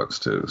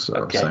 $5 too.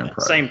 So same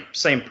price.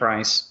 Same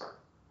price.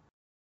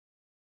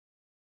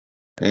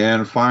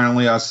 And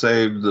finally, I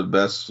saved the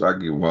best.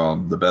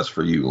 The best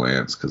for you,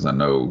 Lance, because I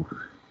know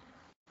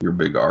you're a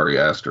big Ari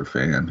Aster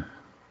fan.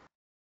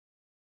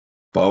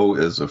 Beau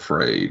is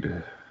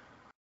Afraid.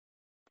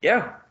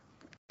 Yeah.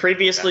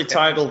 Previously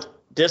titled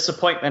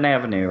Disappointment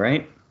Avenue,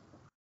 right?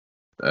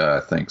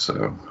 I think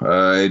so.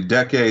 A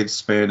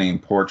decade-spanning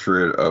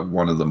portrait of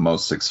one of the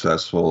most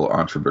successful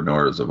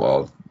entrepreneurs of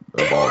all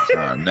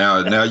time.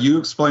 Now you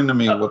explain to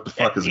me what the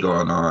fuck is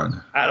going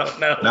on. I don't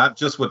know. Not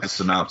just with the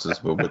synopsis,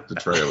 but with the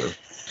trailer.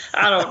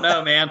 I don't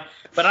know, man.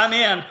 But I'm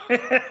in.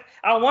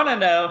 I want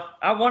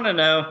to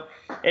know.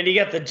 And you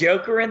got the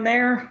Joker in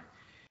there.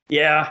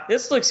 Yeah,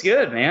 this looks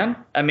good, man.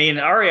 I mean,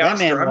 Ari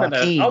Aster,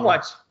 I'll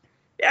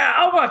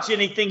watch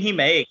anything he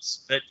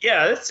makes. But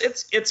yeah,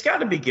 it's got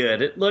to be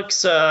good. It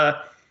looks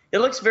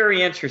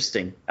very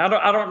interesting.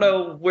 I don't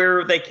know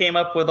where they came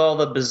up with all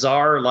the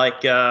bizarre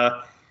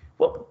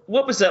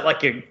what was that,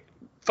 like a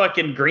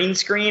fucking green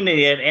screen and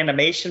he had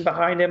animation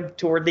behind him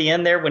toward the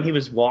end there when he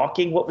was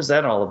walking? What was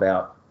that all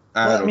about?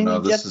 I don't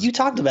know. You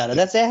talked about it.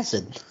 That's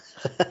acid.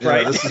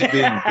 Right. This is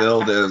being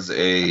billed as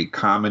a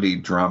comedy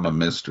drama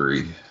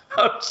mystery.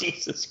 Oh,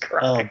 Jesus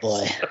Christ. Oh,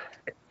 boy.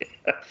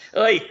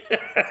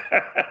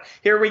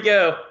 Here we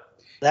go.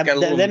 That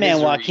man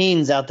misery.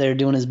 Joaquin's out there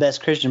doing his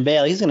best Christian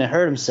Bale. He's gonna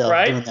hurt himself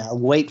doing that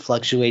weight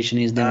fluctuation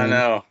he's doing. I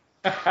know.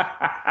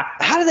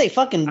 How do they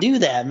fucking do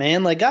that,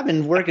 man? Like, I've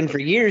been working for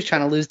years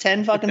trying to lose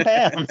 10 fucking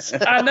pounds.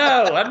 I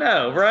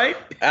know, right?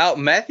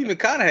 Matthew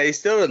McConaughey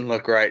still doesn't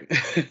look right.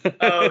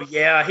 Oh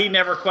yeah, he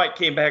never quite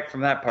came back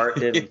from that part,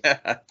 did he?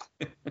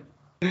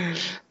 Yeah.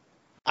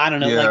 I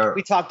don't know. Yeah. Like,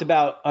 we talked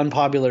about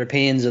unpopular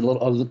opinions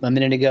a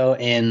minute ago,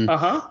 and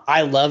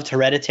I loved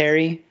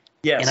Hereditary.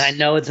 Yes. And I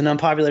know it's an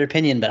unpopular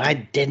opinion, but I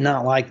did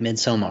not like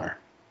Midsommar.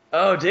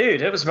 Oh,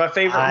 dude, it was my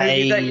favorite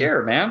movie that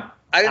year, man.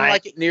 I didn't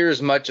like it near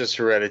as much as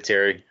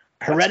Hereditary.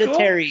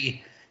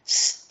 Hereditary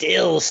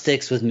still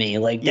sticks with me.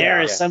 Like,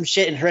 there is some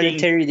shit in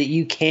Hereditary that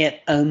you can't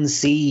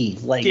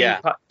unsee. Like,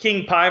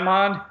 King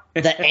Paimon.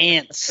 The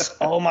ants.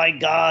 Oh my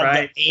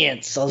God, the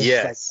ants. I was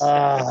just like,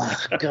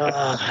 oh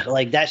God.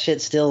 Like, that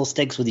shit still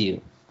sticks with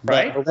you.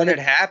 Right. But when it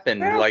happened,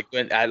 like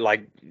when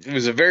it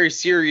was a very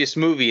serious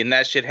movie and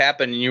that shit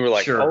happened and you were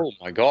like, oh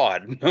my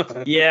God.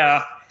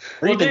 Yeah.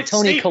 Or even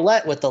Toni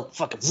Collette with the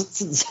fucking.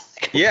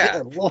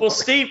 Yeah. Well,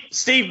 Steve,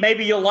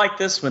 maybe you'll like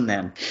this one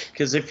then,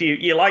 because if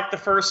you like the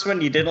first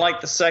one, you didn't like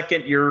the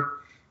second.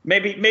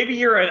 Maybe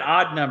you're an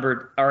odd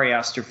numbered Ari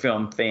Aster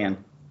film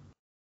fan.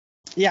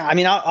 Yeah, I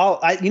mean,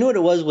 I you know what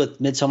it was with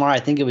Midsommar? I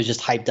think it was just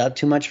hyped up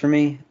too much for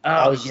me.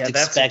 I was just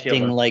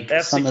expecting like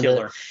some of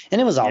the, and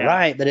it was all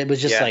right, but it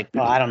was just like,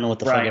 I don't know what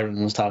the fuck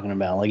everyone was talking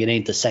about. Like, it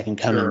ain't the second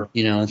coming,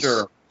 you know.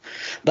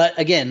 But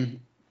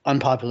again,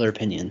 unpopular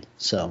opinion.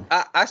 So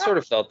I sort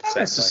of felt the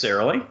same.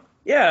 Necessarily. Way.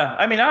 Yeah,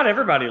 I mean, not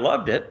everybody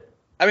loved it.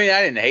 I mean,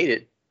 I didn't hate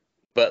it,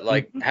 but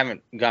like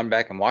haven't gone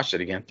back and watched it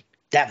again.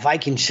 That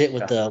Viking shit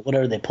with the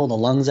whatever they pull the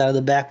lungs out of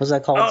the back, was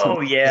that called?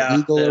 Oh yeah, the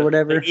eagle or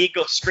whatever. The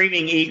eagle,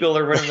 screaming eagle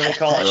or whatever they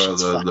call it.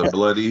 The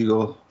blood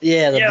eagle.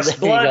 Yeah,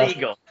 blood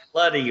eagle.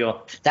 Blood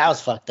eagle. That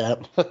was fucked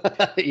up.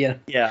 Yeah.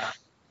 Yeah.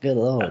 Good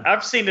Lord.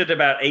 I've seen it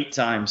about 8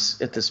 times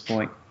at this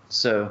point.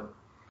 So,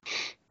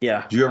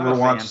 yeah. Did you ever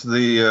watch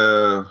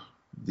the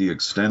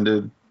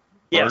extended?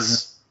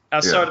 Yes, I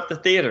saw it at the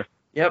theater.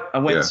 Yep, I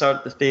went and saw it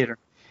at the theater.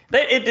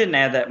 It didn't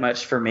add that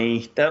much for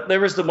me. There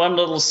was the one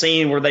little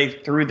scene where they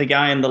threw the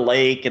guy in the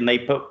lake and they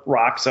put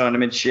rocks on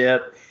him and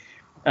shit.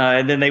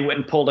 And then they went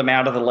and pulled him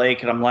out of the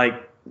lake. And I'm like,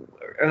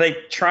 are they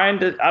trying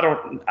to?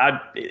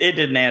 It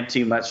didn't add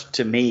too much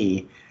to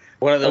me.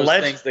 One of those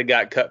things that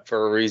got cut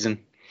for a reason.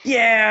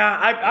 Yeah,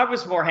 I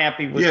was more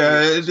happy with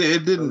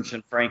it didn't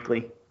version,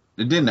 frankly.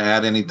 It didn't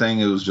add anything.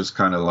 It was just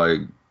kind of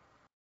like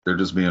they're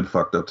just being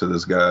fucked up to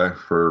this guy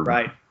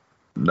for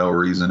no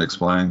reason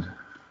explained.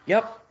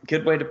 Yep,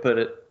 good way to put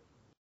it.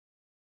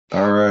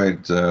 All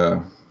right.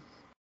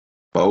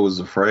 Beau is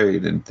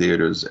Afraid in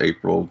theaters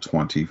April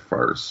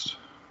 21st.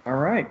 All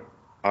right.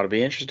 Ought to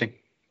be interesting.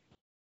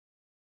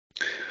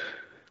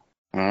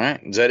 All right.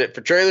 Is that it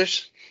for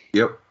trailers?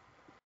 Yep.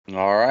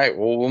 All right.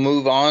 Well, we'll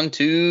move on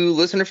to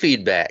listener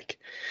feedback.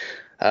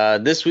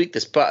 This week,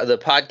 the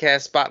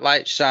podcast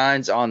spotlight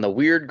shines on the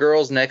Weird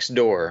Girls Next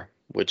Door,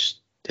 which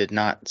did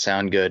not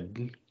sound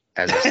good.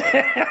 As I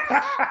said.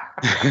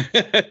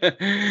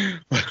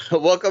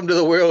 Welcome to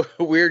the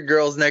Weird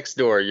Girls Next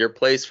Door, your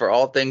place for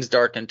all things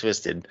dark and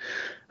twisted.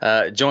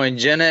 Join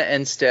Jenna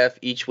and Steph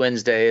each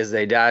Wednesday as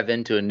they dive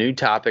into a new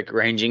topic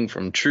ranging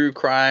from true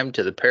crime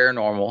to the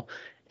paranormal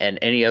and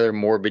any other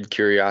morbid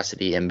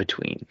curiosity in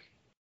between.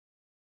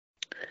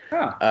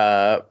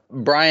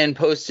 Brian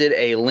posted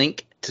a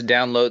link to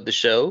download the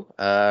show.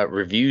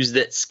 Reviews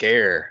that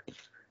scare.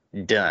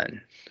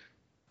 Done.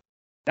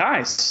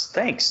 Nice.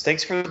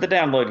 Thanks for the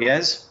download,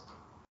 guys.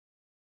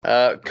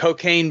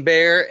 Cocaine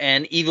Bear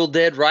and Evil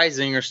Dead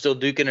Rising are still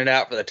duking it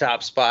out for the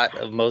top spot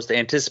of most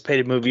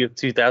anticipated movie of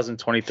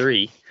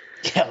 2023.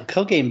 Yeah,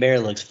 Cocaine Bear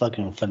looks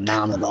fucking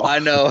phenomenal. I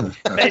know.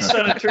 Based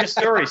on a true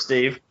story,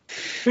 Steve.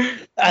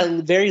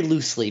 Very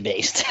loosely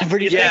based.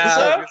 Pretty so?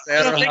 I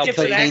don't think it's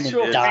an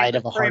actual died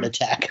of a heart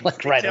attack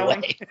like right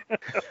away.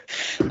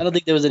 I don't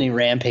think there was any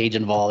rampage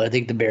involved. I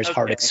think the bear's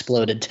heart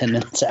exploded 10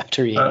 minutes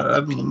after he.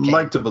 I'd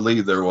like to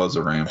believe there was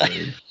a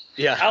rampage.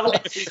 Yeah, I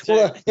like to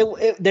too. Well,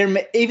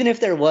 even if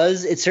there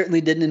was, it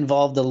certainly didn't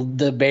involve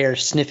the bear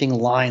sniffing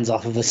lines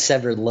off of a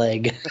severed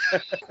leg.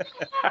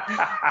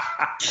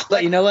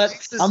 But you know what?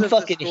 I'm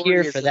fucking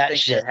here for that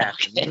shit.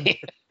 Okay?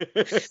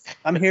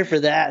 I'm here for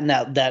that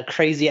and that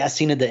crazy ass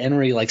scene at the end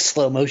where he like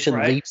slow motion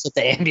leaps at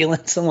the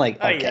ambulance. I'm like,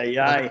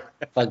 okay,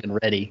 fucking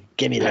ready.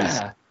 Give me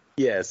this.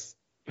 Yes.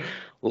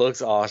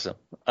 Looks awesome.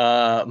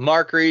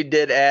 Mark Reed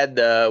did add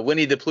the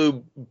Winnie the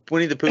Pooh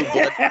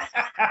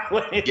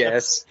blood.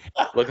 Yes.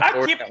 Looking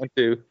forward to that one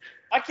too.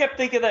 I kept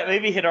thinking that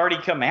movie had already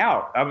come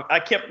out. I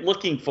kept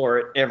looking for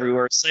it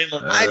everywhere.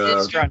 I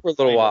did for a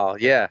little while.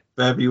 Yeah.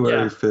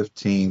 February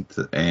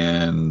 15th,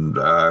 and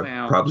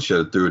I probably should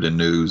have threw it in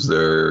news.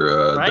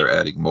 They're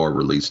adding more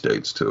release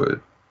dates to it.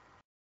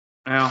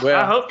 Well,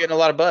 I hope getting a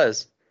lot of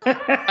buzz.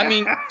 I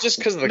mean, just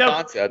because of the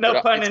concept.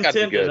 No pun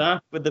intended,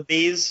 huh? With the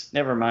bees?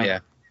 Never mind. Yeah.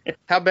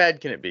 How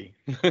bad can it be?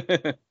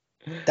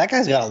 That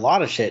guy's got a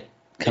lot of shit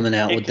coming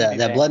out with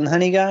that Blood and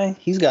Honey guy.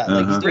 He's got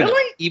he's doing an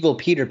evil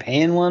Peter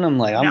Pan one. I'm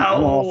like,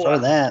 I'm all for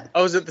that.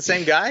 Oh, is it the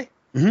same guy?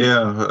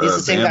 Yeah, He's the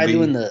same guy Bambi.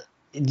 doing the.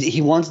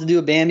 He wants to do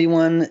a Bambi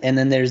one, and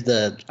then there's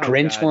the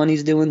Grinch God. one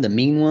he's doing, the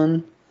mean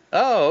one.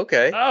 Oh,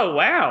 okay. Oh,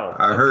 wow.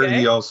 I heard Okay.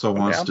 he also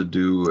wants Yeah. to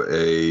do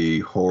a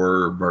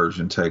horror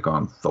version take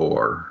on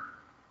Thor.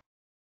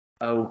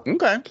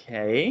 Okay.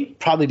 Okay.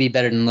 Probably be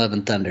better than Love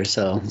and Thunder,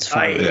 so it's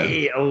fine.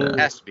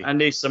 Has to be. I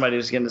knew somebody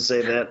was going to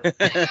say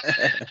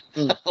that.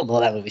 Well,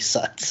 that movie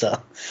sucked, so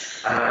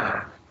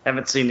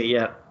Haven't seen it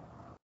yet.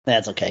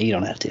 that's okay. You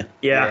don't have to.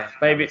 Yeah,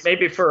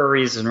 maybe for a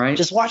reason, right?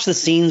 Just watch the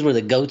scenes where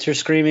the goats are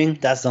screaming.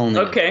 That's the only.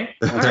 Okay.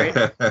 All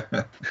right.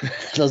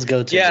 Those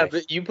goats. Yeah, Are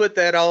great. but you put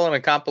that all in a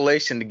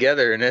compilation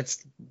together, and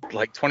it's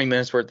like 20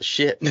 minutes worth of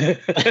shit.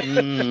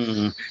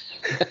 Mm.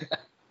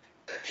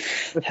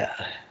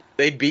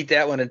 They beat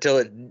that one until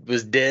it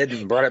was dead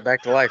and brought it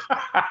back to life.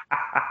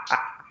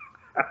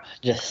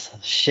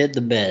 Just shit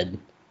the bed.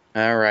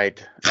 All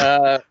right.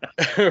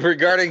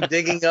 Regarding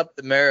digging up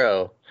the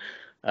marrow,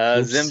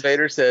 Zim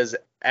Vader says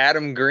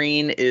Adam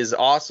Green is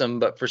awesome,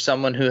 but for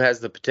someone who has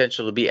the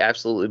potential to be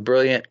absolutely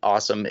brilliant,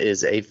 awesome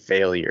is a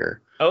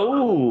failure.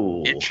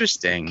 Oh.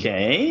 Interesting.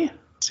 Okay.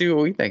 Let's see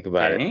what we think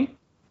about it. Okay.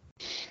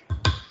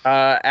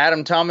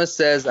 Adam Thomas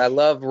says, I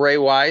love Ray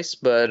Weiss,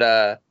 but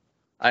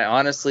I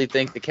honestly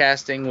think the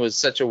casting was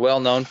such a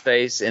well-known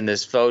face in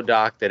this faux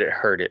doc that it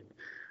hurt it.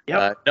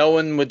 Yep. No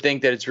one would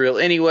think that it's real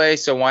anyway,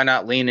 so why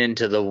not lean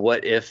into the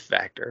what if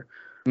factor?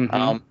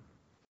 Mhm.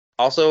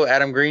 Also,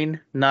 Adam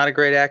Green, not a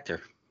great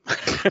actor.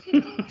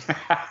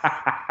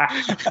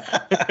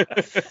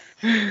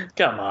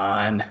 Come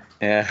on.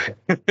 Yeah.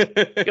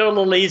 Go a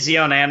little easy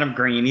on Adam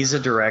Green. He's a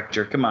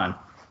director. Come on.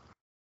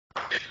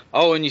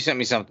 Oh, and you sent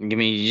me something. Give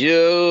me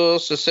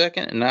just a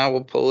second, and I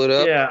will pull it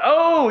up. Yeah.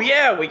 Oh,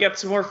 yeah. We got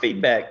some more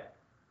feedback.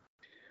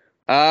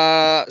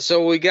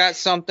 So we got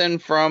something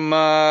from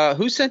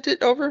who sent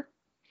it over?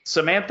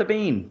 Samantha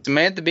Bean.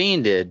 Samantha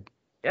Bean did.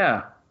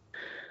 Yeah.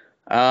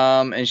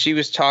 And she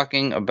was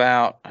talking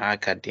about.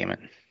 God damn it.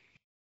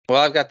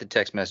 Well, I've got the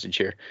text message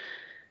here.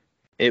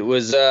 It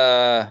was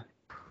what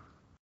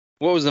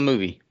was the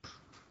movie?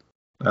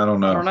 I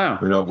don't know. I don't know.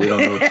 We don't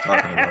know what you're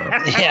talking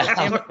about. Yeah.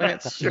 Damn it,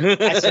 Lance. I certainly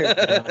don't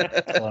know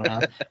what's going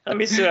on. Let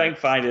me see if I can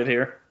find it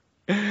here.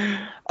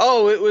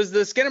 Oh, it was the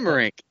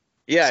Skinamarink.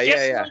 Yeah.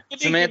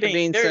 Skinamarink-a-dink-a-dink. Samantha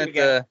Bean There sent we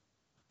go.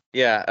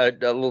 a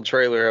little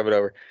trailer of it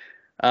over.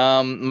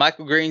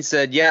 Michael Green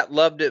said, yeah,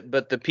 loved it,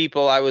 but the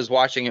people I was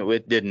watching it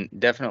with didn't.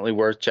 Definitely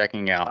worth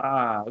checking out.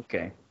 Ah,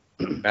 okay.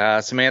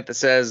 Samantha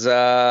says,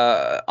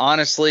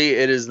 honestly,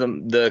 it is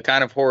the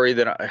kind of horror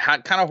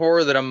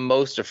that I'm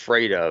most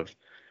afraid of.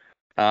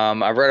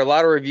 I've read a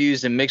lot of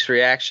reviews and mixed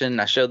reaction.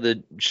 I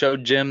showed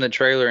Jim the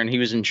trailer and he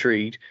was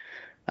intrigued.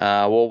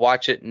 We'll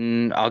watch it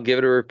and I'll give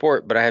it a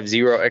report, but I have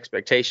zero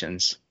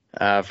expectations.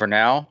 For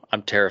now,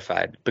 I'm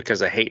terrified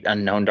because I hate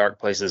unknown dark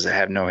places that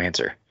have no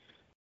answer.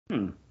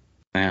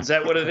 Yeah. Is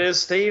that what it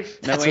is, Steve?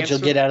 No That's what answer?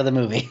 you'll get out of the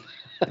movie.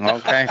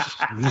 Okay.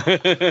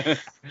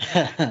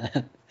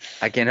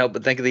 I can't help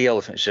but think of the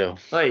Elephant Show.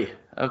 Hey,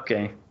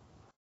 okay.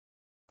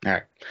 All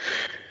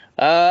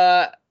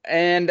right.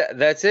 And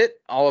that's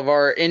it. All of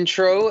our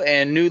intro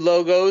and new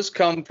logos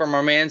come from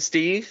our man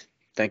Steve.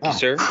 Thank you,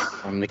 sir,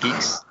 from the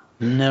Geeks.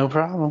 No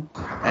problem.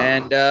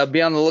 And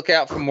be on the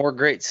lookout for more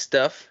great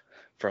stuff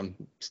from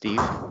Steve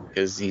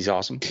because he's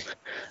awesome.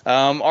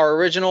 Our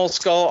original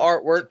skull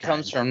artwork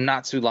comes from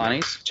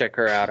Natsulani's. Check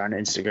her out on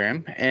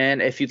Instagram.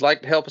 And if you'd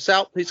like to help us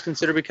out, please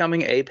consider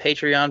becoming a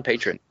Patreon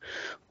patron.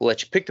 We'll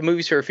let you pick the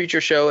movies for a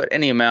future show at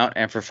any amount,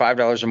 and for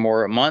 $5 or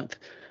more a month,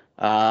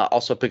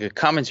 also pick a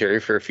commentary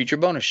for a future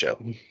bonus show.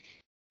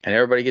 And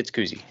everybody gets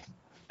koozie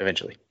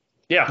eventually.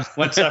 Yeah,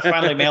 once I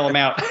finally mail them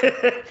out.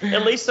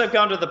 At least I've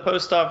gone to the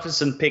post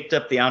office and picked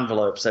up the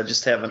envelopes. I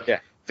just haven't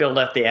filled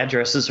out the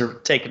addresses or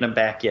taken them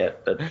back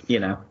yet, but you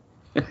know.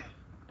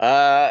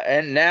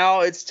 And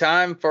now it's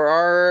time for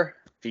our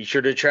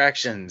featured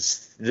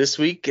attractions. This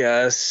week,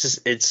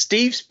 it's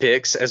Steve's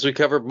picks as we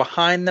cover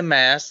Behind the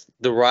Mask,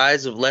 The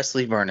Rise of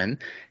Leslie Vernon,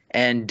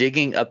 and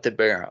Digging Up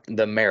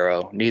the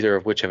Marrow, neither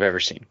of which I've ever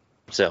seen.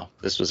 So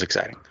this was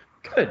exciting.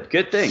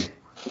 Good thing.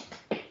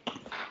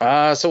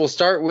 So we'll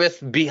start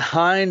with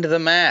Behind the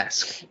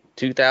Mask,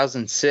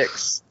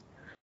 2006.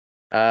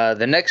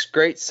 The next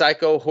great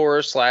psycho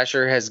horror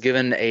slasher has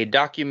given a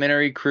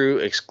documentary crew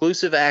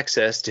exclusive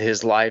access to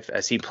his life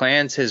as he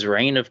plans his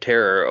reign of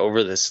terror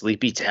over the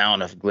sleepy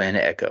town of Glen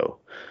Echo.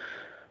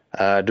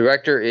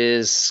 Director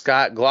is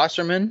Scott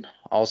Glosserman,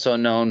 also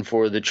known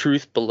for The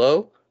Truth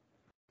Below.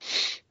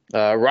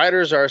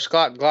 Writers are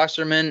Scott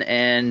Glosserman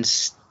and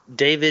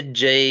David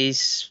J.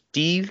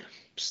 Steve.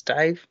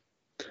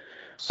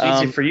 It's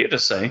easy for you to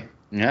say.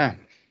 Yeah,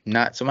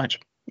 not so much.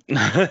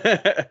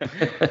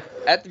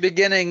 At the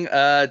beginning,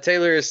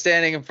 Taylor is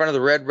standing in front of the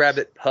Red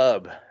Rabbit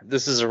pub.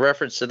 This is a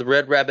reference to the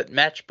Red Rabbit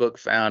matchbook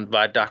found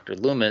by Dr.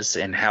 Loomis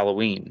in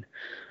Halloween.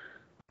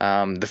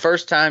 The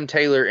first time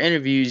Taylor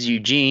interviews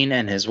Eugene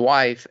and his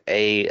wife,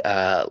 a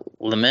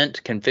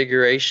lament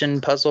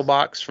configuration puzzle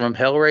box from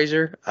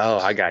Hellraiser. Oh,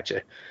 I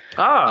gotcha.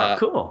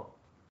 Cool.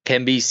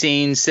 Can be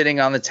seen sitting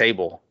on the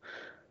table.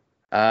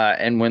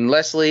 And when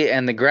Leslie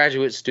and the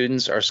graduate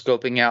students are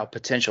scoping out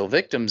potential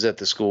victims at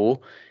the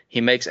school, he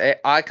makes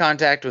eye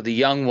contact with a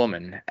young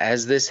woman.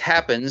 As this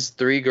happens,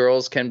 3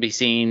 girls can be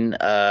seen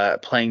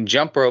playing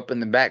jump rope in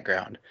the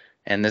background.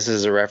 And this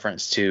is a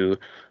reference to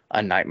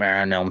A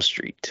Nightmare on Elm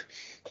Street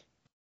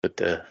with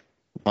the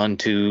 1,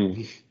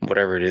 2,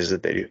 whatever it is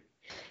that they do.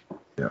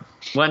 Yeah.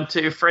 1,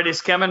 2,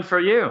 Freddy's coming for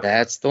you.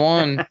 That's the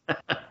one.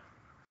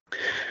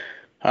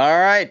 All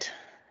right.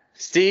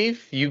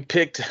 Steve, you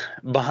picked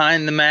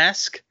Behind the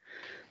Mask,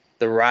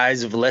 The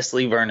Rise of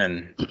Leslie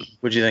Vernon.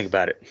 What'd you think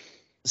about it?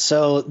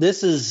 So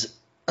this is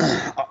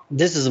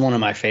one of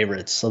my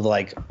favorites of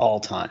like all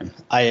time.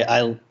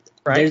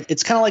 Right.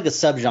 It's kind of like a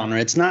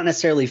subgenre. It's not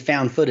necessarily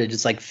found footage.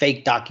 It's like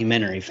fake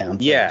documentary found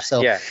footage. Yeah.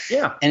 So Yeah.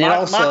 and it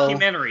also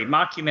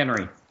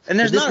mockumemory. And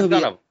there's this not a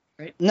movie- ton of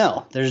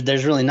no,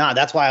 there's really not.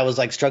 That's why I was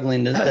like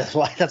struggling to.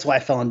 That's why I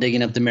fell on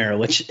Digging Up the Marrow,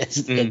 which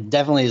it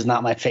definitely is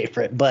not my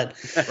favorite. But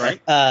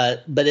Right.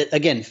 but it,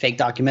 again, fake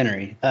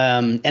documentary.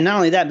 And not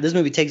only that, but this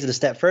movie takes it a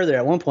step further.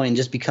 At one point, and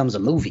just becomes a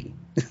movie,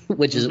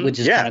 which is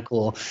kind of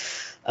cool.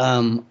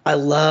 I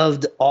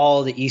loved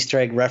all the Easter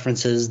egg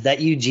references.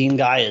 That Eugene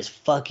guy is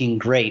fucking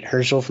great.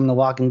 Herschel from The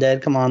Walking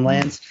Dead. Come on,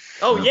 Lance.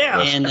 Oh yeah,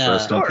 And,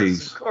 Rest in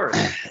peace. of course.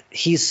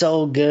 He's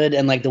so good,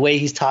 and like the way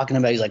he's talking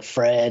about, he's like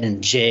Fred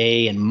and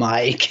Jay and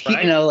Mike.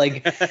 Right. You know,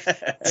 like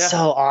so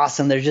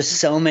awesome. There's just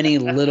so many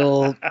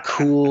little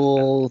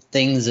cool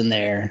things in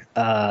there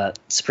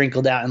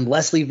sprinkled out, and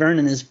Leslie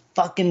Vernon is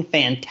fucking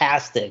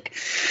fantastic.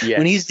 Yes.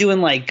 When he's doing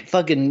like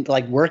fucking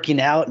like working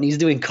out and he's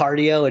doing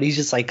cardio and he's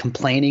just like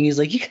complaining, he's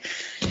like,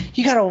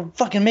 you gotta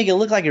fucking make it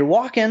look like you're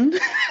walking,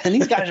 and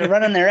these guys are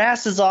running their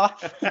asses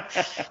off,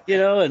 you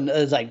know. And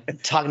it's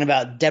like talking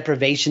about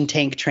deprivation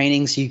tank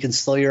training so you can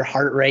slow your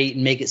heart rate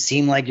and make it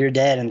seem like you're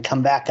dead and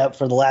come back up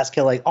for the last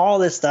kill, like all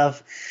this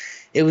stuff.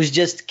 It was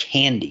just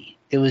candy.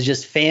 It was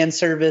just fan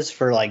service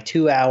for like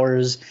 2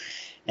 hours,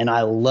 and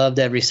I loved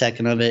every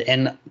second of it.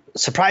 And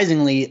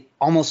surprisingly,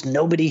 almost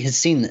nobody has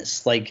seen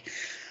this. Like,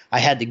 I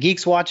had the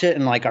geeks watch it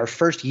in like our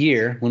first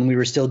year when we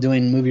were still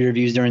doing movie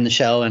reviews during the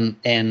show, and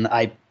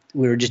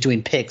we were just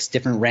doing picks,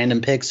 different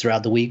random picks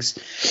throughout the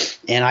weeks.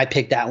 And I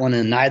picked that one,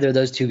 and neither of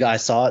those 2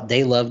 guys saw it.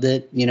 They loved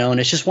it, you know, and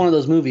it's just one of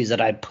those movies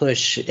that I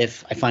push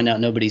if I find out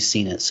nobody's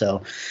seen it.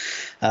 So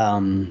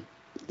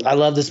I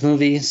love this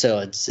movie, so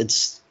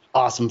it's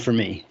awesome for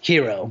me.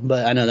 Hero,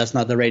 but I know that's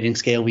not the rating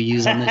scale we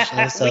use on this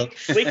show. So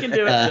we can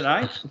do it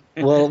tonight.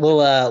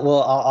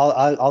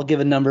 I'll give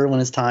a number when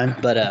it's time,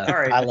 but All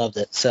right. I loved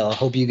it. So I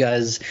hope you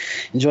guys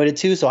enjoyed it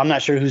too. So I'm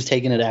not sure who's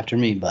taking it after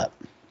me, but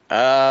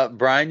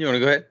Brian, you want to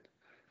go ahead?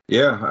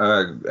 Yeah,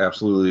 I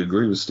absolutely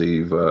agree with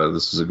Steve.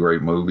 This is a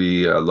great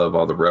movie. I love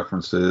all the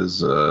references.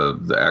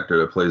 The actor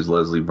that plays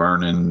Leslie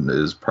Vernon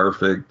is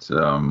perfect.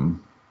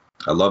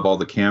 I love all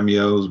the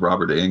cameos.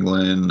 Robert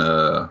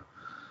Englund,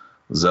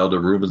 Zelda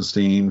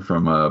Rubinstein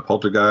from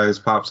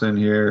Poltergeist pops in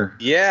here.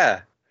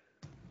 Yeah.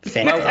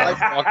 My wife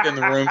fantastic. walked in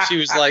the room. She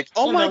was like,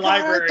 "Oh In my the god,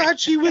 library. I thought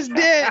she was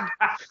dead."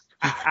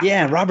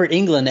 Yeah, Robert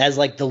Englund as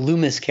like the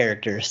Loomis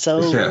character. So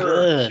Yeah.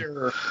 good.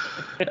 Sure.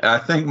 I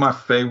think my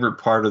favorite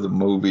part of the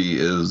movie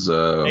is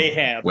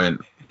Ahab.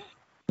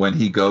 when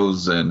he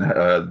goes and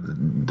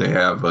they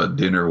have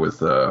dinner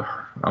with I'm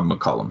gonna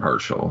call him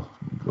Herschel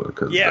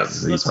because Yes,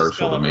 let's he's just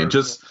Herschel call to him me.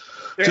 Herschel. Just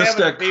They're just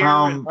having a that beer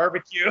calm, with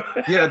barbecue.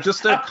 yeah,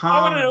 just that I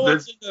calm. want to know they're-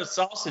 what's in those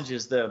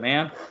sausages, though,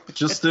 man.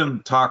 just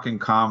them talking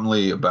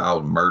calmly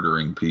about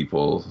murdering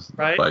people,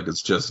 Right. like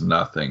it's just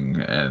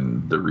nothing,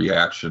 and the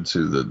reaction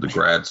to the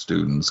grad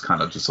students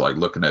kind of just like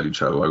looking at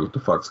each other like, what the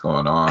fuck's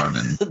going on?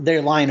 And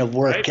Their line of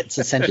work, Right? it's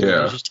essentially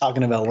Yeah. just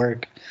talking about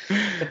work.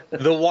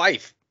 The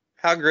wife,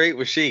 how great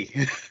was she?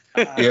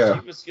 Yeah,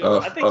 She was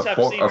good. I think I've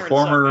seen her in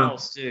former something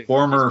else, too.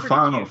 former She's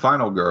pretty cute.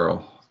 final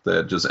girl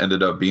that just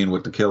ended up being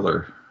with the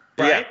killer.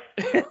 Right?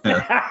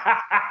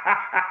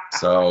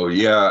 So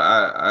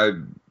yeah,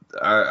 Need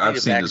I've a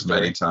seen this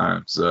many backstory.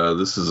 times.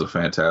 This is a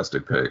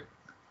fantastic pick.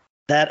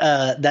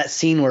 That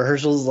scene where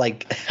Herschel's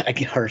like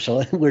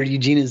Herschel, where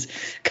Eugene is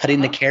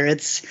cutting the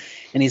carrots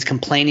and he's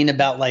complaining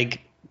about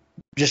like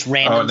just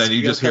random. Oh, and then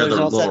you just hear the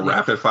serial killers, little and all of a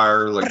rapid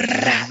fire like.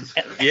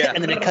 sudden- Yeah.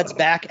 and then it cuts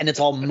back and it's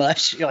all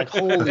mush. You're like,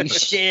 holy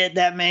shit,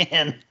 that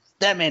man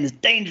is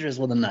dangerous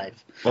with a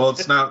knife. Well,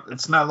 it's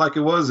not like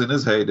it was in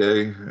his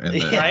heyday in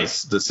Right.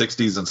 the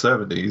 60s and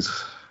 70s.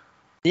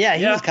 Yeah,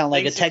 he Yeah, was kind of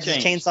like a things have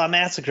Texas changed. Chainsaw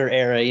Massacre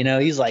era. You know,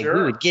 he's like, we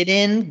Sure. would get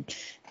in,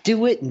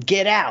 do it, and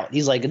get out.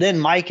 He's like, and then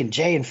Mike and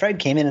Jay and Fred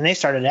came in and they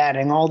started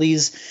adding all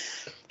these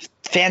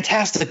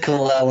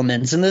fantastical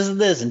elements and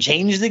this and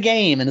changed the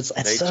game. And it's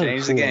They so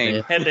changed the cool, game.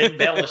 dude. Had to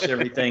embellish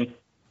everything.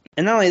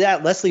 And not only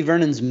that, Leslie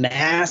Vernon's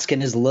mask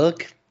and his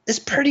look is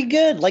pretty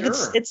good. Like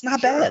Sure, it's not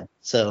sure. bad.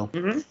 So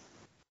Mm-hmm.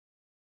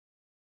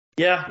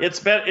 Yeah, it's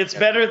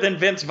better than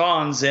Vince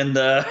Vaughn's in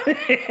the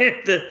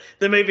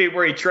the movie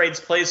where he trades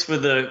places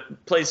with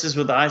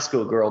the high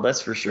school girl.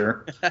 That's for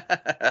sure.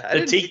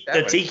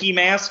 The tiki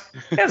mask.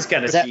 That's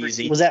kind of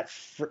cheesy. was that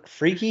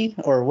freaky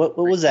or what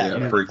was that? Yeah,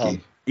 movie freaky. called?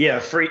 Yeah,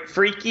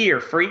 freaky or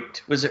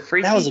freaked? Was it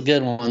freaky? That was a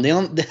good one.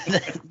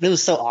 It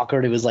was so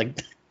awkward. It was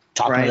like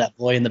talking Right. to that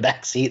boy in the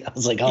back seat. I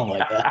was like, oh my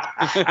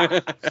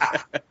god.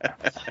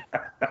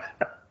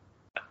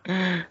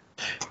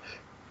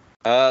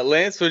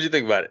 Lance, what'd you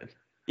think about it?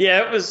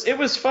 Yeah, it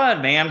was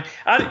fun, man.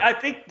 I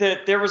think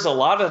that there was a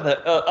lot of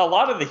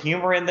the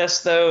humor in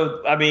this,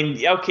 though. I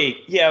mean, okay,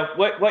 yeah,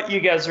 what you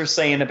guys are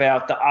saying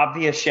about the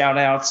obvious shout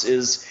outs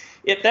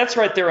that's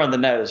right there on the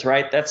nose,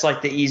 right? That's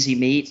like the easy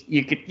meat.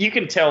 You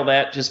can tell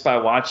that just by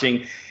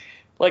watching,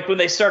 like when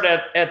they start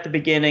at the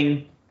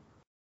beginning.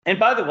 And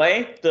by the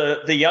way,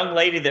 the young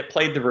lady that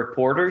played the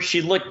reporter,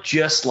 she looked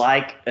just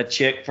like a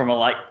chick from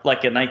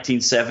like a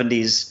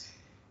 1970s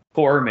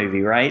horror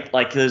movie, right?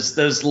 Like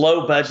those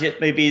low budget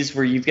movies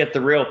where you've got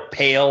the real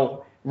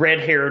pale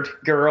red-haired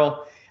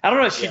girl. I don't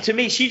know. To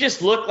me, she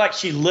just looked like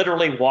she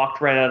literally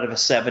walked right out of a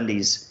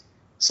 70s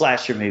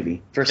slasher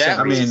movie for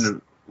some reason. I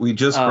mean, we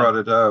just brought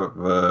it up.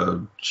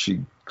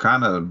 She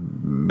kind of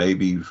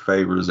maybe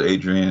favors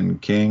Adrienne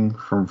King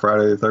from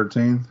Friday the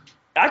 13th.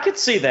 I could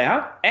see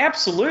that.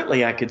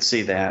 Absolutely, I could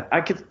see that.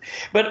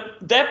 But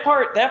that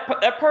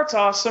part's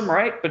awesome,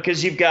 right?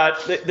 Because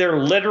they're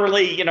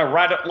literally,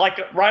 right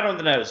on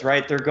the nose,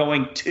 right? They're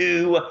going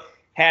to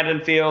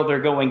Haddonfield. They're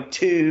going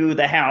to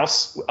the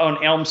house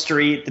on Elm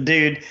Street.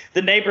 The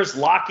neighbor's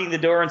locking the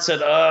door and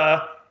said,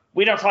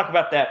 we don't talk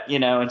about that,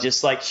 and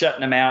just like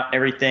shutting them out and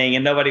everything,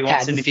 and nobody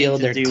wants anything to do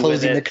with it. They're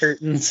closing the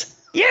curtains.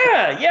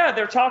 Yeah,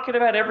 they're talking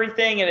about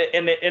everything,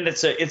 and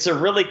it's a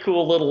really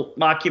cool little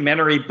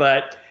mockumentary,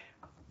 but.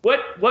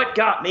 What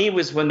got me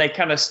was when they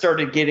kind of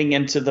started getting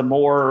into the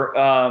more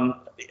I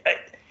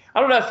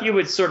don't know if you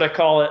would sort of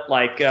call it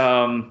like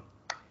I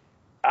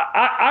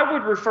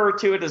would refer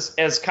to it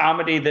as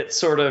comedy that's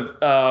sort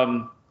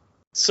of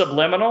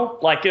subliminal,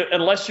 like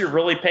unless you're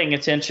really paying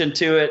attention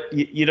to it,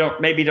 you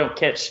don't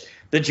catch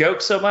the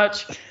joke so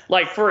much.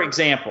 Like, for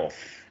example,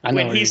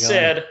 when he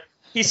said,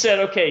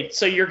 okay,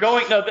 so you're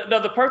going. No,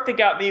 the part that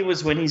got me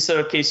was when he said,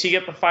 okay, so you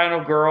get the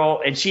final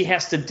girl and she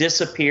has to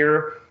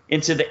disappear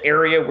into the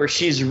area where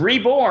she's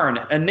reborn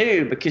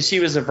anew because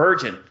she was a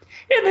virgin.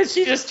 And then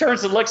she just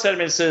turns and looks at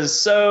him and says,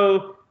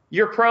 so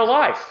you're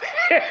pro-life.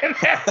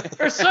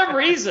 For some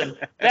reason,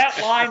 that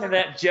line and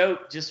that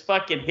joke just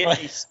fucking hit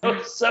me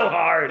so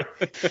hard.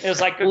 It was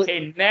like,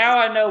 okay, now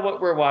I know what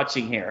we're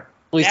watching here.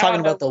 Well, he's talking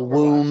about the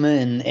womb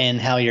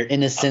and how you're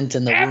innocent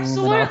in the womb and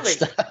all that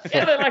stuff.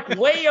 Yeah, they like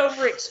way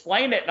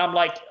over-explain it. And I'm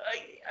like,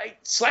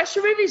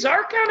 slasher movies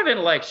are kind of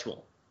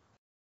intellectual.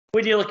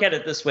 When you look at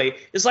it this way,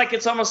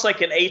 it's almost like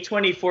an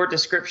A24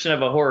 description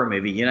of a horror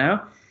movie,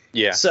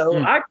 Yeah.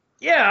 So I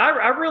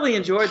really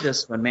enjoyed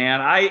this one, man.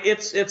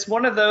 It's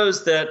one of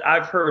those that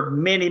I've heard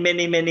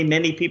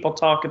many people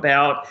talk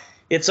about.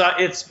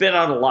 It's been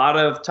on a lot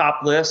of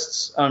top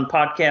lists on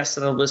podcasts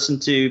that I listen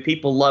to.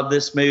 People love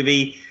this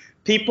movie.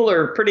 People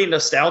are pretty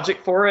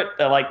nostalgic for it.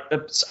 I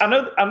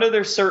know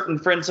there's certain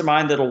friends of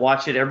mine that'll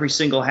watch it every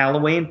single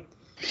Halloween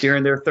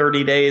during their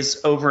 30 days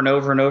over and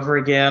over and over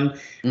again.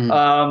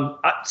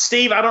 Mm-hmm.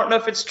 Steve, I don't know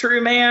if it's true,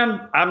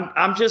 man.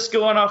 I'm just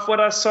going off what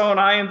I saw on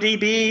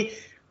IMDb,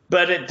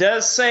 but it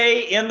does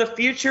say in the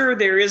future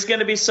there is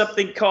going to be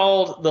something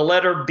called the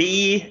letter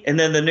B and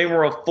then the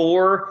numeral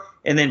 4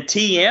 and then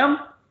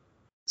TM.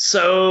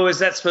 So is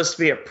that supposed to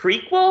be a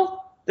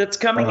prequel that's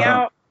coming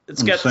out?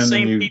 It's got the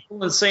same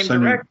people and same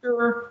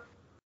director.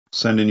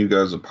 Sending you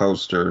guys a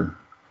poster.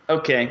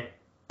 Okay.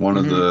 One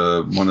of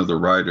the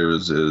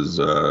writers is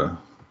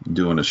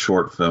doing a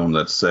short film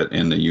that's set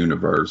in the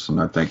universe,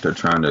 and I think they're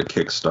trying to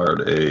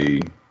kickstart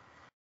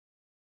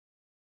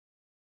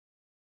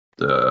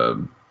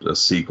a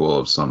sequel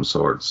of some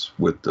sorts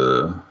with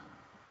the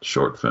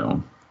short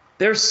film.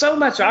 There's so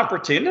much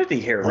opportunity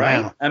here,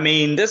 right? Wow. I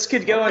mean, this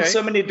could go in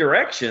so many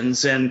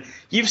directions, and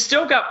you've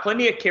still got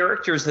plenty of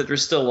characters that are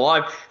still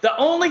alive. The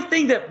only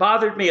thing that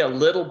bothered me a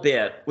little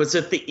bit was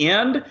at the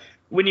end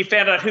when you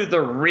found out who the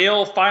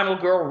real final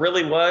girl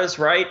really was,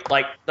 right?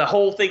 Like the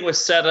whole thing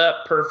was set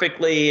up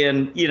perfectly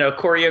and,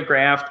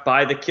 choreographed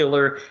by the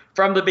killer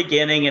from the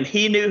beginning. And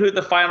he knew who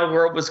the final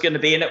girl was going to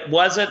be. And it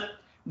wasn't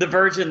the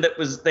virgin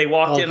they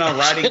walked in on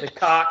riding the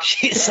cock.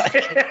 She's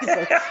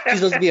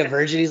supposed to be a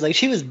virgin. He's like,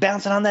 she was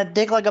bouncing on that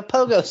dick like a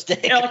pogo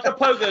stick. Yeah, like a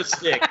pogo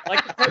stick.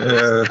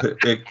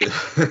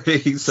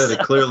 He said it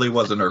clearly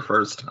wasn't her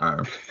first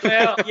time.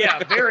 Well,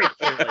 yeah, very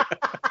clearly.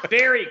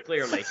 Very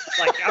clearly.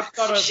 Like I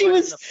thought she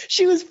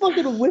was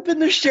fucking whipping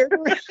the shirt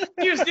around.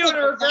 She was doing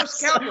a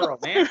reverse cowgirl,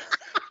 man.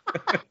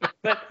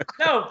 But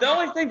no, the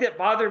only thing that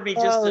bothered me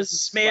just a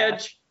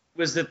smidge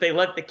was that they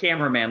let the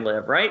cameraman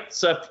live, right?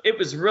 So if it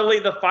was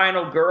really the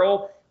final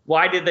girl,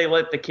 why did they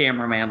let the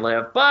cameraman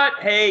live? But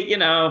hey,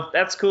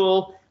 that's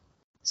cool.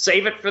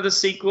 Save it for the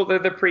sequel or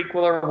the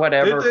prequel or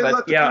whatever.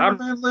 But yeah,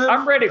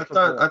 I'm ready for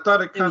it. I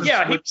thought it kind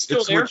of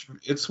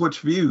it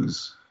switched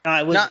views. No,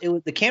 it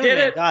was the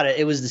cameraman got it.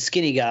 It was the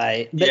skinny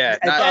guy. But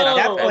at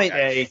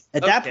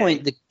that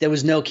point, there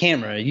was no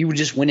camera. You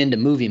just went into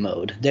movie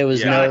mode. There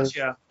was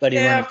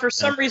for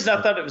some reason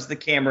I thought it was the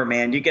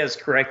cameraman. You guys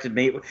corrected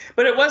me,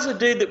 but it was a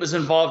dude that was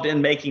involved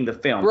in making the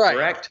film,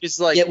 correct? It's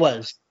like it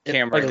was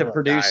like the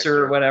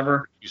producer or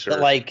whatever.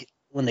 But like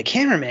when the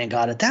cameraman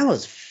got it, that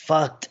was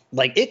fucked.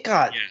 Like it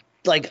got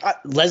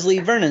Leslie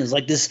Vernon is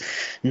like this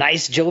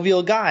nice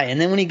jovial guy,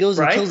 and then when he goes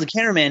and kills the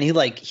cameraman,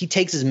 he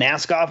takes his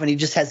mask off and he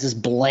just has this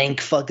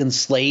blank fucking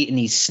slate, and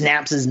he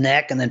snaps his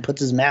neck and then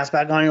puts his mask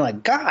back on. You're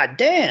like, God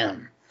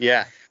damn.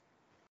 Yeah.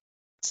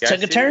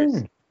 Took a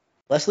turn.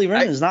 Leslie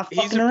Vernon is not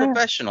fucking around. He's a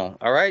professional.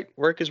 All right,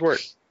 work is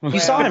work. You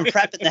saw him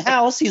prepping the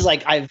house. He's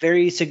like, I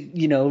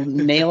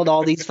nailed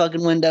all these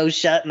fucking windows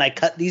shut, and I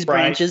cut these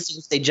branches. So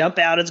if they jump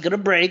out, it's gonna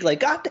break. Like,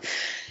 God,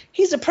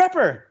 he's a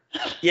prepper.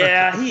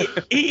 Yeah,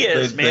 he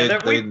is, man.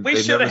 We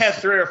should have had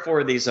 3 or 4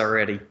 of these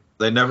already.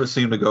 They never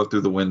seem to go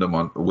through the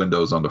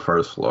windows on the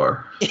first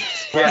floor.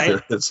 Right.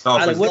 It's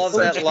always, I love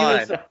that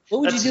line.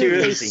 What would you do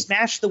if they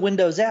smashed the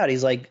windows out?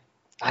 He's like,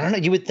 I don't know.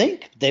 You would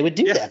think they would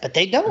do that, but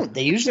they don't.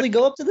 They usually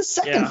go up to the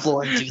second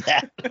floor and do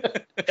that.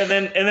 and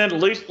then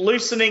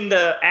loosening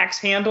the axe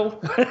handle,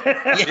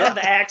 the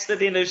axe that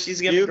she's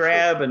going to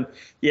grab, and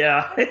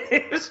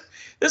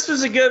this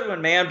was a good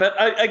one, man. But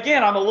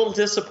again, I'm a little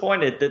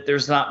disappointed that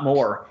there's not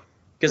more,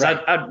 because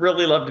I'd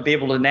really love to be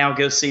able to now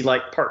go see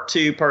like part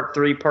 2, part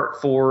 3,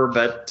 part 4.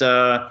 But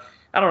I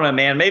don't know,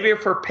 man. Maybe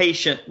if we're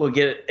patient, we'll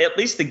get at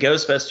least the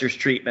Ghostbusters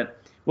treatment.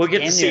 We'll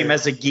get to see him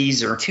as a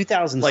geezer.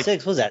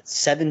 2006, was that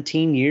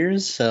 17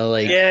 years? So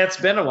it's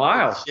been a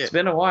while. It's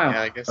been a while.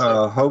 Yeah, I guess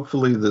so.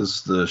 Hopefully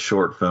the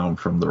short film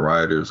from the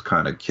writers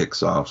kind of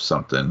kicks off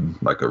something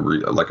like a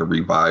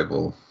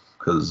revival,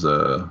 because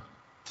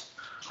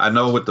I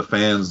know with the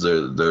fans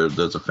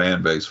there's a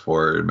fan base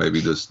for it.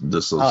 Maybe this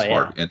will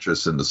spark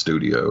interest in the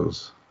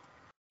studios.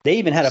 They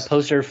even had a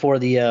poster for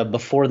the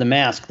Before the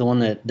Mask, the one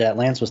that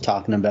Lance was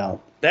talking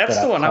about. That's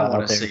the one I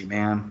want to see,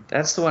 man.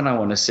 That's the one I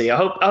want to see. I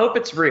hope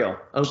it's real.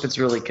 I hope it's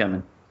really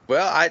coming.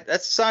 Well,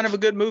 that's a sign of a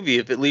good movie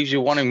if it leaves you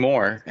wanting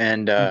more.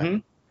 And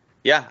I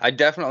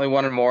definitely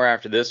wanted more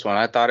after this one.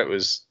 I thought it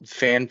was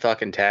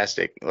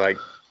fan-fucking-tastic. Like,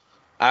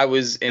 I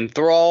was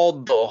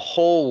enthralled the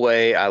whole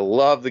way. I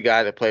love the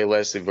guy that played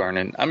Leslie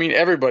Vernon. I mean,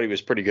 everybody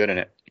was pretty good in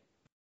it.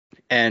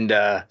 And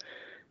I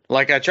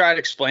tried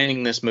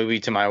explaining this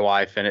movie to my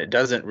wife, and it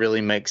doesn't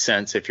really make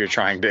sense if you're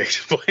trying to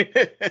explain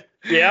it.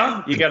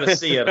 Yeah, you got to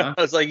see it, huh?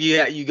 I was like,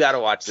 you got to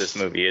watch this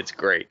movie. It's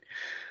great.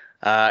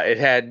 It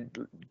had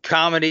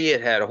comedy, it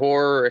had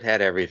horror, it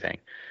had everything.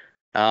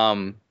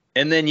 And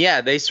then,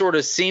 they sort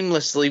of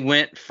seamlessly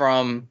went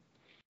from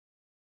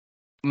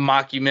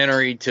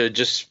mockumentary to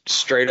just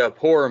straight up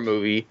horror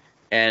movie,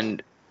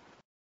 and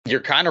you're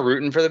kind of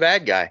rooting for the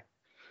bad guy.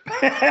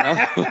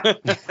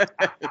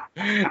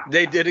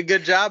 They did a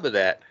good job of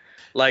that.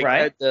 Like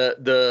at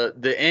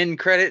the end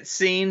credit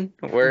scene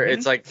where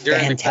it's like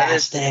during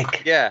fantastic. The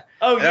credits, yeah.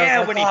 Oh yeah,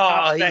 like, when he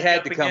pops back had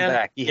up to come again.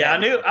 back.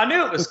 I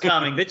knew it was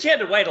coming, but you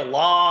had to wait a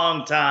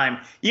long time.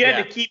 You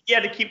had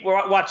to keep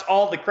watch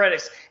all the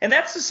credits, and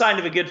that's a sign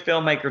of a good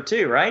filmmaker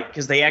too, right?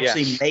 Because they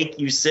actually make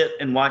you sit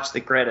and watch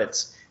the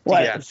credits.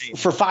 What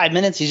for 5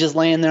 minutes? He's just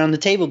laying there on the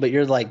table, but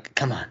you're like,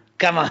 come on.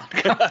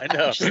 I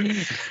know.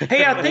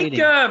 Hey, I think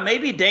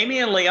maybe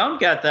Damien Leone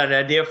got that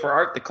idea for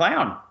Art the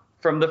Clown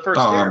from the first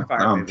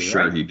Terrifier movie. I'm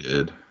sure he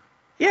did.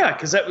 Yeah,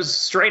 because that was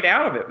straight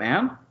out of it,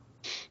 man.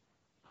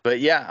 But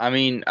yeah, I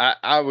mean, I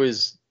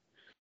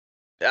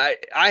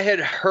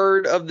had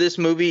heard of this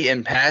movie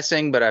in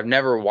passing, but I've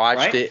never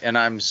watched it, and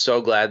I'm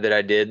so glad that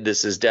I did.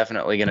 This is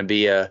definitely going to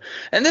be and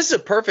this is a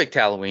perfect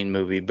Halloween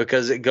movie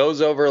because it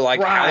goes over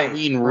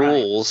Halloween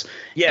rules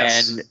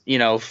and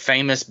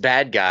famous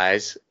bad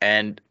guys,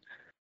 and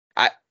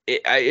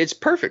it's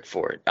perfect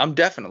for it. I'm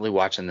definitely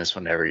watching this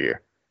one every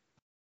year.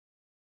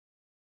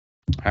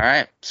 All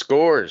right,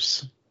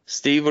 scores.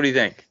 Steve, what do you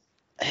think?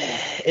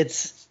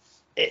 It's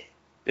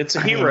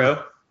a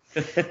hero.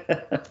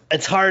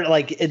 It's hard.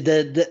 Like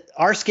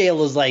our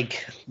scale is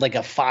like a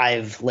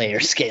 5-layer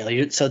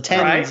scale. So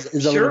 10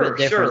 is a little bit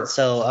different. Sure.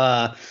 So,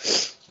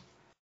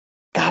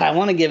 God, I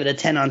want to give it a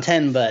 10 on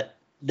 10, but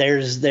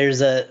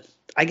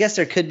I guess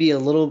there could be a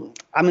little.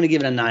 I'm going to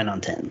give it a 9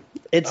 on 10.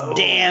 It's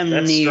damn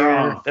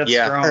near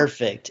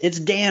perfect. It's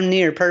damn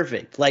near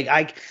perfect. Like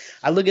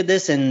I look at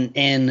this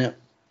and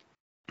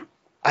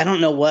I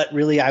don't know what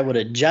really I would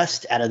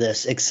adjust out of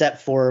this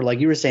except for, like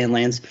you were saying,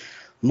 Lance,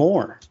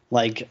 more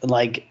like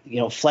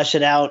flesh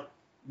it out.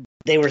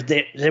 They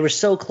were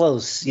so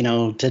close,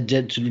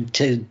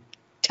 to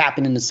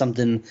tapping into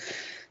something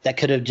that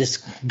could have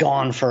just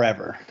gone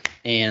forever.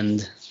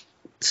 And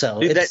so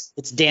it's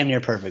damn near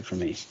perfect for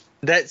me.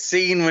 That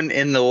scene when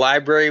in the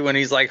library when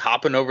he's like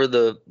hopping over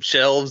the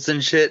shelves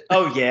and shit.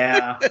 Oh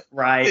yeah,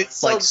 right.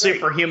 It's like so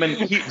superhuman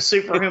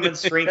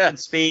strength and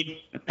speed.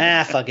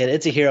 Fuck it.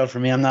 It's a hero for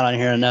me. I'm not on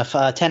here enough.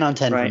 10 on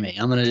 10 for me.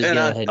 I'm gonna just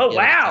go ahead. Oh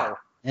wow.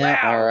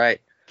 Yeah. Wow. All right.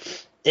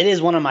 It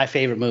is one of my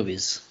favorite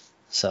movies.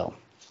 So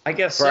I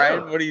guess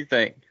Brian, what do you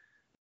think?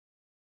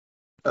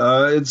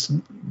 It's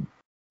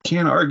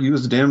can't argue.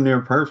 It's damn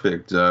near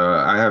perfect.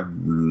 I have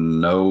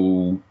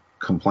no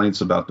complaints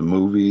about the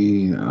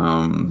movie.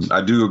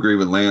 I do agree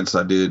with Lance.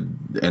 I did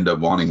end up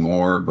wanting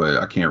more, but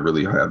I can't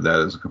really have that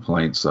as a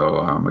complaint. So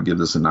I'm gonna give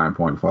this a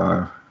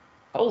 9.5.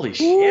 Holy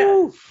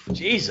Woo! shit!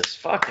 Jesus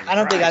fucking! I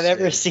don't think I've Christ,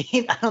 ever dude.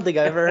 seen. I don't think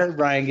I've ever heard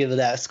Brian give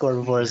that score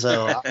before.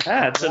 So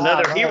It's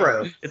another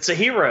hero. It's a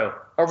hero.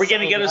 Are we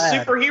going to get a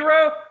glad.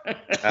 superhero?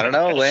 I don't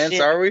know, Lance.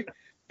 Shit. Are we?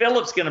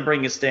 Philip's going to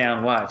bring us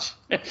down. Watch.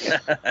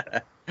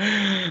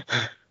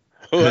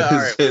 Well, all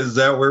right. Is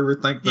that where we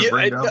think the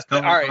breakdown's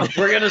coming all right.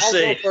 from? We're going to I'll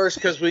see. go first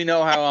because we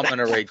know how I'm going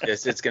to rate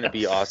this. It's going to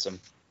be awesome.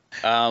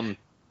 I'm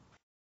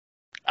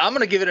going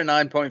to give it a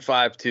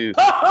 9.5 too.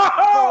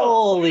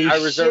 Holy I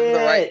reserve the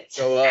right shit!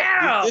 to go up.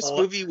 Ow. This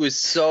movie was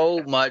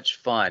so much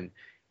fun.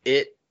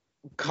 It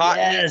caught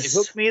me. It Yes.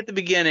 hooked me at the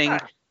beginning,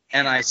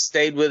 and I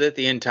stayed with it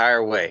the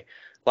entire way.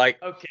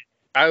 Like Okay.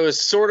 I was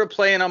sort of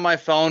playing on my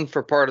phone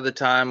for part of the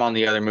time on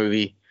the other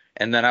movie,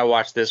 and then I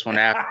watched this one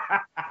after,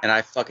 and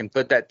I fucking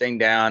put that thing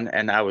down,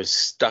 and I was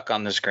stuck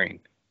on the screen.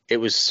 It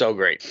was so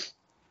great.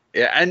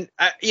 Yeah, and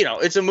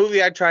it's a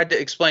movie I tried to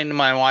explain to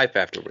my wife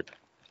afterward.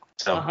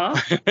 So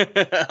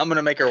I'm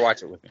gonna make her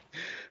watch it with me.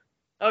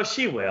 Oh,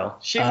 she will.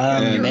 I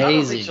Amazing.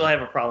 don't think she'll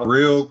have a problem.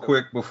 Real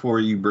quick before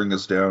you bring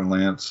us down,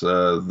 Lance,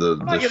 the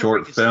gonna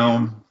short bring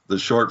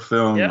us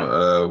film,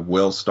 Yeah.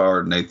 well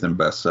starred Nathan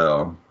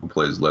Bassell, who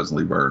plays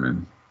Leslie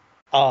Vernon.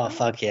 Oh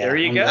fuck yeah! There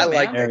you go, I man.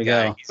 like There that we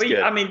guy. go. He's Well, good.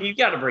 I mean, you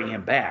got to bring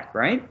him back,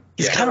 right?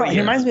 He's Yeah. kind of. He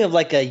reminds me of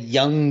like a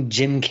young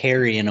Jim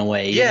Carrey in a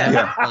way. you Yeah. know?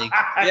 Yeah. Like,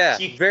 Yeah,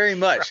 Gee, very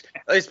much.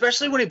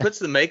 Especially when he puts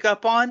the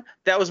makeup on.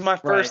 That was my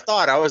first Right.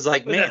 thought. I was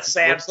like, With man, that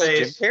sad looks like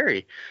Jim face.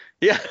 Carrey.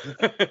 Yeah.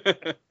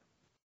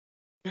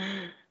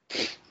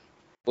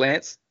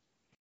 Lance?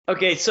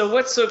 Okay, so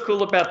what's so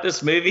cool about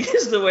this movie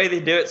is the way they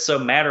do it so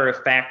matter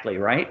of factly,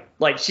 right?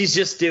 Like she's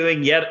just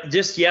doing yet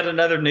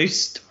another news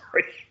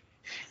story.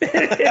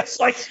 It's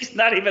like she's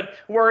not even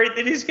worried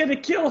that he's going to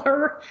kill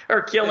her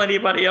or kill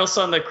anybody else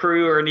on the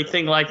crew or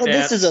anything like well,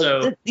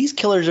 that. these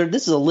killers are.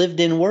 This is a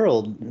lived-in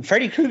world.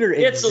 Freddy Krueger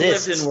It's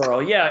exists. a lived-in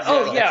world, yeah.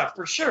 Oh, yeah,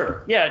 for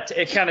sure. Yeah,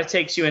 it kind of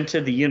takes you into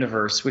the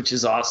universe, which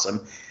is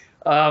awesome.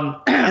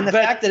 And the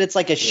fact that it's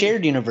like a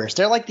shared universe.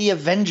 They're like the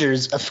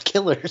Avengers of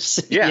killers.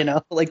 Yeah. You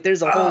know, like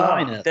there's a whole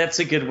lineup. That's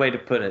a good way to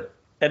put it.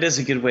 That is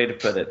a good way to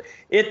put it.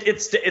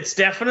 It's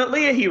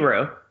definitely a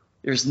hero.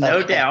 There's no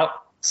Okay. doubt.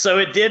 So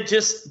it did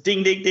just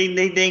ding, ding, ding,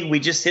 ding, ding.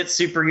 We just hit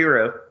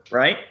superhero,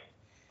 right?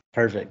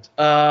 Perfect.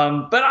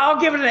 But I'll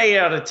give it an 8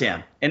 out of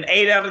 10. An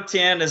 8 out of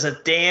 10 is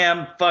a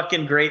damn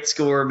fucking great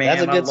score, man.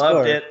 That's a good I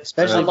loved score, it.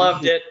 especially I if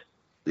loved you- it.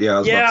 Yeah, I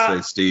was about Yeah. to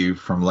say, Steve,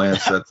 from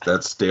Lance,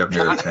 that's damn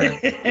near a 10.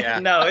 Yeah.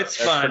 No, it's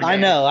fun. I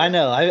man.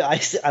 know.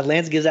 I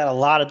Lance gives out a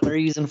lot of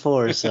 3s and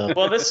 4s. So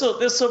Well, this will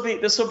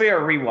be our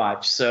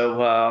rewatch.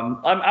 So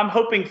I'm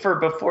hoping for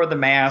Before the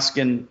Mask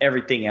and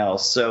everything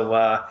else. So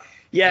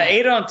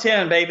 8 on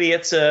 10, baby.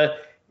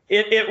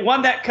 It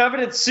won that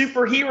coveted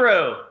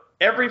superhero.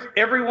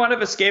 Every one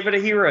of us gave it a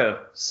hero.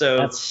 So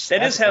That's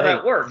that's how great.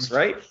 that works,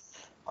 right?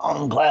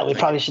 I'm glad we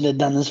probably should have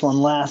done this one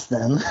last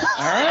then. All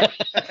right.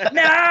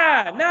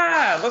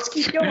 Nah. Let's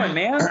keep going,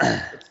 man.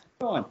 Let's keep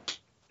going. All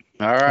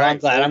Well, right. I'm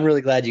glad. I'm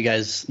really glad you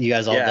guys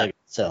all Yeah. dug it.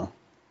 So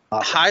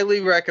awesome. Highly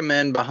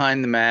recommend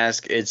Behind the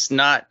Mask. It's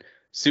not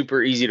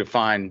super easy to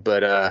find,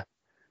 but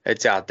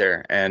it's out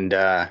there and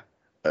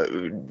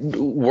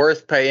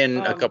worth paying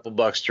a couple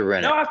bucks to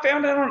rent No, it. I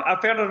found it on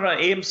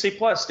AMC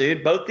Plus,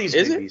 dude. Both these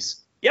Is it? movies.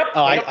 Yep.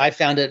 Oh, yep. I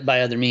found it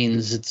by other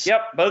means. It's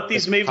Yep, both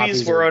these The movies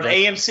copies were are on best.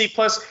 AMC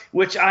Plus,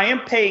 which I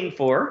am paying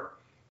for,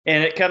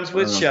 and it comes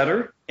with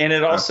Shudder, and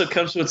it also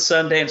comes with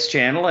Sundance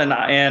Channel and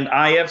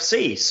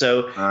IFC.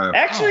 So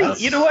actually,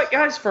 that's- you know what,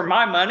 guys? For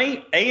my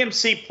money,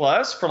 AMC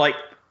Plus for like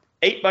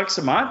 $8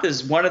 a month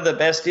is one of the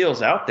best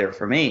deals out there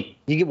for me.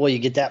 you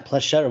get that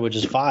plus Shutter, which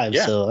is 5.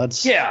 Yeah. So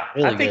that's Yeah,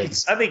 really I think good.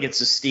 I think it's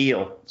a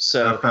steal.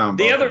 So I found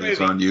the both other of these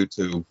movie, on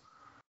YouTube.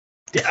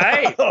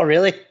 hey, Oh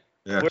really?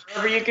 Yeah.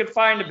 wherever you can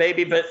find it,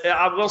 baby. But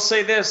I will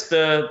say this: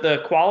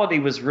 the quality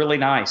was really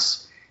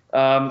nice.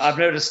 I've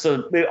noticed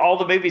all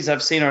the movies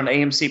I've seen on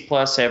AMC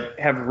Plus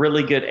have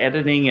really good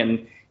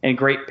editing and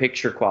great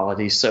picture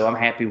quality. So I'm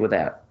happy with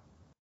that.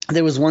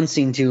 There was one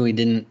scene too we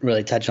didn't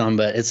really touch on,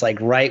 but it's like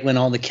right when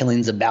all the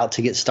killing's about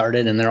to get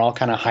started, and they're all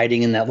kind of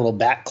hiding in that little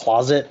back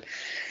closet.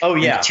 Oh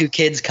And yeah, the 2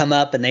 kids come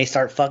up and they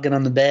start fucking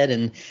on the bed,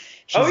 and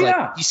she's Oh, like,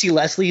 yeah. you see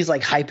Leslie, he's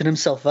like hyping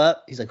himself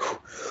up. He's like,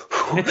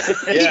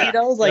 Yeah. you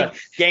know, like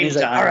game he's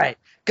time. like, all right,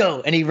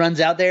 go, and he runs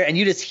out there, and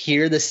you just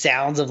hear the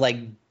sounds of like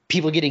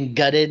people getting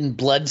gutted and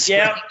blood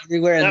spraying Yeah.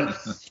 everywhere, and That- the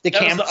that was the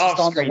camera's just on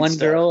the off-screen one stuff.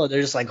 girl, and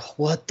they're just like,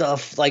 what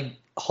the like,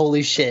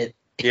 holy shit.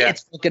 Yeah.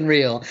 It's fucking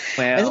real.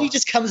 Well, And then he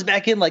just comes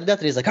back in like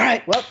nothing. He's like, all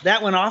right, well,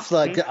 that went off.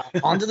 Like,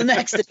 on to the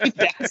next. And he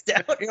backs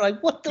down. You're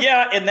like, what the?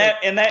 yeah, and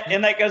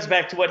that goes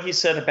back to what he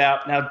said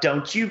about now.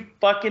 Don't you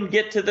fucking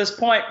get to this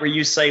point where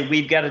you say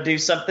we've got to do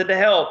something to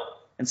help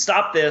and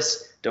stop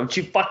this. Don't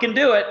you fucking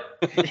do it.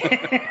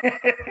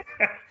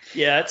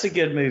 Yeah, it's a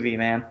good movie,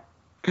 man.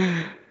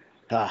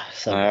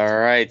 So All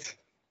right.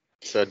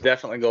 So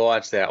definitely go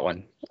watch that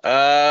one.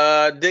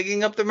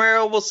 Digging Up the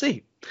Marrow, we'll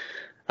see.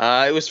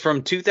 It was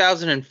from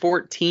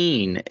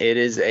 2014. It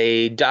is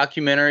a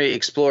documentary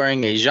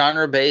exploring a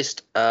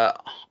genre-based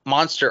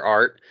monster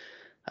art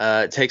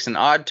It takes an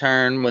odd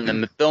turn when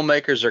the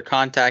filmmakers are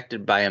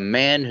contacted by a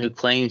man who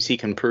claims he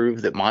can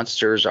prove that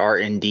monsters are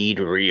indeed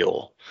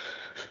real.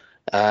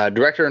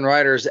 Director and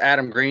writer is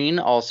Adam Green,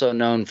 also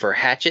known for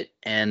Hatchet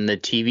and the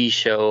TV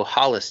show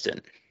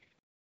Holliston.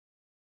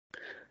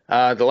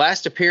 The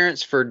last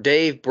appearance for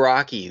Dave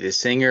Brockie, the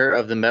singer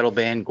of the metal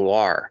band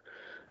Gwar.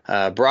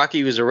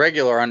 Brockie was a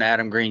regular on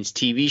Adam Green's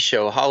TV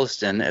show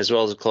Holliston, as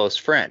well as a close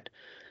friend.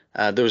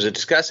 There was a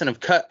discussion of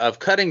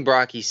cutting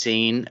Brockie's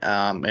scene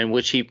in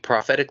which he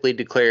prophetically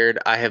declared,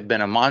 "I have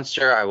been a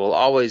monster, I will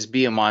always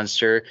be a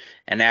monster,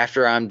 and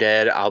after I'm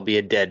dead, I'll be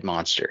a dead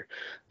monster."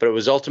 But it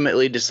was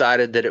ultimately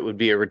decided that it would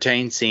be a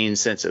retained scene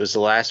since it was the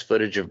last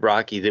footage of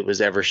Brockie that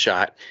was ever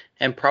shot,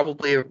 and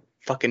probably a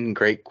fucking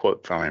great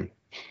quote from him.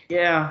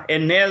 Yeah,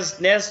 and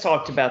Nez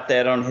talked about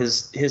that on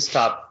his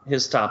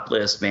top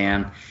list,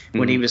 man,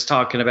 when he was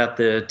talking about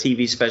the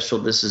TV special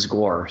This Is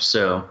Gore.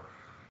 So,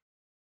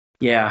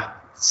 yeah.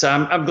 So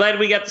I'm glad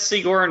we got to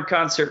see Gore in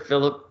concert,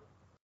 Philip.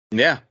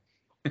 Yeah.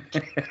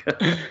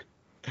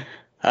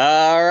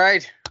 All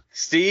right,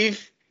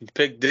 Steve, you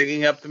picked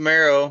Digging Up the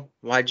Marrow.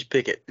 Why'd you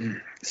pick it?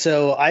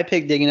 So I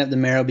picked Digging Up the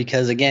Marrow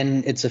because,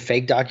 again, it's a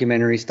fake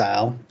documentary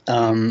style.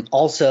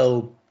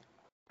 Also,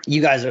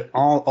 you guys are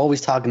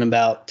always talking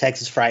about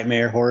Texas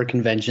Frightmare, horror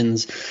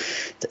conventions.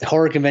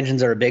 Horror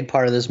conventions are a big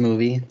part of this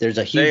movie. There's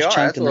a huge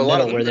chunk in the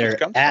middle where they're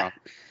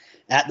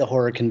at the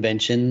horror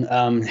convention.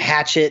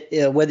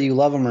 Hatchet, whether you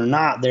love them or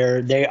not,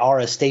 they are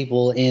a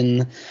staple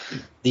in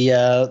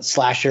the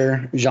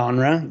slasher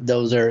genre.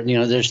 Those are,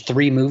 there's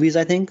 3 movies,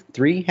 I think.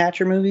 3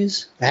 Hatchet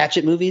movies,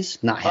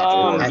 not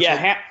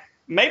Hatchet.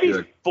 Maybe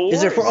 4.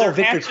 Is there 4?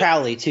 Victor Hatchet?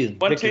 Crowley too.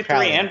 1, Victor 2, 3,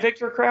 Crowley. and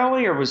Victor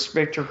Crowley, or was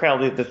Victor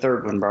Crowley the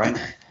third one, Brian?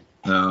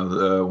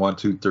 No, 1,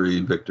 2,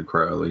 3, Victor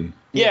Crowley.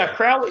 Yeah,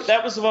 Crowley.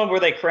 That was the one where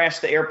they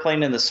crashed the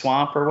airplane in the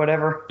swamp or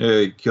whatever. Yeah,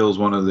 he kills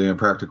one of the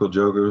Impractical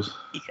Jokers.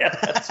 Yeah,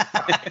 that's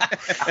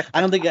I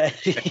don't think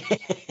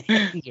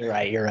you're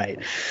right.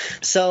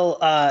 So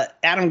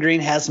Adam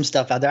Green has some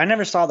stuff out there. I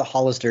never saw the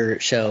Hollister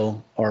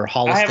show or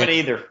Hollister. I haven't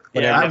either.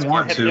 Yeah, I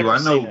want to. I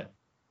know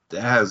it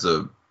has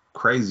a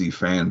crazy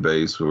fan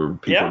base where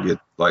people get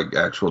like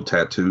actual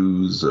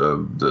tattoos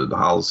of the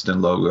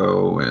Holliston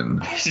logo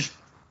and.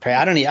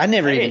 I don't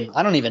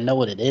even know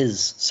what it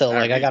is. So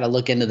I got to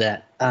look into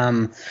that.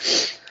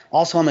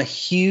 Also, I'm a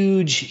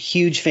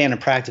huge fan of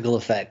practical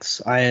effects.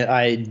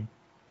 If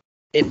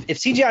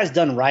CGI is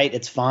done right,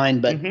 it's fine.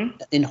 But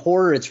in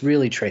horror, it's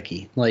really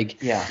tricky.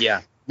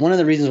 One of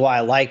the reasons why I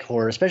like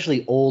horror,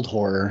 especially old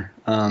horror,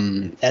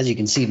 as you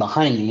can see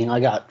behind me, I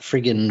got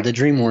freaking the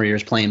Dream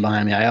Warriors playing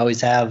behind me. I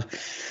always have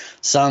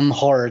some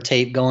horror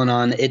tape going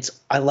on.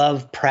 I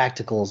love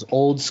practicals,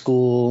 old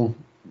school,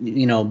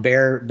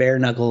 bare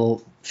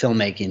knuckle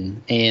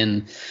filmmaking.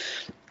 And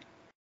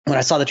when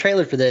I saw the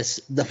trailer for this,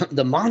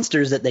 the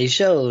monsters that they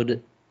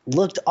showed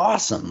looked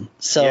awesome.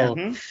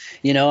 So,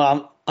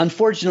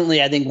 unfortunately,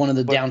 I think one of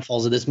the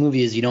downfalls of this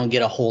movie is you don't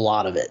get a whole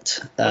lot of it.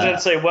 I was going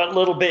to say, what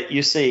little bit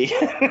you see.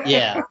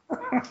 Yeah.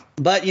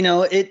 But,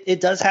 it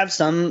does have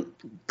some,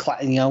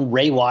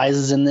 Ray Wise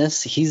is in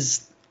this.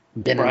 He's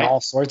been in all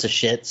sorts of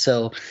shit.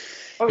 So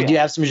we do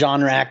have some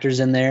genre actors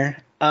in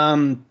there.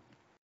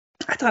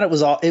 I thought it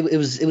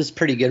was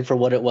pretty good for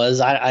what it was.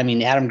 I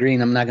mean, Adam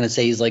Green, I'm not going to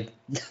say he's like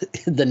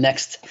the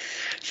next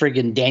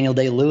friggin' Daniel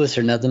Day-Lewis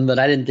or nothing, but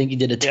I didn't think he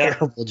did a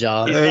terrible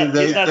job.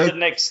 He's not the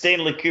next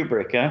Stanley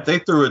Kubrick, huh? They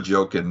threw a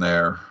joke in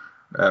there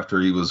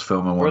after he was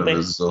filming one of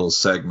his little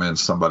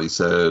segments. Somebody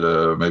said,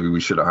 maybe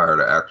we should have hired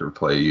an actor to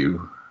play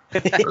you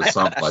or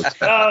something like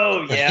that.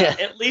 Oh, yeah.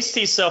 At least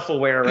he's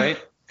self-aware, right?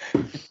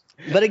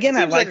 But again,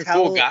 I liked how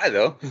cool guy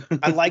though.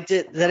 I liked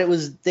it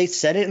that they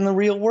set it in the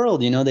real world.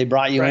 They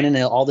brought you in and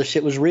all the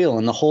shit was real,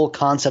 and the whole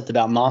concept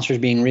about monsters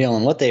being real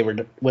and what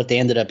they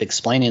ended up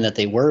explaining that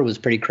they were was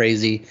pretty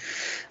crazy.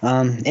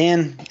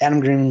 And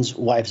Adam Green's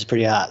wife is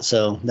pretty hot,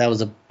 so that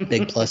was a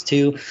big plus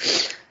too.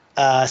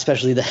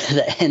 Especially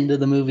the end of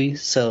the movie.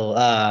 So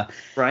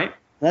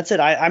that's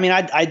it. I mean,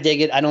 I dig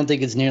it. I don't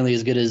think it's nearly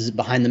as good as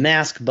Behind the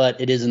Mask, but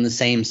it is in the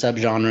same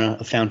subgenre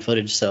of found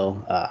footage.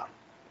 So.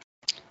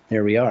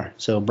 There we are.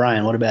 So,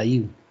 Brian, what about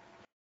you?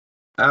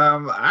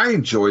 I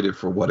enjoyed it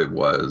for what it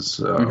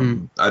was.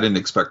 I didn't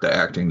expect the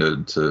acting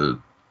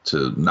to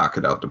knock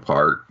it out the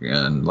park,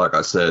 and like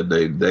I said,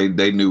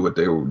 they knew what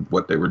they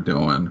were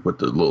doing with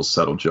the little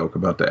subtle joke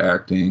about the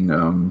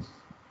acting.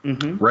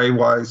 Ray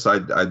Wise,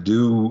 I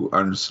do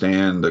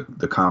understand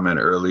the comment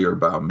earlier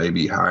about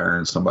maybe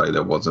hiring somebody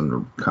that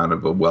wasn't kind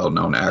of a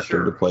well-known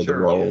actor to play the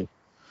role,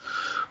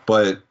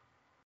 but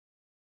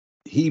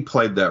he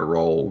played that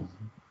role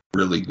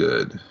really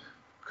good.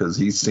 Because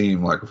he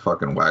seemed like a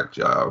fucking whack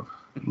job.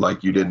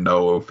 Like you didn't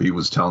know if he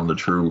was telling the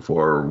truth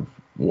or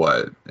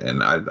what.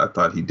 And I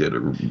thought he did a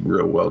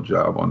real well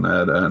job on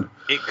that. And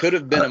it could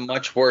have been a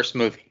much worse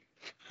movie.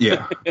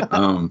 Yeah.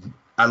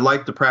 I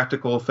like the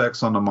practical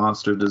effects on the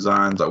monster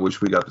designs. I wish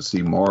we got to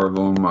see more of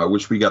them. I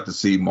wish we got to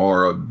see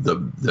more of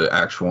the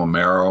actual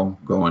Marrow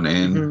going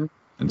in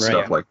and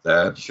stuff like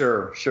that.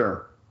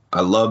 Sure. I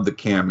love the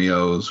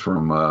cameos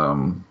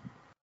from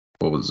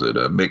what was it?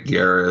 Mick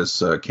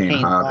Garris, Kane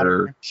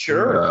Hodder.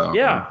 Sure.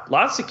 Yeah.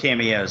 Lots of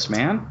cameos,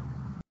 man.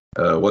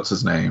 What's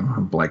his name?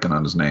 I'm blanking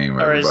on his name.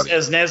 Or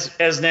as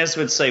Nez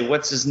would say,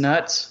 what's his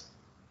nuts?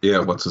 Yeah,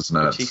 what's his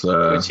nuts?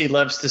 Which he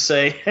loves to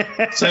say.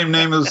 Same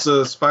name as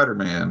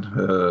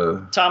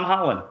Spider-Man. Tom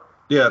Holland.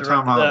 Yeah,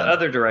 Tom Holland. The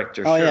other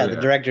director. Oh, sure. The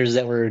directors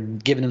that were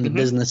giving him the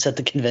business at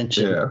the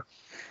convention. Yeah.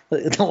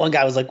 The one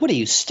guy was like, "What are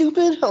you,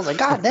 stupid?" I was like,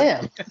 "God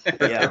damn."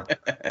 Yeah.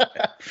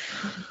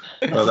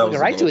 Oh, that was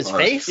right to his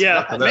harsh. face.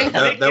 Yeah.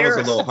 That was a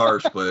little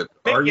harsh, but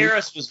Mick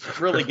Garris was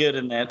really good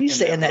in that. He's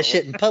saying that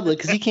shit in public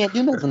because he can't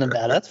do nothing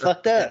about it. That's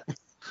fucked up.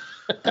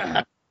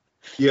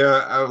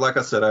 Yeah, like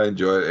I said, I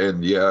enjoy it,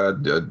 and yeah,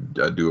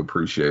 I do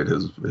appreciate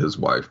his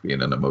wife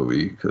being in the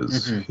movie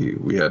because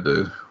we had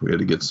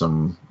to get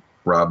some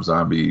Rob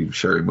Zombie,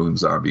 Sherry Moon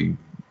Zombie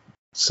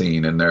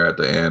scene in there at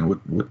the end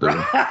with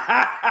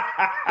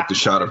the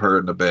shot of her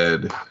in the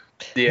bed.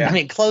 Yeah, I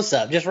mean, close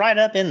up, just right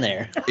up in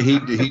there.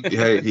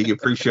 He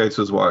appreciates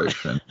his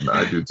wife, and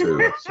I do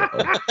too. So.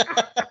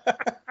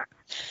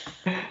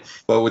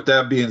 But with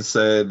that being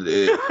said,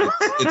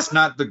 it's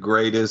not the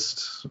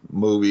greatest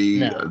movie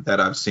that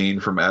I've seen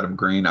from Adam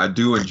Green. I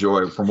do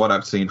enjoy, from what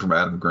I've seen from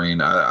Adam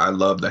Green, I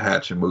love the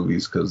Hatchet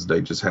movies because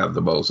they just have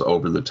the most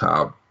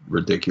over-the-top,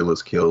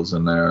 ridiculous kills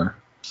in there.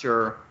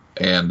 Sure.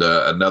 And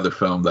another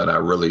film that I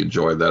really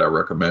enjoyed that I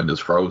recommend is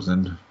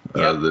Frozen.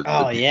 Yep.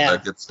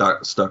 That gets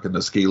stuck in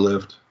the ski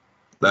lift.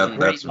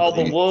 That's all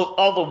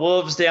the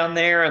wolves down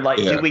there, and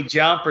do we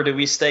jump or do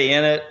we stay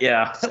in it?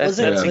 Yeah. Was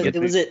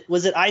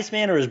it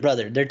Iceman or his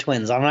brother? They're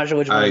twins. I'm not sure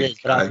which one it is,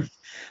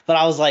 but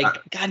I was like,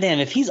 God damn,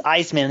 if he's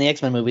Iceman in the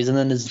X-Men movies, and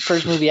then his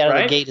first movie out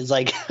of the gate is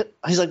like,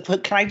 he's like,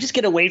 can I just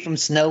get away from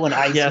snow and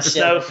ice? Yeah,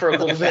 snow for a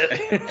little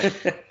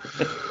bit.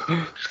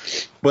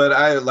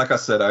 But like I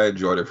said, I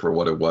enjoyed it for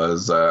what it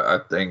was. I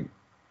think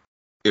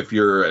if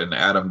you're an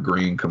Adam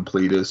Green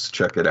completist,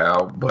 check it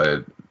out.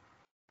 But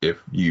if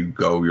you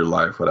go your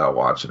life without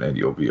watching it,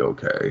 you'll be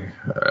okay.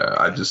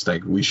 I just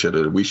think we should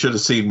have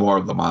seen more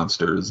of the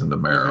monsters in the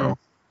Marrow.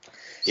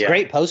 Yeah.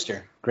 Great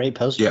poster. For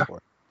it.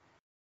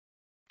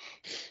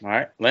 All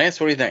right, Lance,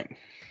 what do you think?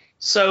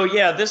 So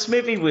yeah, this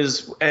movie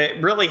was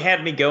really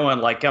had me going.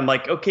 I'm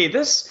like, okay,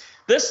 this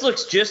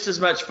looks just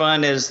as much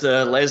fun as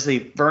the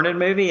Leslie Vernon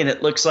movie, and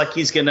it looks like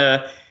he's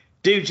gonna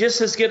do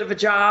just as good of a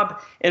job.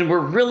 And we're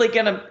really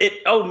gonna.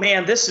 Oh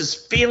man, this is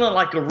feeling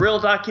like a real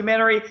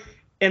documentary.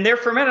 And there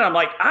for a minute, I'm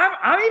like,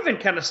 I'm even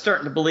kind of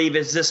starting to believe,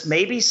 is this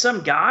maybe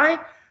some guy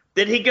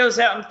that he goes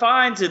out and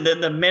finds? And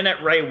then the minute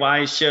Ray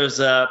Wise shows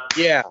up,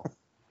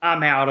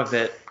 I'm out of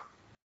it.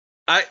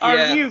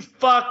 Are you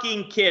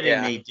fucking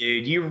kidding me,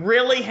 dude? You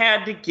really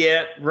had to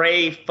get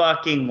Ray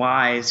fucking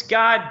Wise.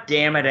 God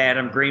damn it,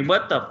 Adam Green.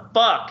 What the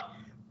fuck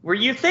were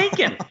you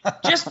thinking?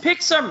 Just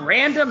pick some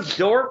random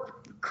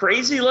dork,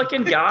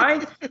 crazy-looking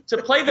guy to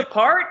play the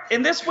part,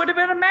 and this would have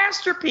been a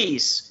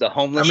masterpiece. The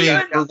homeless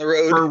guy down the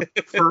road.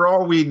 For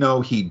all we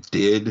know, he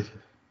did,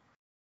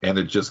 and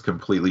it just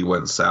completely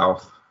went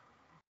south.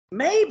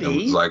 Maybe.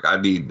 It was like, I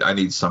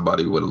need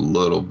somebody with a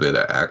little bit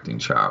of acting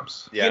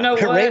chops. Yeah. You know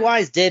what? Ray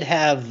Wise did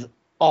have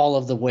all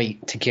of the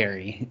weight to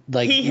carry.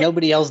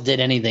 Nobody else did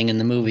anything in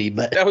the movie,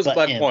 but that was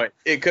my point.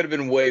 It could have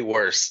been way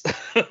worse.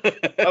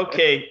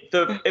 Okay,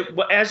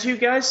 as you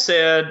guys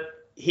said,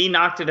 he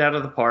knocked it out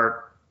of the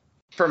park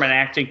from an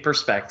acting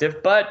perspective,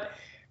 but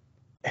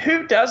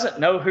who doesn't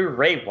know who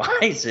Ray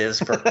Wise is,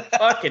 for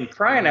fucking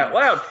crying out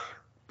loud?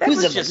 That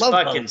was just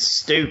fucking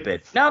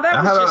stupid. No,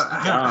 that was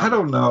just dumb. I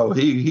don't know.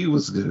 He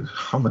was.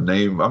 I'm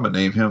gonna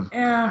name him.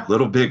 Yeah.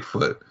 Little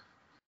Bigfoot.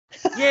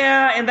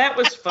 Yeah, and that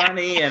was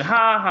funny, and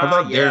How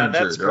about Derringer?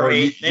 that's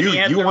great.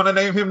 You want to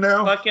name him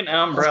now? Fucking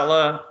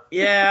umbrella.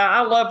 Yeah,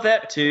 I love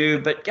that too,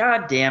 but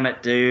god damn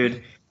it,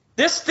 dude.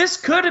 This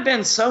could have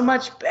been so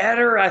much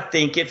better, I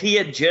think, if he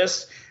had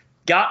just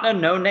gotten a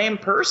no-name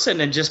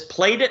person and just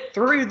played it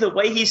through the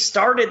way he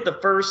started the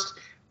first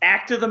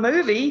act of the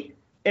movie.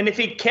 And if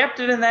he'd kept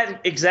it in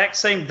that exact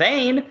same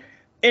vein,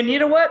 and you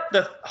know what?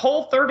 The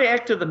whole third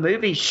act of the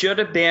movie should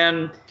have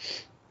been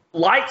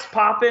lights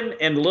popping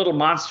and little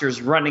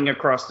monsters running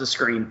across the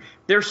screen.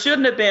 There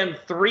shouldn't have been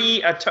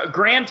a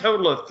grand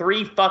total of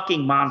 3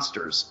 fucking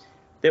monsters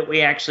that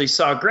we actually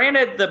saw.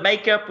 Granted, the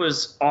makeup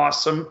was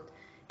awesome.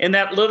 And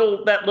that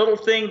little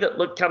thing that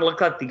looked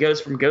like the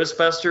ghost from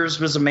Ghostbusters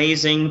was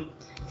amazing.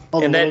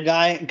 Oh, and the little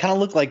guy kind of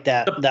looked like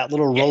that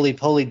little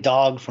roly-poly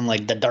dog from the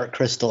Dark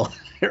Crystal.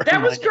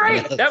 That was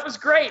great. That was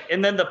great.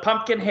 And then the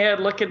pumpkin head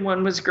looking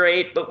one was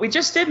great, but we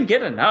just didn't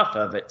get enough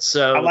of it.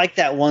 So I like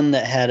that one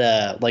that had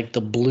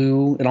the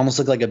blue. It almost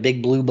looked like a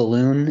big blue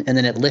balloon, and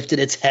then it lifted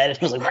its head.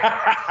 It was like,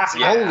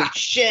 holy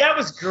shit! That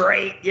was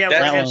great. Yeah,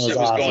 that one was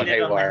awesome. Going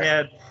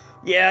haywire.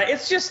 Yeah,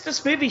 it's just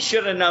this movie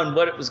should have known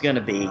what it was going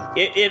to be.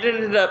 It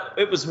ended up,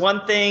 it was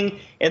one thing,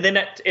 and then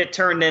it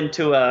turned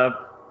into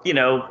a,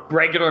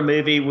 regular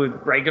movie with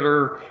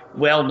regular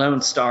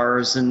well-known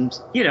stars and,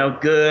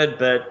 good,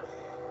 but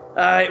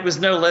it was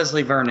no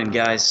Leslie Vernon,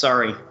 guys.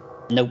 Sorry.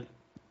 Nope.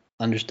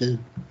 Understood.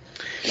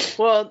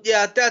 Well,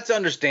 yeah, that's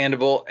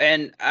understandable.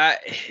 And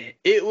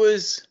it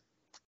was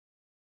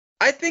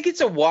I think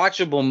it's a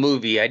watchable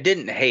movie. I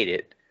didn't hate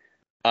it.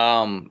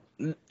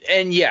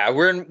 And yeah,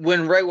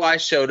 when Ray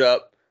Wise showed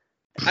up,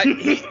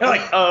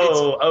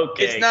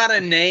 okay. It's not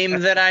a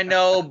name that I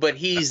know, but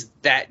he's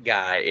that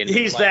guy.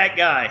 He's that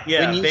guy.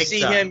 Yeah. When you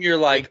see him, you're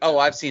like, oh,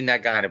 I've seen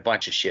that guy in a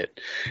bunch of shit.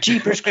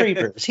 Jeepers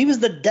Creepers. He was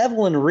the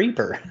devil in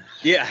Reaper.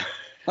 Yeah.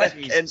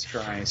 Jesus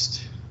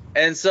Christ.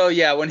 And so,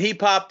 yeah, when he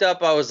popped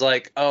up, I was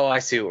like, oh, I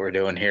see what we're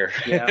doing here.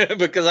 Yeah.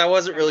 Because I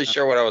wasn't really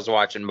sure what I was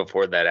watching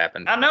before that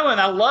happened. I know,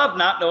 and I love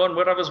not knowing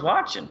what I was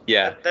watching.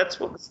 Yeah. That's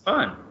what was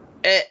fun.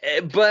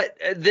 But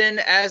then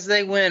as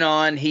they went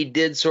on, he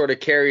did sort of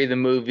carry the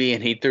movie,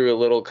 and he threw a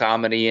little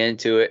comedy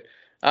into it.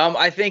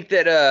 I think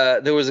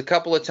that there was a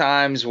couple of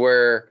times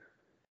where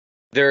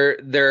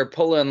they're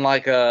pulling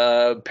like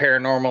a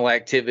Paranormal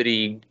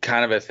Activity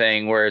kind of a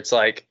thing where it's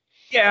like,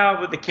 yeah,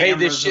 with the cameras. Hey,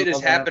 this shit is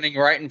happening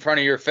right in front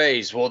of your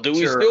face. Well, do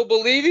we Sure. still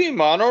believe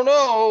him? I don't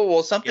know.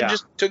 Well, something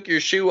just took your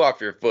shoe off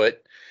your foot,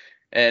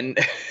 and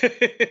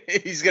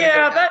he's gonna.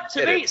 Yeah, that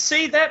to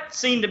me, that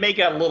seemed to make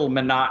it a little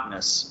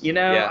monotonous. You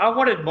know, Yeah. I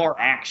wanted more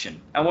action.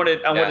 I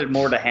wanted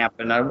more to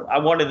happen. I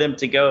wanted them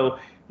to go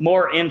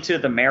more into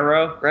the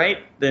Marrow, right?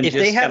 Than If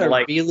just they had a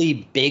like,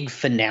 really big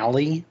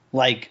finale,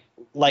 like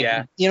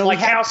Yeah. you know, like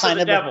we had House of kind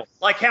the of Devil,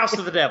 like House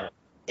of the Devil.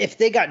 if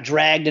they got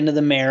dragged into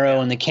the Marrow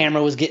and the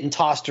camera was getting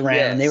tossed around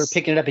and they were Yes.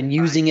 picking it up and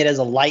using it as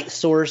a light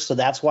source, so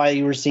that's why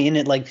you were seeing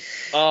it. Like,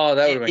 Oh,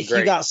 that would have been if great.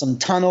 you got some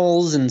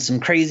tunnels and some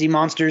crazy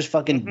monsters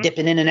fucking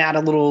dipping in and out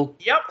of little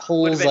Yep, would have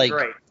holes, been like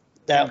great.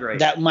 that,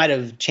 that might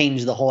have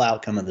changed the whole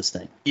outcome of this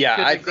thing. Yeah,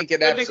 Could I be- think it could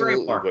be great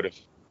absolutely part. would have.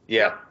 Yeah.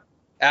 Yep.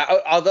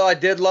 Although I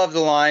did love the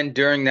line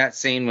during that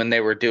scene when they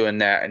were doing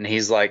that, and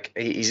he's like,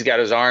 he's got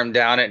his arm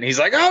down it, and he's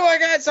like, oh my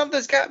God,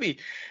 something's got me.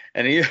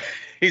 And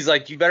he's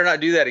like, you better not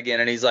do that again.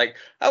 And he's like,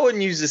 I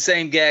wouldn't use the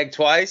same gag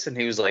twice. And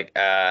he was like,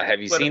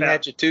 have you What seen about-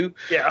 Hatchet 2?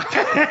 Yeah.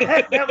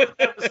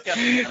 that was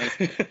kind of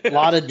funny. A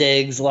lot of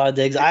digs.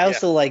 I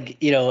also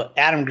like,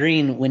 Adam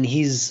Green when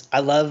I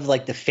love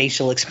like the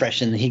facial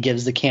expression that he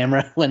gives the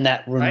camera when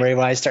Right. Ray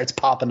Wise starts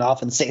popping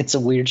off and saying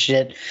some weird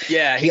shit.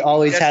 Yeah. He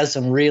always has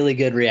some really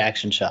good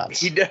reaction shots.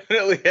 He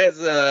definitely has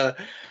a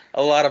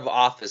lot of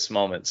Office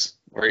moments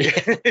where he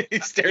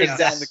stares down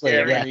the Exactly,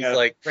 camera yeah. and he's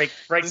like, break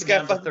this guy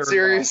down the fucking third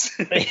serious?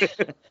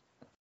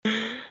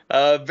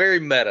 Very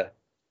meta.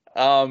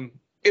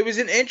 It was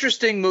an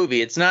interesting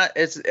movie. It's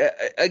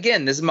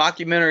again, this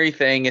mockumentary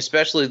thing,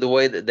 especially the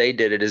way that they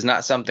did it, is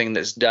not something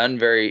that's done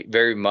very,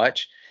 very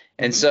much.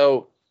 And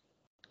so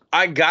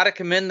I got to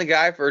commend the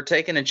guy for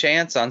taking a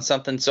chance on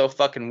something so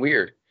fucking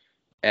weird.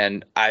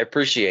 And I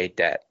appreciate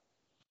that.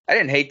 I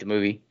didn't hate the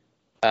movie.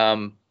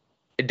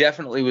 It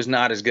definitely was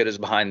not as good as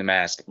Behind the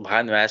Mask.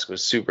 Behind the Mask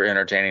was super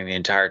entertaining the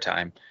entire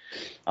time.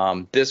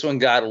 This one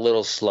got a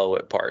little slow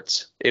at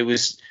parts. It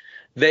was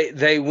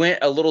they went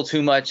a little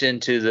too much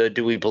into the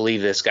do we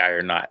believe this guy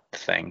or not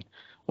thing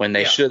when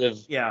they should have.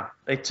 Yeah,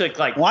 they took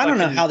like Well, I don't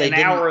know how they an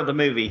didn't- hour of the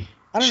movie.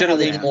 I don't Should know have how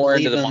they leaned didn't more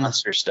into believe the him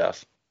monster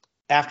stuff.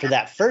 after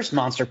that first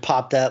monster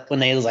popped up when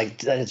they was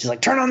like, she's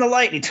like, turn on the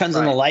light. And he turns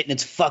on the Right. light and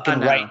it's fucking I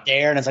know. right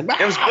there. And it's like,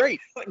 It was great.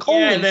 Like, holy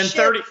Yeah, and then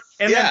shit.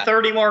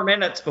 30 more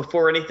minutes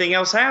before anything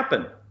else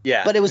happened.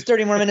 Yeah. But it was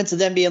 30 more minutes of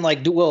them being like,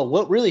 well,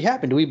 what really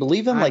happened? Do we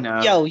believe him? I Like,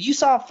 know. yo, you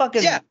saw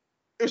fucking, Yeah.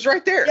 It was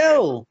right there.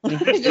 yo, you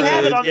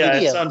have it on Yeah,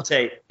 video. it's on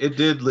tape. It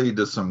did lead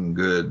to some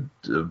good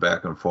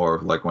back and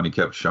forth, like when he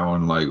kept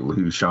showing, like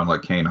he was showing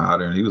like Kane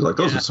Hodder, and he was like,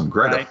 "Those Yeah, are some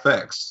great right.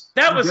 effects."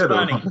 That was Get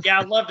 'em. funny. Yeah,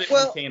 I loved it.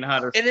 Well, when Kane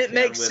Hodder And it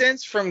makes with-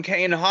 sense from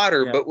Kane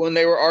Hodder, Yeah. but when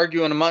they were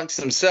arguing amongst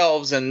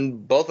themselves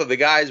and both of the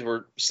guys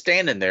were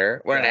standing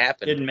there when it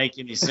happened. Didn't make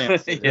any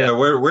sense. Yeah,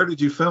 where did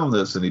you film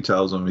this? And he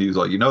tells him, he's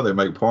like, they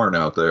make porn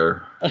out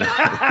there.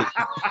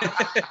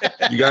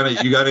 You got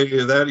any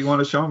of that you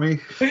want to show me?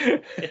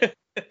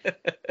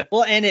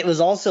 Well, and it was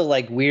also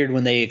like weird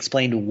when they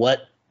explained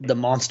what the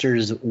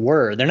monsters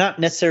were. They're not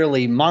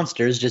necessarily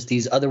monsters, just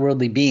these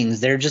otherworldly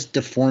beings. They're just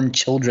deformed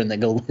children that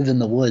go live in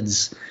the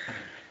woods.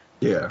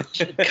 Yeah.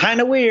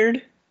 Kind of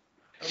weird.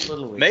 A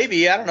little weird.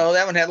 Maybe, I don't know.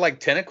 That one had like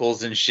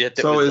tentacles and shit.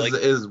 That So was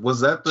like,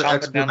 was that the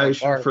chomping down the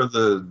explanation bark. for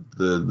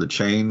the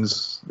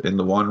chains in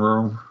the one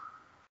room?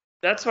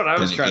 That's what I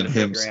was And, trying and to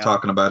him figure out.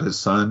 talking about his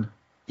son?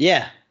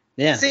 Yeah.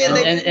 Yeah. See, and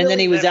they and then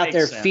he was that out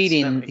there makes sense.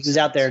 feeding. That He makes was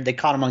out sense. there. They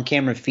caught him on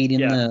camera feeding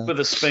Yeah, with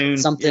a spoon.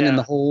 something in Yeah.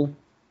 the hole.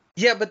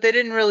 yeah, but they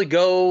didn't really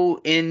go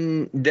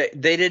in. They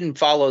didn't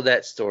follow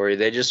that story.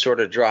 They just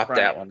sort of dropped Right.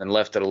 that one and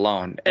left it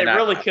alone. They And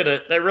really could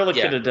have. They really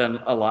Yeah. could have done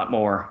a lot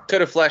more.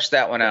 could have fleshed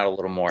that one out a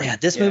little more. Yeah,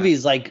 this Yeah. movie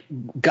is like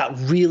got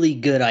really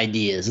good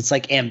ideas. It's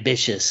like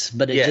ambitious,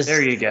 but it Yeah, just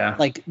There you go.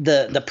 like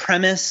the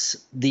premise,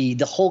 the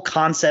whole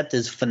concept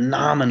is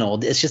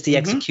phenomenal. It's just the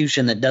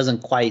execution that doesn't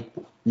quite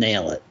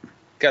nail it.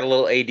 Got a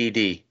little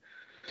ADD.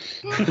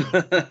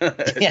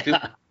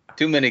 Yeah.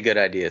 Too many good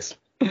ideas.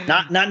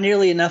 Not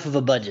nearly enough of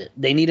a budget.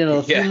 They needed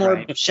a few Yeah, more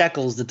right.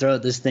 shekels to throw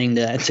at this thing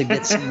to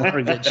get some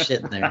more good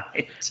shit in there.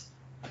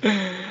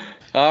 Right.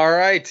 All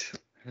right.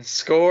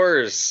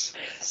 Scores.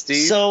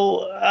 Steve?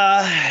 So,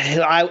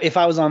 if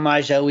I was on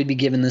my show, we'd be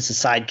giving this a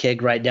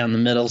sidekick right down the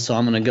middle. So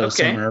I'm going to go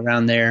Okay. somewhere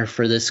around there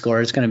for this score.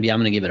 I'm going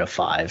to give it a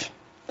 5.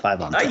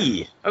 5 on 10.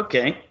 Aye,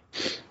 okay.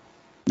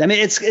 I mean,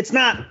 it's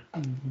not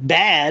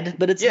bad,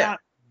 but it's not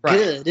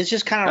good. It's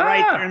just kind of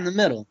right there in the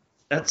middle.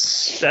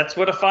 That's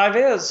what a 5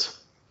 is.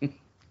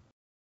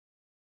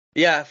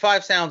 Yeah,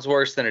 5 sounds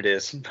worse than it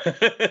is.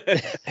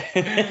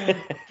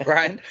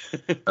 Brian?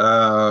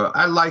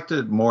 I liked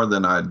it more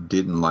than I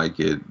didn't like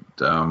it.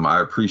 I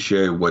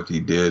appreciate what he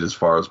did as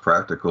far as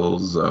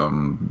practicals.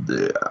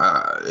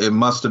 It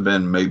must have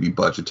been maybe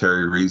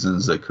budgetary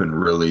reasons. They couldn't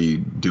really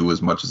do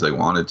as much as they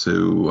wanted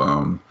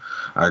to.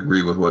 I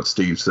agree with what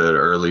Steve said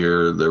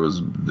earlier.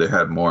 They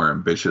had more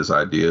ambitious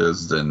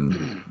ideas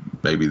than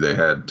maybe they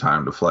had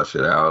time to flesh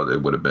it out.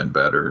 It would have been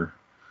better.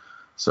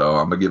 So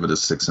I'm gonna give it a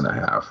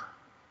 6.5.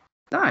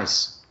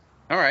 Nice.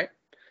 All right.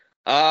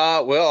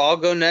 Well, I'll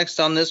go next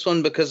on this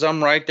one because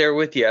I'm right there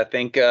with you. I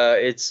think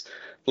it's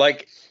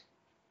like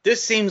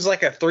this seems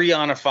like a 3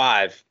 on a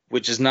 5,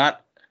 which is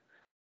not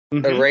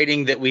a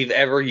rating that we've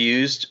ever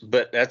used,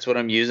 but that's what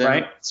I'm using.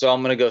 Right. So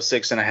I'm going to go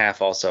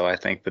 6.5 also. I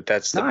think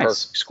that's the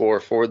perfect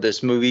score for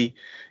this movie.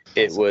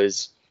 It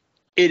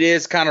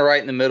is kind of right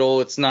in the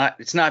middle. It's not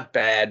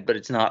bad, but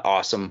it's not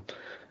awesome.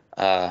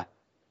 But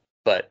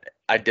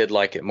I did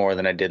like it more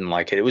than I didn't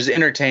like it. It was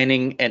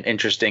entertaining and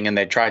interesting, and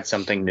they tried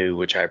something new,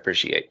 which I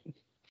appreciate.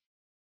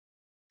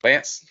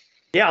 Lance?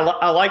 Yeah,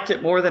 I liked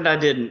it more than I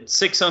didn't.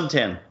 6 on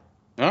 10.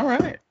 All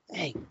right.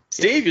 Hey,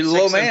 Steve, you're the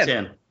low 6 on man.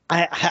 10.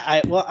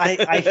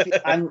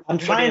 I'm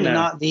trying to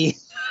not be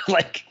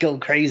like go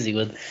crazy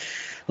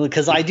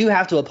because I do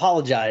have to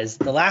apologize.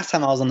 The last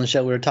time I was on the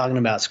show, we were talking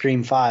about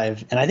Scream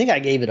 5, and I think I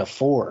gave it a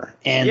 4.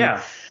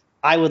 And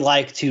I would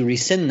like to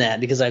rescind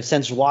that because I've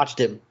since watched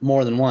it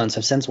more than once.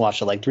 I've since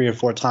watched it like 3 or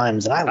 4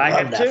 times, and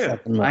I love that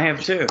fucking movie. I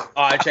have too. Oh,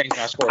 I changed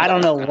my score. I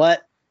don't know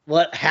what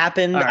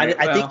happened. Right,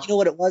 I think you know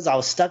what it was. I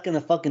was stuck in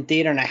the fucking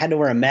theater, and I had to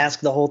wear a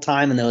mask the whole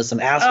time, and there was some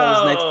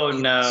assholes next to me.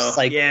 Oh no!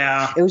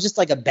 It was just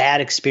like a bad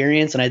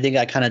experience, and I think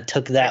I kind of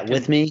took that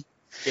with me.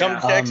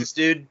 Come to Texas,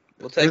 dude.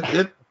 We'll take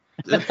it.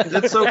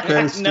 It's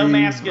okay, Steve. No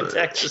mask in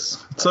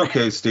Texas. It's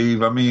okay,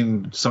 Steve. I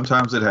mean,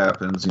 sometimes it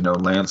happens. You know,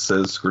 Lance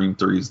says Scream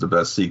 3 is the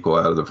best sequel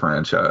out of the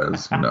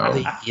franchise. You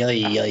know,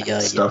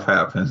 stuff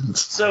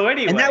happens. So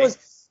anyway, and that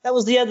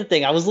was the other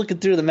thing. I was looking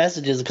through the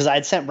messages because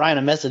I'd sent Brian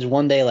a message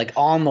one day, like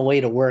on the way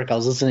to work. I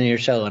was listening to your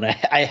show, and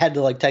I had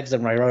to like text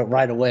him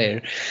right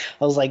away.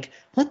 I was like,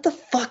 "What the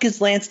fuck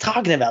is Lance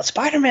talking about?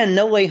 Spider-Man: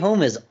 No Way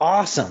Home is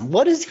awesome.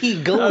 What is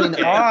he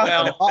going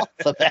off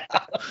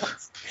about?"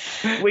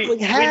 We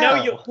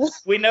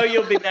know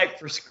you'll be back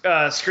for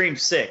Scream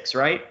 6,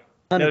 right?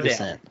 100%, no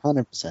doubt.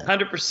 100%.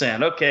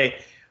 100%. Okay.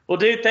 Well,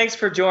 dude, thanks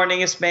for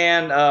joining us,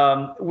 man.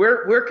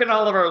 Where can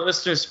all of our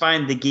listeners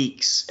find the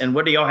geeks, and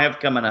what do y'all have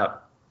coming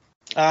up?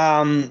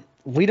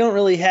 We don't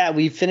really have.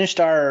 We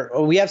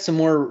have some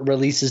more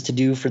releases to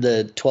do for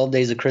the 12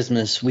 Days of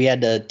Christmas. We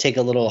had to take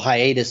a little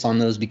hiatus on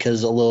those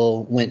because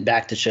Alil went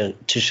back to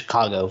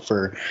Chicago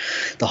for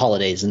the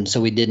holidays, and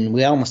so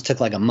we almost took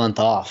like a month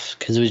off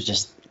because it was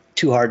just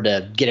too hard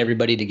to get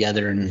everybody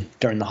together and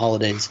during the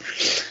holidays.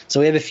 So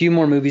we have a few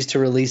more movies to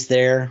release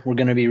there. We're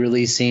going to be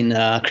releasing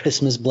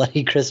Christmas,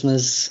 Bloody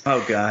Christmas.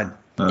 Oh God.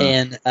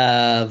 And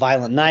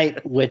Violent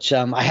Night, which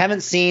I haven't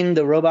seen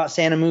the Robot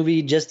Santa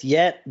movie just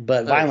yet,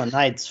 but Violent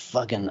Night's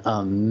fucking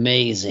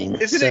amazing.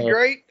 Isn't it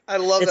great? I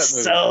love that movie.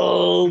 It's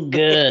so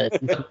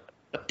good.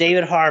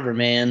 David Harbour,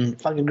 man,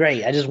 fucking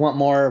great. I just want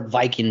more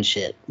Viking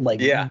shit. Like,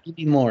 give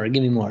me more.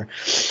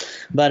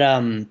 But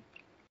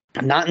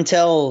not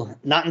until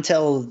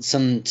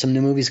some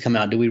new movies come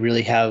out do we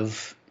really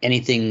have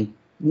anything.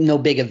 No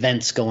big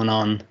events going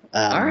on.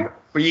 All right.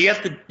 Well, you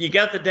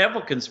got the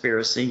devil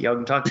conspiracy. Y'all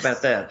can talk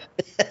about that.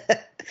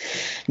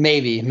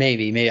 maybe.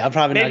 I'm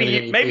probably not.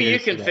 Maybe you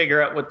can figure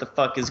out what the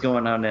fuck is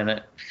going on in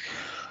it.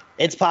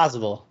 It's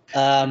possible.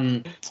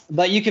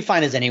 But you can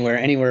find us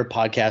anywhere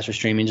podcasts are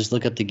streaming. Just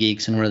look up The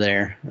Geeks and we're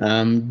there.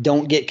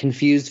 Don't get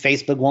confused.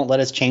 Facebook won't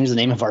let us change the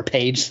name of our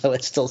page, so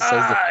it still says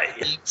The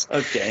Geeks.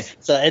 Okay.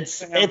 So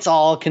it's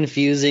all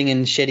confusing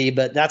and shitty,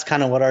 but that's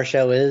kind of what our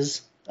show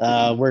is.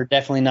 We're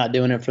definitely not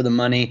doing it for the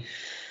money.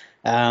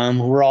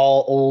 We're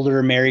all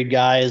older married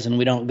guys, and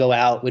we don't go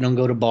out. We don't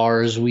go to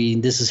bars.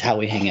 This is how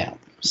we hang out.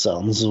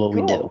 So this is what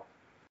we do.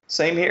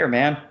 Same here,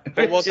 man.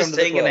 We're just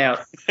hanging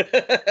out.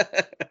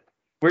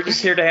 We're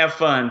just here to have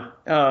fun.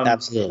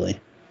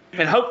 Absolutely.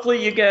 And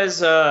hopefully you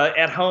guys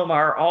at home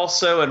are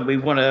also, and we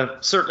want to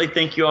certainly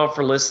thank you all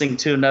for listening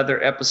to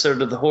another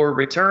episode of The Horror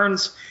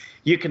Returns.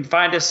 You can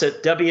find us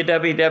at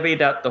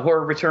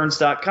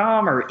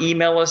www.thehorrorreturns.com or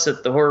email us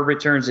at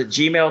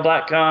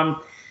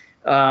thehorrorreturns@gmail.com.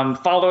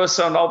 Follow us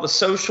on all the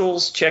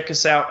socials. Check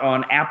us out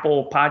on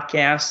Apple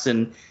Podcasts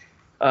and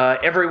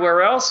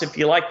everywhere else. If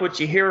you like what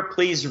you hear,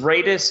 please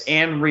rate us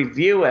and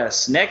review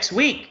us. Next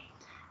week,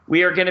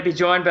 we are going to be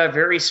joined by a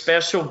very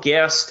special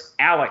guest,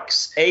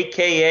 Alex,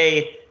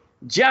 a.k.a.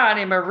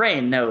 Johnny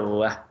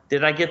Moreno.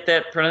 Did I get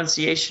that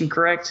pronunciation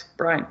correct,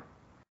 Brian?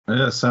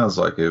 Yeah, it sounds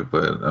like it,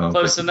 but I don't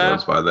think he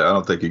goes by that. I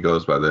don't think he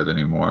goes by that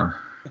anymore.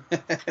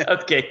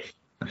 Okay.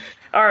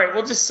 All right,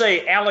 we'll just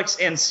say Alex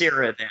and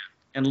Sarah then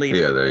and leave it.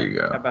 Yeah, there you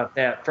go. How about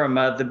that? From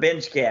the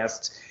Binge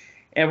Cast.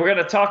 And we're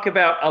going to talk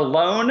about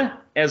Alone,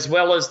 as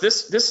well as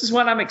this. This is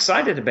what I'm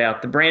excited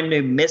about, the brand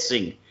new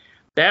Missing.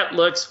 That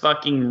looks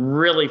fucking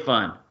really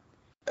fun.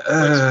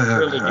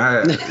 Really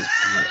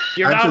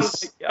you're not.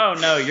 Oh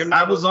no, you're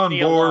not. I was on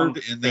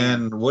board, and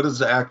then what is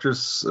the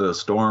actress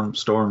Storm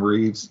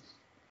Reeves?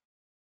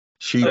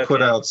 She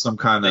put out some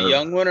kind of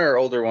young one or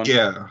older one.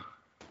 Yeah.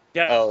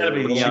 Yeah.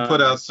 She put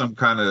out some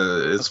kind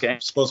of. It's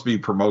supposed to be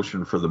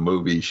promotion for the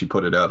movie. She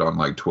put it out on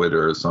like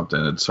Twitter or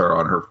something. It's her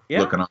on her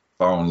looking on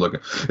the phone, looking.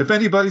 If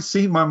anybody's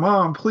seen my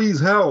mom, please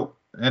help.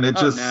 And it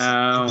just.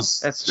 No,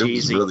 that's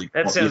cheesy. Really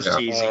that sounds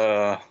cheesy.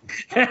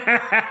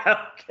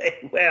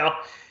 Okay, well.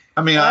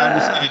 I mean,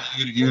 I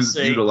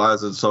understand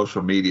utilizing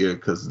social media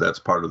because that's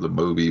part of the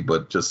movie,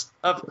 but just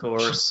of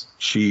course,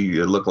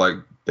 it looked like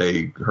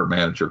her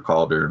manager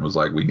called her and was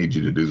like, "We need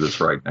you to do this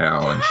right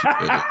now," and she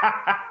did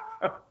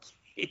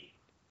it.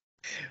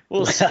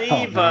 Well,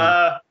 Steve,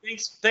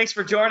 thanks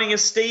for joining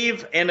us,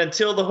 Steve. And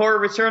until the horror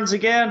returns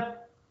again.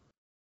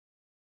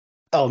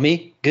 Oh,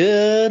 me?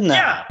 Good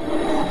night.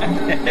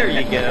 Yeah. There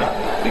you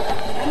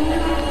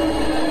go.